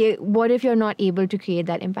 What if you're not able to create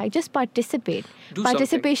that impact? Just participate.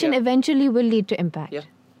 Participation eventually will lead to impact. Yeah,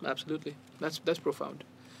 absolutely. That's profound.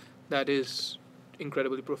 That is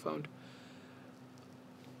incredibly profound.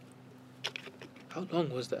 How long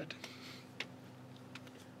was that?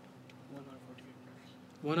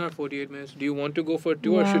 1 hour 48 minutes. Do you want to go for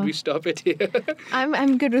 2 or should we stop it here?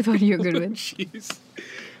 I'm good with what you're good with. Jeez.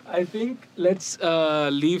 I think let's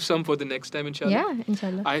leave some for the next time, inshallah. Yeah,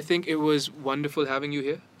 inshallah. I think it was wonderful having you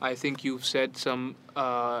here. I think you've said some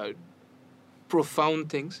profound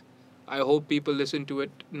things. I hope people listen to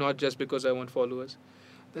it, not just because I want followers.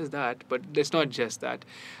 There's that, but it's not just that.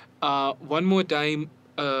 One more time,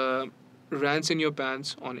 Rants in Your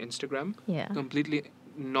Pants on Instagram. Yeah. Completely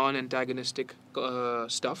non-antagonistic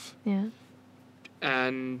stuff. Yeah.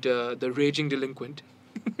 And The Raging Delinquent.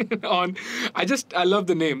 I love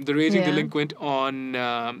the name, The Raging Delinquent on,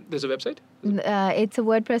 there's a website? It's a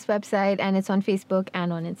WordPress website and it's on Facebook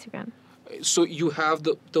and on Instagram. So you have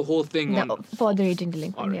the whole thing for The Raging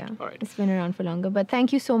Delinquent, all right. It's been around for longer. But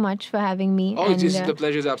thank you so much for having me. Oh, the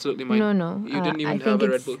pleasure is absolutely mine. No. You didn't even have a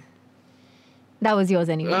Red Bull. That was yours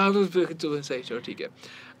anyway.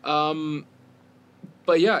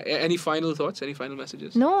 But yeah, any final thoughts? Any final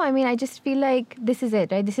messages? No, I mean, I just feel like this is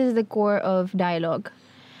it, right? This is the core of dialogue.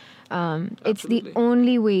 It's the Absolutely.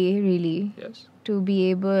 only way, really, Yes. to be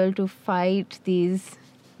able to fight these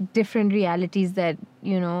different realities that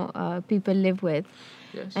people live with.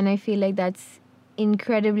 Yes. And I feel like that's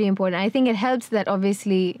incredibly important. I think it helps that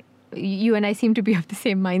obviously you and I seem to be of the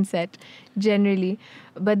same mindset generally,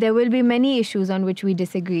 but there will be many issues on which we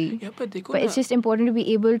disagree. Yeah, but But it's just important to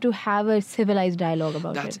be able to have a civilized dialogue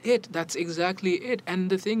about that's it. it. That's exactly it. And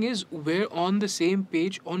the thing is, we're on the same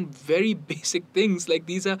page on very basic things. Like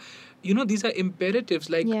these are, these are imperatives.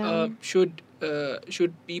 Like, Yeah.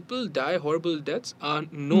 should people die horrible deaths?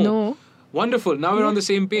 No. No. Wonderful. Now we're on the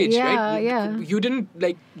same page, Yeah, right? yeah. You didn't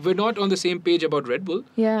we're not on the same page about Red Bull.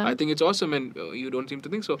 Yeah. I think it's awesome, and you don't seem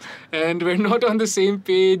to think so. And we're not on the same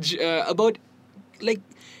page about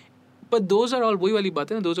but those are all वही वाली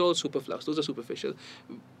बातें हैं. Those are all superfluous. Those are superficial.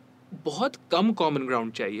 बहुत कम common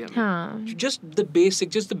ground चाहिए हमें. Huh. Just the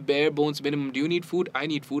basic, just the bare bones minimum. Do you need food? I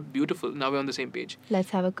need food. Beautiful. Now we're on the same page.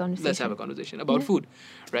 Let's have a conversation. Let's have a conversation about food,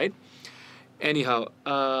 right? Anyhow,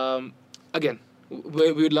 again,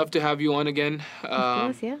 we would love to have you on again. Of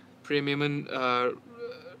course, yeah. Preh Memon,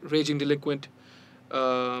 raging delinquent,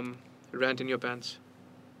 rant in your pants.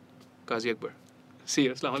 Qazi Akbar. See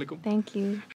you. Assalamu alaikum. Thank you.